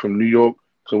now, like from New York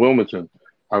to Wilmington,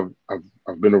 I've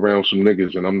been around some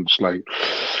niggas, and I'm just like,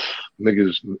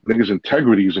 niggas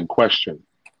integrity is in question.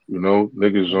 You know,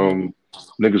 Hmm.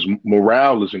 niggas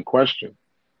morale is in question.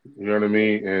 You know what I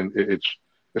mean? And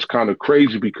it's kind of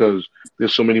crazy because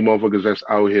there's so many motherfuckers that's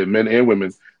out here, men and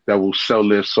women, that will sell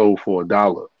their soul for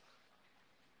 $1.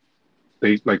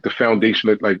 They like the Hmm. foundation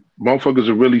that like motherfuckers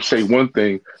will really say one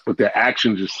thing, but their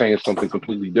actions is saying something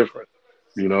completely different.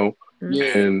 You know,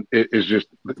 Yeah. and it's just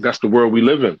that's the world we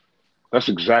live in. That's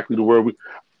exactly the world we.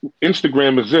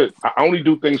 Instagram is it. I only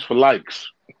do things for likes.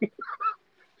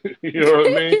 You know what I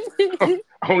mean?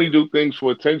 I only do things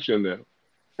for attention now.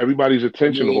 Everybody's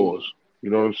attention Yeah. whores. You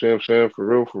know what I'm saying? For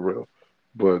real, for real.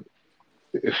 But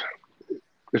it's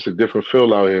it's a different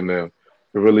feel out here now.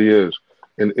 It really is,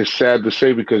 and it's sad to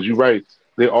say because you're right.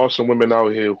 There are some women out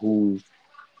here who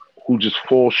just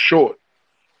fall short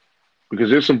because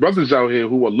there's some brothers out here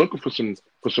who are looking for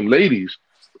some ladies,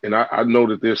 and I know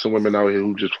that there's some women out here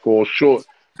who just fall short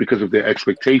because of their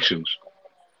expectations.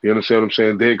 You understand what I'm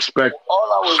saying? They expect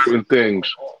All I was certain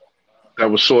things that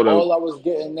was sort of all I was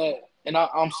getting at, and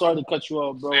I'm sorry to cut you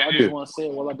off, bro. I just yeah, want to say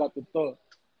it while I got the thought.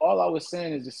 All I was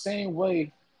saying is the same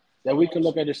way that we could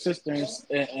look at a sister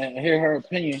and hear her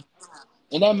opinion,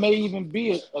 and that may even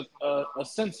be a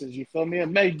census. You feel me? It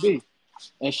may be,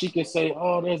 and she could say,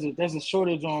 "Oh, there's a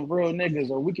shortage on real niggas,"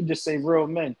 or we could just say real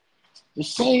men. The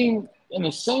same in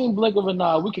the same blink of an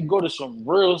eye, we could go to some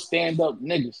real stand up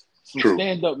niggas, some true,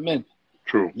 stand up men,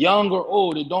 true, young or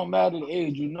old. It don't matter the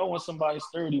age. You know when somebody's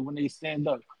 30 when they stand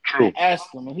up, and true,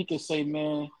 ask him, and he could say,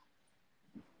 "Man,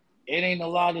 it ain't a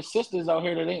lot of sisters out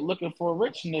here that ain't looking for a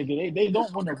rich nigga. They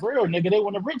don't want a real nigga. They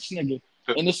want a rich nigga."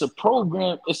 And it's a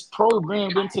program. It's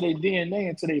programmed into their DNA,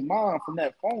 into their mind from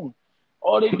that phone.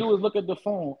 All they do is look at the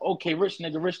phone. Okay, rich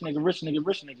nigga, rich nigga, rich nigga,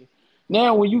 rich nigga.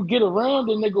 Now, when you get around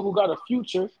a nigga who got a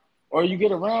future, or you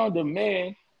get around a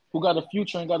man who got a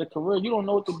future and got a career, you don't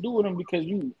know what to do with him because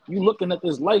you looking at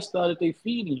this lifestyle that they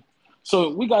feeding you.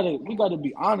 So we gotta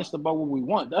be honest about what we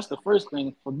want. That's the first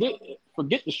thing.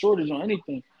 Forget the shortage on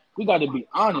anything. We got to be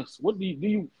honest. What do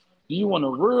you want a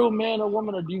real man or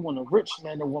woman, or do you want a rich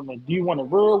man or woman? Do you want a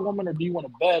real woman, or do you want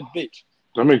a bad bitch?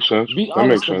 that makes sense. Be That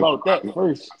makes honest sense. about that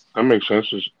first. That makes sense.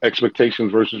 It's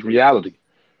expectations versus reality.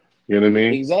 You know what I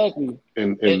mean? Exactly.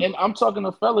 And, And and I'm talking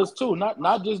to fellas too, not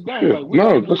just them. yeah, Like we got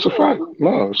to no, be that's a real. fact.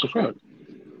 No, it's a fact.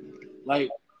 Like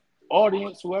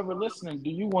audience, whoever listening, do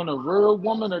you want a real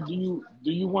woman, or do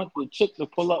you want the chick to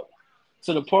pull up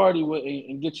to the party with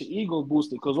and get your ego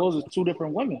boosted? Because those are two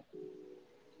different women.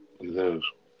 It is.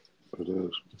 It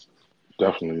is.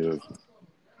 Definitely is.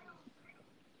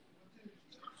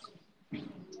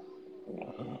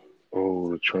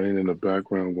 Oh, the train in the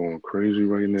background going crazy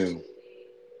right now.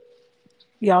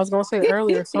 Yeah, I was gonna say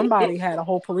earlier, somebody had a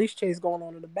whole police chase going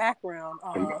on in the background.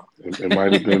 It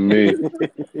might have been me.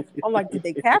 I'm like, did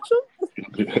they catch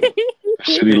him?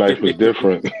 City life is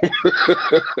different.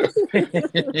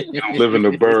 You don't live in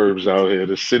the burbs out here.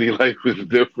 The city life is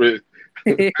different.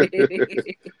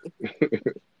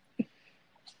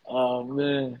 Oh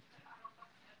man,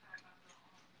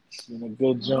 it's been a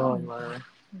good job, man.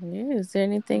 Yeah, is there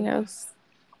anything else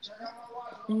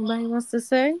anybody wants to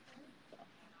say?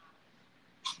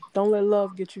 Don't let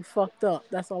love get you fucked up.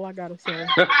 That's all I gotta say.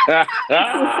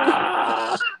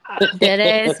 Dead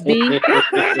ass B.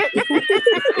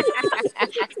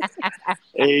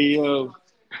 Hey yo,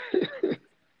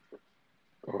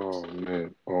 Oh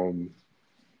man.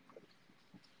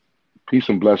 Peace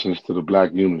and blessings to the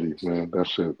black unity, man.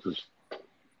 That's it. Just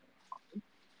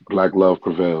black love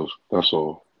prevails. That's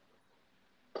all.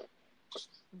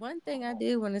 One thing I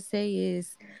did want to say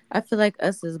is I feel like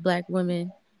us as black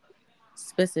women,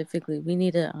 specifically, we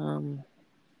need to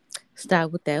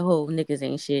stop with that whole niggas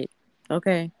ain't shit.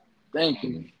 Okay. Thank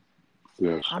you.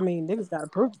 Yes. I mean, niggas gotta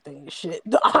prove that they ain't shit.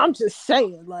 I'm just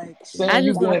saying, like, I Saying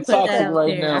you just want to being put that toxic out right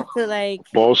there. I now. feel like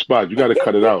Ball spot. You got to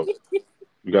cut it out.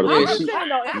 You got to I'm Yeah, put just she saying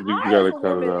though, you I got as to a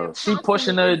cut it woman am out. she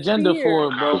pushing constantly the in agenda fear, for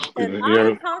it, bro. and Yeah,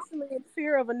 I'm constantly in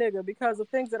fear of a nigga because of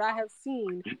things that I have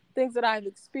seen, things that I've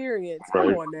experienced. Come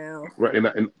right, on now. right. And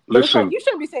But it's like listen, you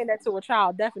shouldn't be saying that to a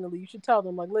child. Definitely, you should tell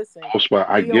them like, listen, ball spot.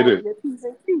 I be get on it. your p's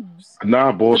and q's.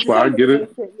 Nah, ball But to spot. say I get niggas it.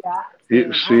 ain't shit, yeah,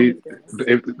 It, I see,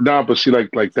 understand. but see,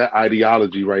 like that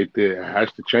ideology right there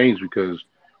has to change because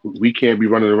we can't be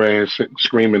running around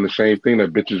screaming the same thing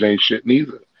that bitches ain't shit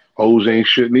neither, hoes ain't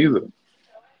shit neither.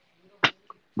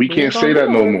 We We ain't can't gonna say get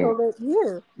that no nowhere until more. that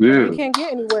year. Yeah, We can't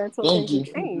get anywhere until Thank things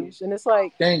are you. changed. And it's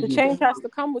like Thank the you. change has to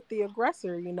come with the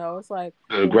aggressor, you know. It's like,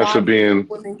 the well, why aggressor do you think being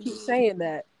women keep saying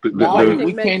that? Why do you Nah, think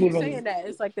we men can't keep even. saying that?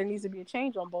 It's like there needs to be a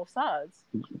change on both sides.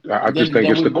 I just Then think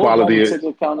then it's we the both got to quality. take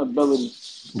accountability.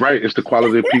 Right, it's the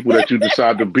quality of people that you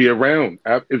decide to be around.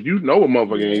 If you know a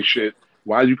motherfucker Yeah. ain't shit,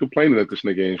 why are you complaining that this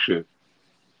nigga ain't shit?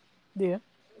 Yeah.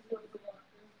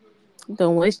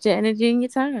 don't waste your energy and your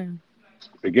time.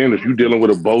 Again, if you dealing with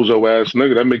a bozo ass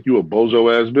nigga, that make you a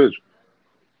bozo ass bitch.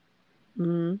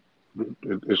 Mm-hmm.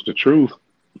 It's the truth.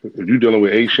 If you dealing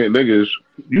with eight shit niggas,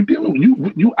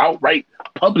 you outright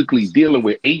publicly dealing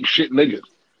with eight shit niggas.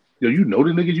 Yo, you know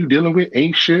the niggas you dealing with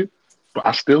ain't shit, but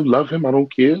I still love him. I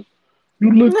don't care.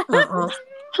 You look, Uh-uh.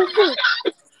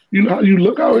 you know how you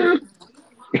look out here.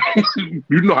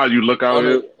 You know how you look out On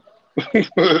here.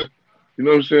 the You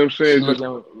know what I'm saying? she But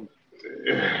looking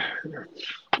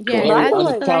Yeah, come But I I on, feel just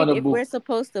like feel like if unaccountable. we're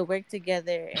supposed to work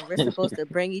together and we're supposed to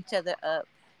bring each other up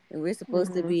and we're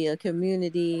supposed to mm-hmm. be a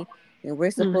community and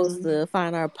we're supposed Mm-hmm. to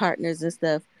find our partners and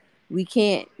stuff, we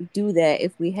can't do that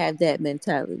if we have that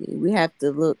mentality. We have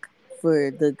to look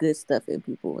for the good stuff in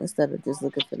people instead of just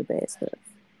looking for the bad stuff.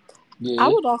 I Yeah.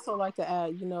 would also like to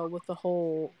add, with the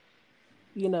whole,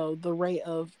 the rate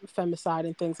of femicide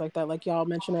and things like that, like y'all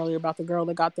mentioned earlier about the girl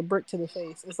that got the brick to the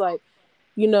face. It's like,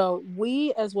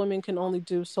 we as women can only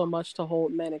do so much to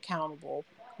hold men accountable.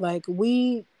 Like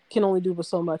we can only do but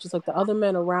so much. It's like the other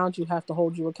men around you have to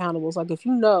hold you accountable. It's like if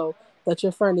you know that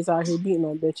your friend is out here beating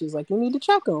on bitches, like you need to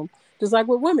check them. Just like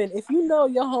with women, if you know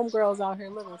your homegirl's out here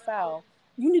living foul,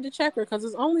 you need to check her because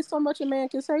there's only so much a man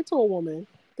can say to a woman.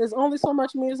 There's only so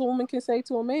much me as a woman can say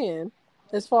to a man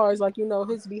as far as like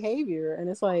his behavior, and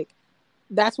it's like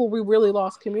that's where we really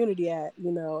lost community at.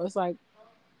 It's like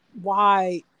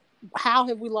why how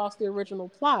have we lost the original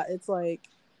plot? It's like,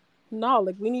 no,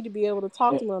 like we need to be able to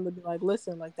talk to them and be like,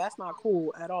 listen, like that's not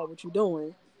cool at all what you're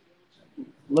doing.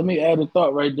 Let me add a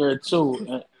thought right there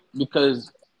too,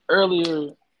 because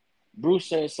earlier Bruce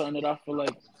said something that I feel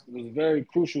like was very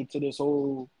crucial to this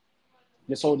whole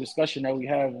discussion that we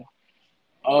having.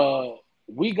 Uh,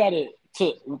 we gotta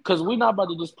because we're not about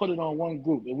to just put it on one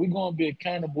group. If we're gonna be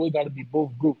accountable, we got to be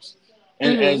both groups.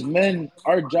 And Mm-hmm. as men,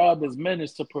 our job as men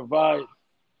is to provide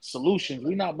solutions.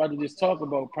 We're not about to just talk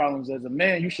about problems. As a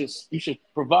man, you should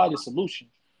provide a solution.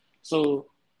 So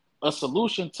a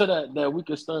solution to that we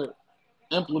can start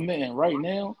implementing right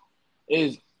now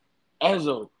is as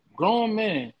a grown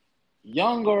man,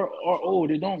 young or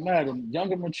old, it don't matter,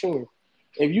 young or mature.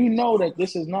 If you know that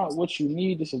this is not what you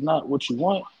need, this is not what you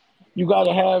want, you got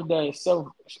to have that self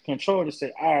control to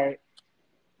say, all right,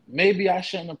 maybe I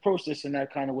shouldn't approach this in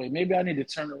that kind of way. Maybe I need to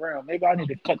turn around. Maybe I need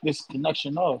to cut this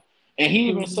connection off. And he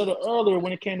even Mm-hmm. said it earlier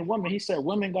when it came to women. He said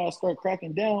women got to start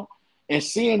cracking down and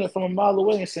seeing it from a mile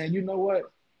away and saying, you know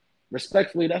what,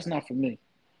 respectfully, that's not for me.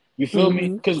 You feel me?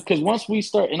 Mm-hmm. Because once we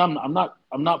start, and I'm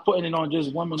not putting it on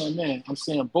just women or men. I'm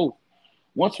saying both.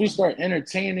 Once we start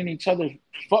entertaining each other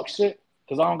fuck shit,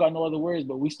 because I don't got no other words,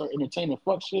 but we start entertaining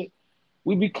fuck shit,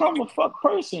 we become a fuck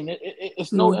person.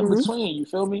 It's no in Mm-hmm. between. You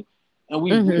feel me? And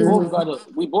we Mm-hmm. both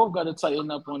Mm-hmm. gotta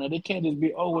tighten up on it. It can't just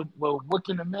be well what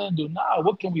can a man do? Nah,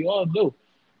 what can we all do?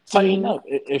 Tighten Mm-hmm. up.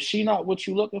 If she not what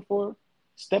you looking for,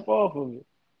 step off of it.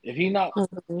 If he not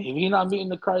Mm-hmm. if he not meeting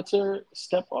the criteria,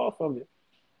 step off of it.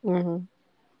 Mm-hmm.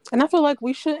 And I feel like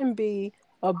we shouldn't be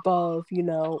above,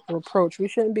 reproach. We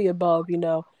shouldn't be above,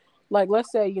 like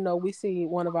let's say, we see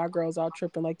one of our girls out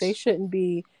tripping. Like they shouldn't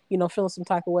be, feeling some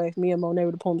type of way. If me and Monet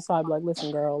were to pull them aside, be like,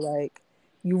 listen, girl, like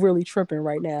you really tripping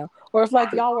right now. Or if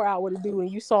like y'all were out with a dude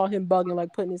and you saw him bugging,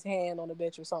 like putting his hand on a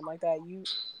bitch or something like that,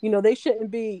 they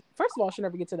shouldn't be. First of all, should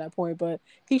never get to that point, but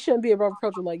he shouldn't be above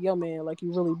reproach with like, yo, man, like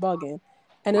you really bugging.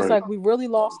 And it's right, like we really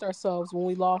lost ourselves when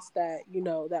we lost that,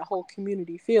 that whole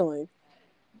community feeling.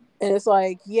 And it's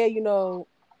like, yeah,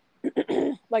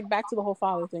 like back to the whole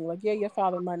father thing. Like, yeah, your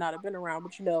father might not have been around,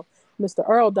 but Mr.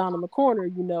 Earl down in the corner,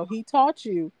 he taught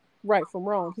you right from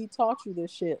wrong. He taught you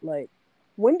this shit. Like,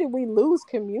 when did we lose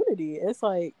community? It's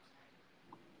like,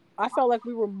 I felt like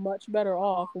we were much better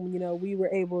off when, we were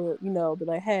able to, be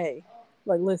like, hey,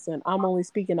 like, listen, I'm only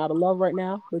speaking out of love right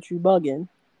now, but you bugging.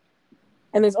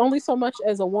 And there's only so much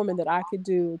as a woman that I could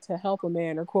do to help a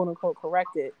man or quote unquote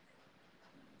correct it.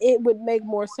 It would make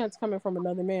more sense coming from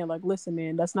another man. Like, listen,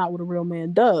 man, that's not what a real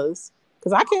man does.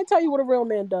 Because I can't tell you what a real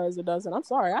man does or doesn't. I'm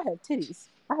sorry, I have titties.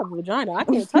 I have a vagina. I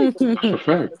can't tell you what a That's a real man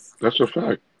fact. does. That's a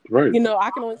fact. Right.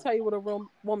 I can only tell you what a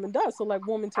real woman does. So, like,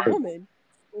 woman to woman,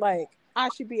 like, I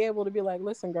should be able to be like,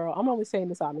 listen, girl, I'm only saying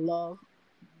this out of love,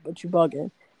 but you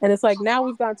bugging. And it's like, now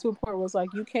we've gotten to a point where it's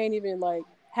like, you can't even, like,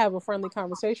 have a friendly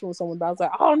conversation with someone. But I was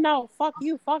like, oh, no, fuck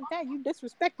you, fuck that. You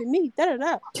disrespecting me,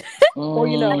 da-da-da. Or,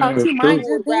 Don't you mind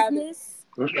your business?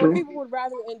 That's or true. people would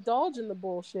rather indulge in the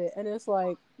bullshit. And it's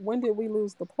like, when did we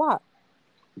lose the plot?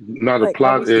 Now the Like,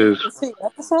 plot is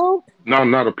episode?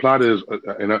 now the plot is,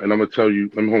 and I'm gonna tell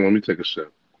you. Let me take a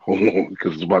sip. Hold on,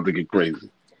 because it's about to get crazy.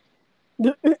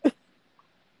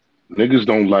 Niggas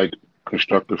don't like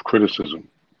constructive criticism,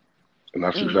 and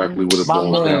that's exactly what it My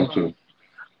boils man. down to.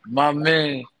 My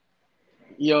man.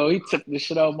 Yo, he took the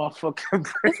shit out of my fucking brain.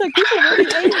 It's like, people really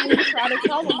hate it when you try to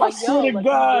tell them, like, I swear to like,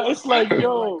 God, it's like,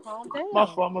 yo, like, calm down. my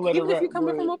fault, I'm gonna let Even it if you're rap.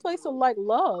 coming from a place of, like,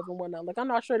 love and whatnot. Like, I'm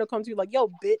not sure they'll come to you like,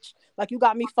 yo, bitch, like, you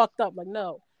got me fucked up. Like,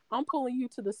 no. I'm pulling you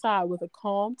to the side with a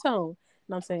calm tone.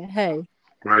 And I'm saying, hey,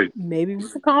 Right. maybe we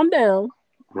should calm down.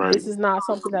 Right. This is not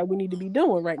something that we need to be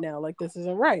doing right now. Like, this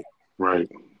isn't right. Right.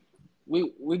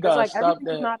 We gotta like, stop everything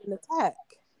that. is not an attack.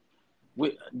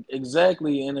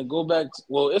 Exactly, and to go back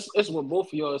to, it's what both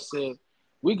of y'all said.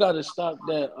 We gotta stop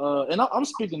that. And I'm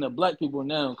speaking to black people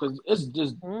now because it's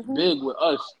just big with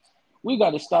us. We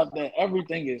gotta stop that.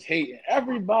 Everything is hating.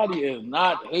 Everybody is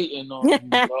not hating on you,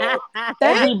 dog.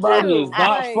 Everybody is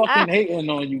not fucking hating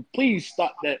on you. Please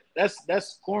stop that.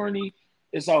 That's corny.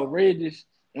 It's outrageous,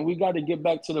 and we got to get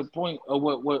back to the point of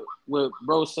what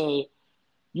bro said.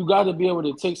 You got to be able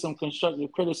to take some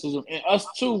constructive criticism, and us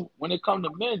too. When it comes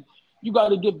to men, you got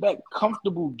to get back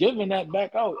comfortable giving that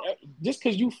back out. Just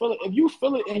because you feel it, if you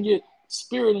feel it in your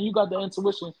spirit and you got the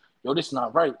intuition, yo, this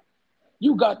not right.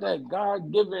 You got that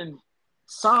God-given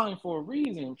sign for a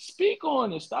reason. Speak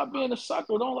on it. Stop being a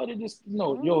sucker. Don't let it just,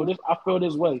 yo, this, I feel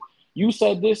this way. You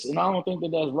said this, and I don't think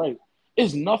that that's right.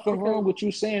 There's nothing wrong with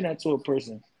you saying that to a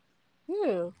person.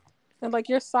 Yeah. And, like,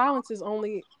 your silence is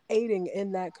only aiding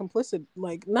in that complicit.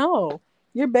 Like, no.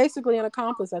 You're basically an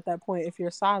accomplice at that point if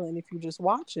you're silent, if you're just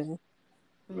watching.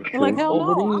 And, like, hell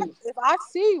no. If I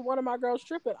see one of my girls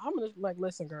tripping, I'm going to, like,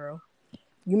 listen, girl,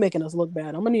 you making us look bad.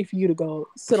 I'm going to need for you to go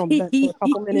sit on the bench for a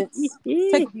couple minutes,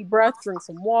 take a deep breath, drink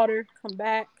some water, come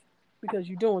back, because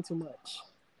you're doing too much.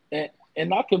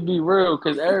 And I can be real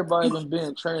because everybody been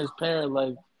being transparent.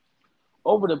 Like,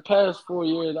 over the past 4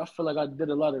 years, I feel like I did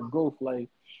a lot of growth. Like,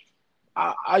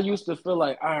 I used to feel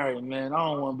like, all right, man, I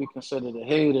don't want to be considered a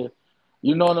hater.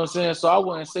 You know what I'm saying? So I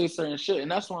wouldn't say certain shit. And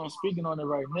that's why I'm speaking on it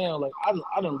right now. Like,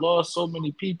 I done lost so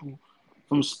many people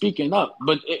from speaking up.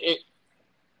 But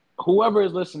whoever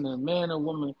is listening, man or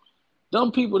woman,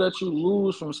 them people that you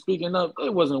lose from speaking up,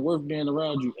 it wasn't worth being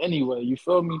around you anyway. You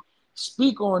feel me?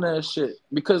 Speak on that shit.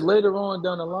 Because later on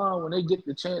down the line, when they get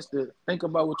the chance to think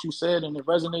about what you said and it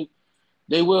resonate,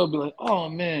 they will be like, oh,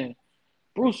 man,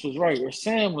 Bruce was right, or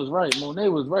Sam was right, Monet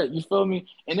was right. You feel me?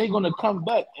 And they're gonna come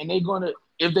back, and they're gonna,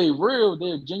 if they real,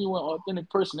 they're a genuine, authentic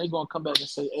person. They're gonna come back and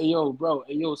say, "Hey, yo, bro,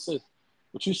 hey, yo, sis,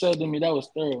 what you said to me, that was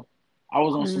thorough. I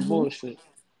was on some bullshit."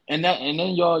 And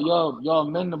then y'all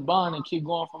mend the bond and keep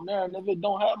going from there. And if it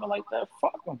don't happen like that,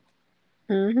 fuck them.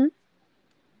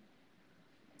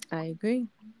 I agree.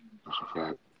 That's a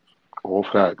fact. All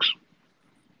facts.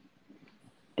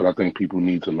 But I think people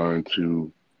need to learn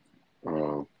to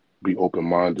be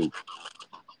open-minded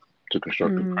to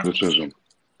constructive criticism.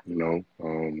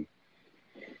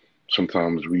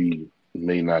 Sometimes we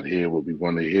may not hear what we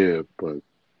want to hear, but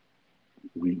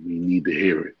we need to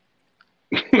hear it.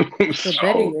 To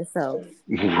better yourself.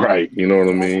 Right. You know what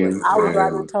I mean?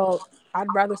 I'd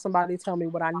rather somebody tell me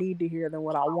what I need to hear than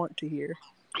what I want to hear.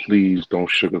 Please don't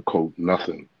sugarcoat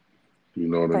nothing. You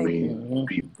know what I mean?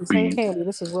 This ain't candy.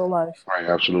 This is real life. Right,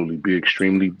 absolutely. Be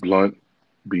extremely blunt.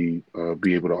 Be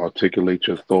able to articulate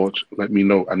your thoughts. Let me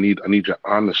know. I need your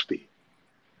honesty,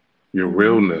 your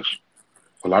realness.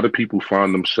 A lot of people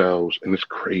find themselves, and it's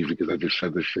crazy because I just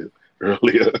said this shit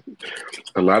earlier.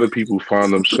 A lot of people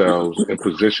find themselves in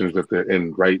positions that they're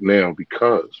in right now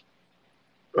because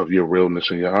of your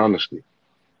realness and your honesty.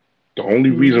 The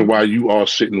only reason why you are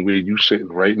sitting where you sitting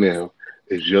right now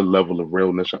is your level of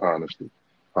realness and honesty.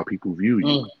 How people view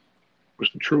you.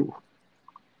 It's the truth.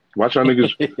 Watch how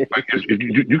niggas like if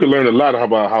you can learn a lot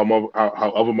about how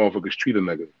other motherfuckers treat a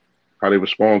nigga, how they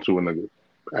respond to a nigga.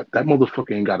 That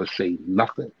motherfucker ain't gotta say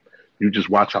nothing. You just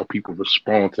watch how people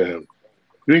respond to him.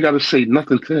 You ain't gotta say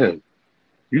nothing to him.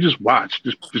 You just watch.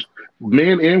 Just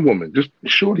man and woman. Just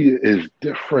shorty is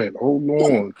different. Hold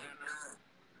on.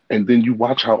 And then you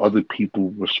watch how other people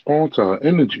respond to her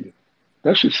energy.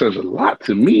 That shit says a lot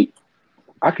to me.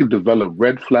 I could develop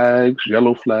red flags,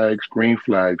 yellow flags, green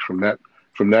flags from that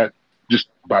just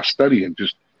by studying,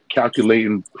 just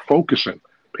calculating, focusing,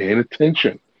 paying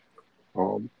attention.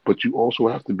 But you also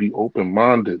have to be open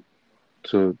minded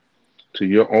to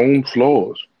your own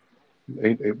flaws.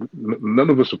 None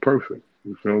of us are perfect.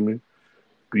 You feel me?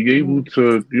 Be able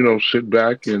to, sit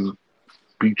back and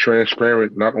be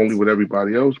transparent, not only with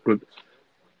everybody else, but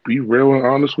be real and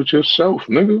honest with yourself,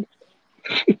 nigga.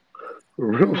 For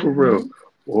real, for real. Mm-hmm.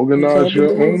 You Organize can't be your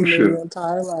own delusional shit. your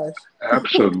entire life.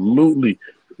 Absolutely.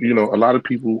 A lot of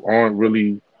people aren't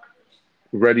really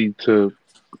ready to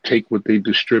take what they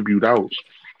distribute out.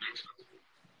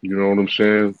 You know what I'm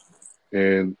saying?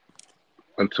 And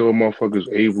until a motherfucker's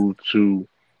able to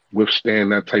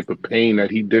withstand that type of pain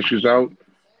that he dishes out,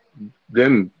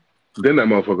 then that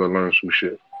motherfucker learns some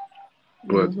shit.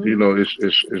 But Mm-hmm.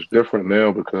 it's different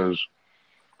now because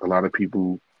a lot of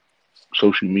people,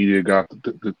 social media got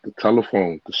the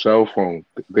telephone, the cell phone.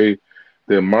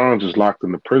 Their minds is locked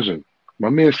in the prison. My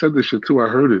man said this shit too. I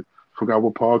heard it. Forgot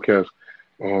what podcast.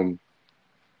 Um,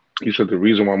 he said the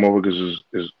reason why motherfuckers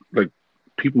is like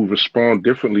people respond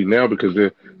differently now because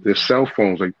their cell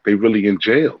phones like they really in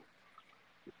jail.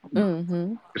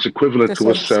 Mm-hmm. It's equivalent To to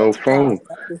a say the cell sense of time.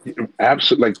 phone.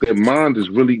 Absolutely, like their mind is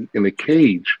really in a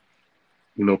cage.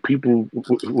 People.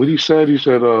 What he said. He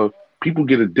said, people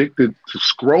get addicted to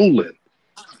scrolling,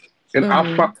 and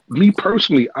Mm-hmm. me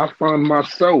personally, I find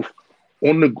myself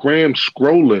on the gram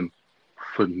scrolling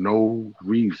for no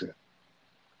reason.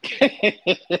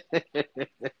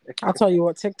 I'll tell you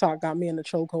what, TikTok got me in the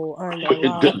chokehold. I ain't gonna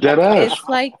lie. Dead ass. It's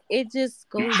like it just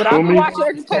You goes But I feel be me? watching along how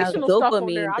educational stuff on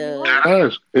there. dopamine I be does.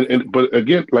 learning. Dead ass. But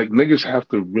again, like niggas have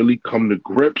to really come to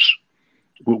grips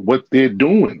with what they're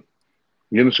doing.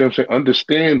 You understand what I'm saying?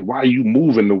 Understand why you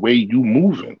moving the way you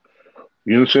moving.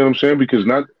 You understand what I'm saying? Because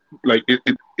not like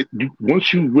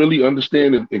once you really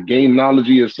understand and gain knowledge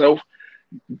of yourself,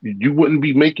 you wouldn't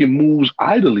be making moves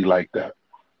idly like that.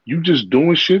 You just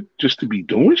doing shit just to be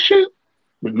doing shit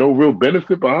with no real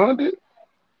benefit behind it.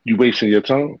 You wasting your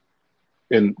time.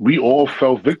 And we all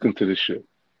fell victim to this shit.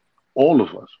 All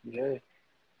of us. Yeah,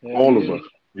 yeah, All of yeah. us.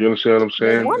 You understand what I'm They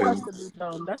saying? want us And to be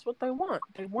dumb. That's what they want.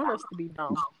 They want us to be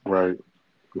dumb. right,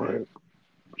 right.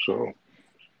 So,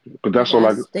 but We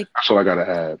gotta stick. that's all I gotta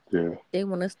add. Yeah. They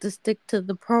want us to stick to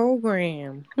the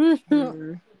program.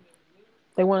 Mm.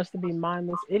 They want us to be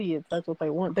mindless idiots. That's what they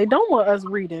want. They don't want us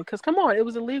reading. Because, come on, it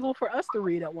was illegal for us to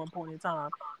read at one point in time.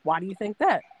 Why do you think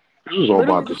that? This is all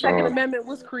Literally, about the Second design. Amendment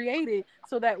was created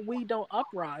so that we don't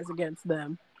uprise against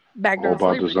them back All during about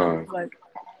slavery days. design. Like,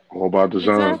 All about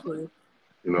design. exactly.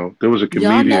 There was a Y'all know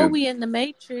comedian we in the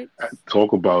Matrix.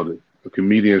 talk about it. A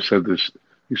comedian said this.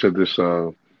 He said this.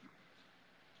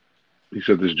 He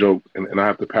said this joke, and I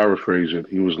have to paraphrase it.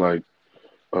 He was like,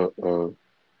 uh, uh,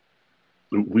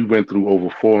 "We went through over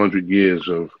 400 years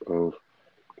of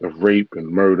rape and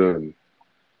murder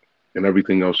and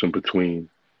everything else in between.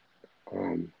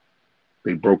 Um,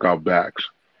 they broke our backs,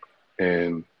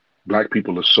 and black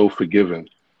people are so forgiving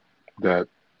that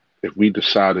if we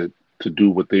decided to do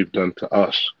what they've done to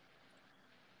us,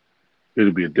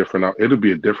 it'll be a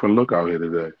different look out here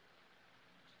today.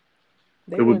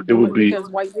 They It would wouldn't it do would it be because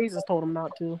white Jesus told them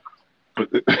not to. but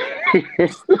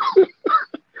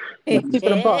Let's keep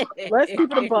it a buck. Let's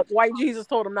keep it a buck. White Jesus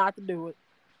told them not to do it.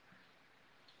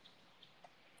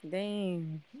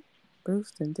 Dang,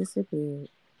 Bruce done disappeared.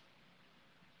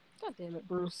 God damn it,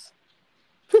 Bruce.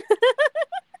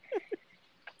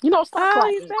 Start Oh,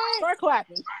 he's clapping. Start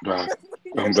clapping. back.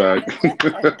 I'm back.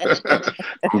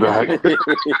 I'm back.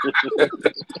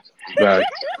 Back.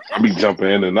 I be jumping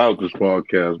in and out this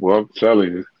podcast, boy. I'm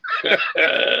telling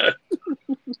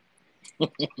you.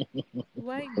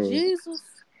 White Jesus.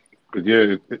 But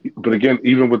yeah, but again,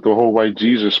 even with the whole white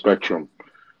Jesus spectrum,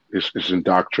 it's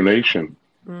indoctrination.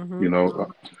 You Mm-hmm.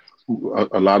 know,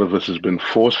 a lot of us has been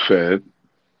force fed,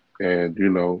 and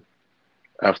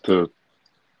after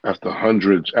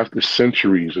after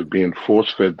centuries of being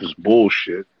force fed this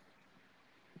bullshit,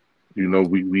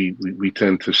 we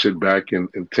tend to sit back and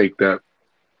take that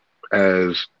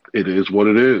as it is what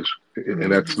it is,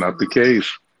 and that's not the case.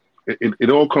 It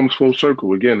all comes full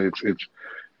circle. Again,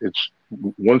 it's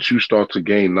once you start to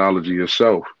gain knowledge of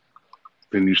yourself,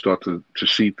 then you start to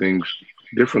see things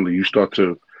differently. You start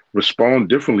to respond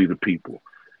differently to people.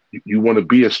 You want to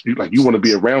be you want to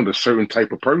be around a certain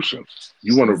type of person.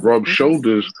 You want to rub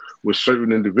shoulders with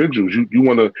certain individuals. You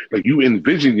want to you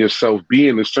envision yourself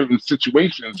being in certain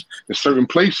situations in certain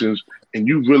places, and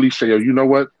you really say, oh, you know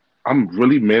what? I'm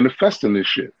really manifesting this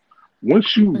shit.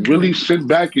 Once you really sit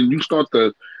back and you start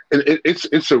to, and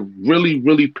it's a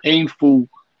really painful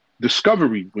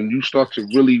discovery when you start to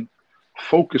really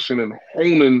focusing and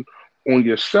honing on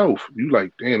yourself. You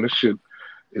like, damn, this shit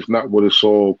is not what it's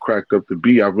all cracked up to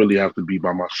be. I really have to be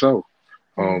by myself.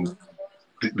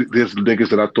 There's niggas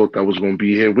that I thought that was going to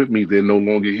be here with me. They're no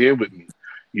longer here with me.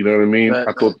 You know what I mean? Right.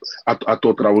 I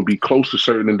thought that I would be close to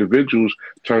certain individuals.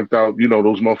 Turned out,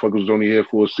 those motherfuckers was only here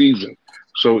for a season.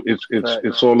 So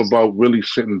it's all about really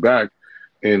sitting back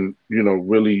and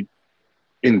really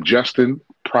ingesting,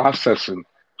 processing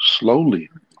slowly,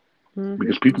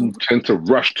 because people tend to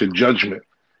rush to judgment.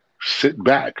 Sit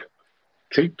back,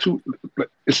 take two.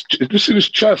 This shit is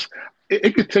chess.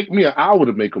 It could take me an hour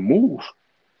to make a move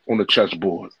on the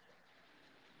chessboard.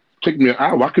 Take me an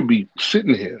hour. I could be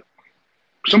sitting here.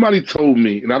 Somebody told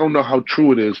me, and I don't know how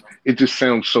true it is. It just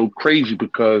sounds so crazy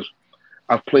because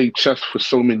I've played chess for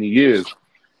so many years.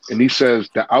 And he says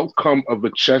the outcome of a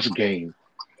chess game,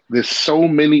 there's so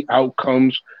many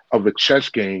outcomes of a chess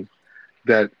game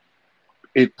that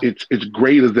it's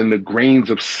greater than the grains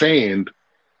of sand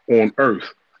on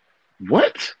earth.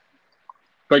 What?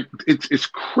 Like it's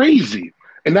crazy.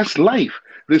 And that's life.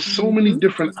 There's so many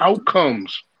different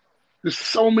outcomes. There's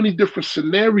so many different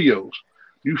scenarios.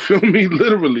 You feel me?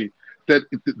 Literally,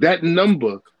 that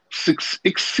number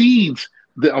exceeds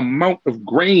the amount of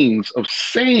grains of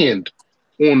sand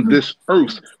on this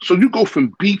earth. So you go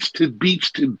from beach to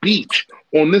beach to beach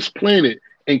on this planet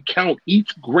and count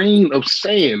each grain of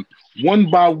sand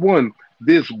one by one.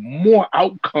 There's more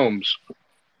outcomes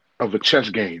of a chess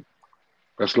game.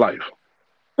 That's life.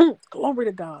 Glory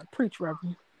to God. Preach,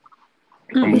 Reverend.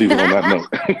 I'm gonna leave it on that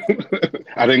note.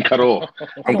 I didn't cut off.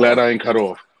 I'm glad I ain't cut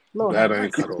off. Lord, Glad I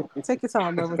ain't cut off. take your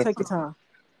time, Reverend. Take your time.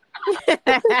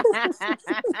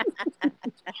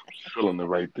 Feeling it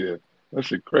right there. That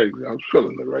shit crazy. I'm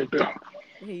feeling it right there.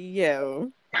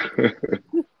 Yo.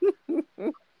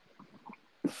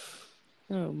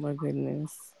 Oh my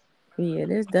goodness. Yeah,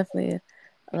 there's definitely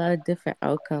a lot of different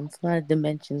outcomes, a lot of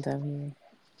dimensions out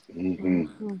here.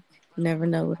 Never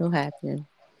know what'll happen.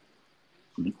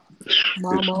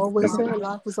 Mama always said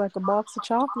life was like a box of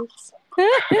chocolates.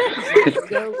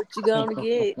 Go what you gonna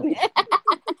get.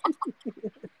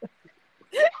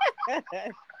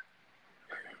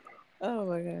 Oh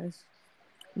my gosh.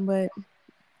 But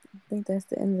I think that's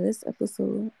the end of this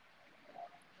episode.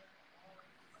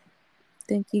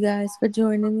 Thank you guys for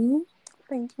joining me.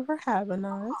 Thank you for having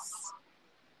us.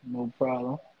 No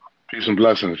problem. Peace and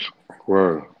blessings.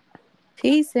 Word.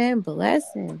 Peace and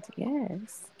blessings.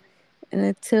 Yes. And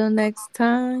until next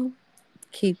time,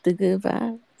 keep the good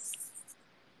vibes.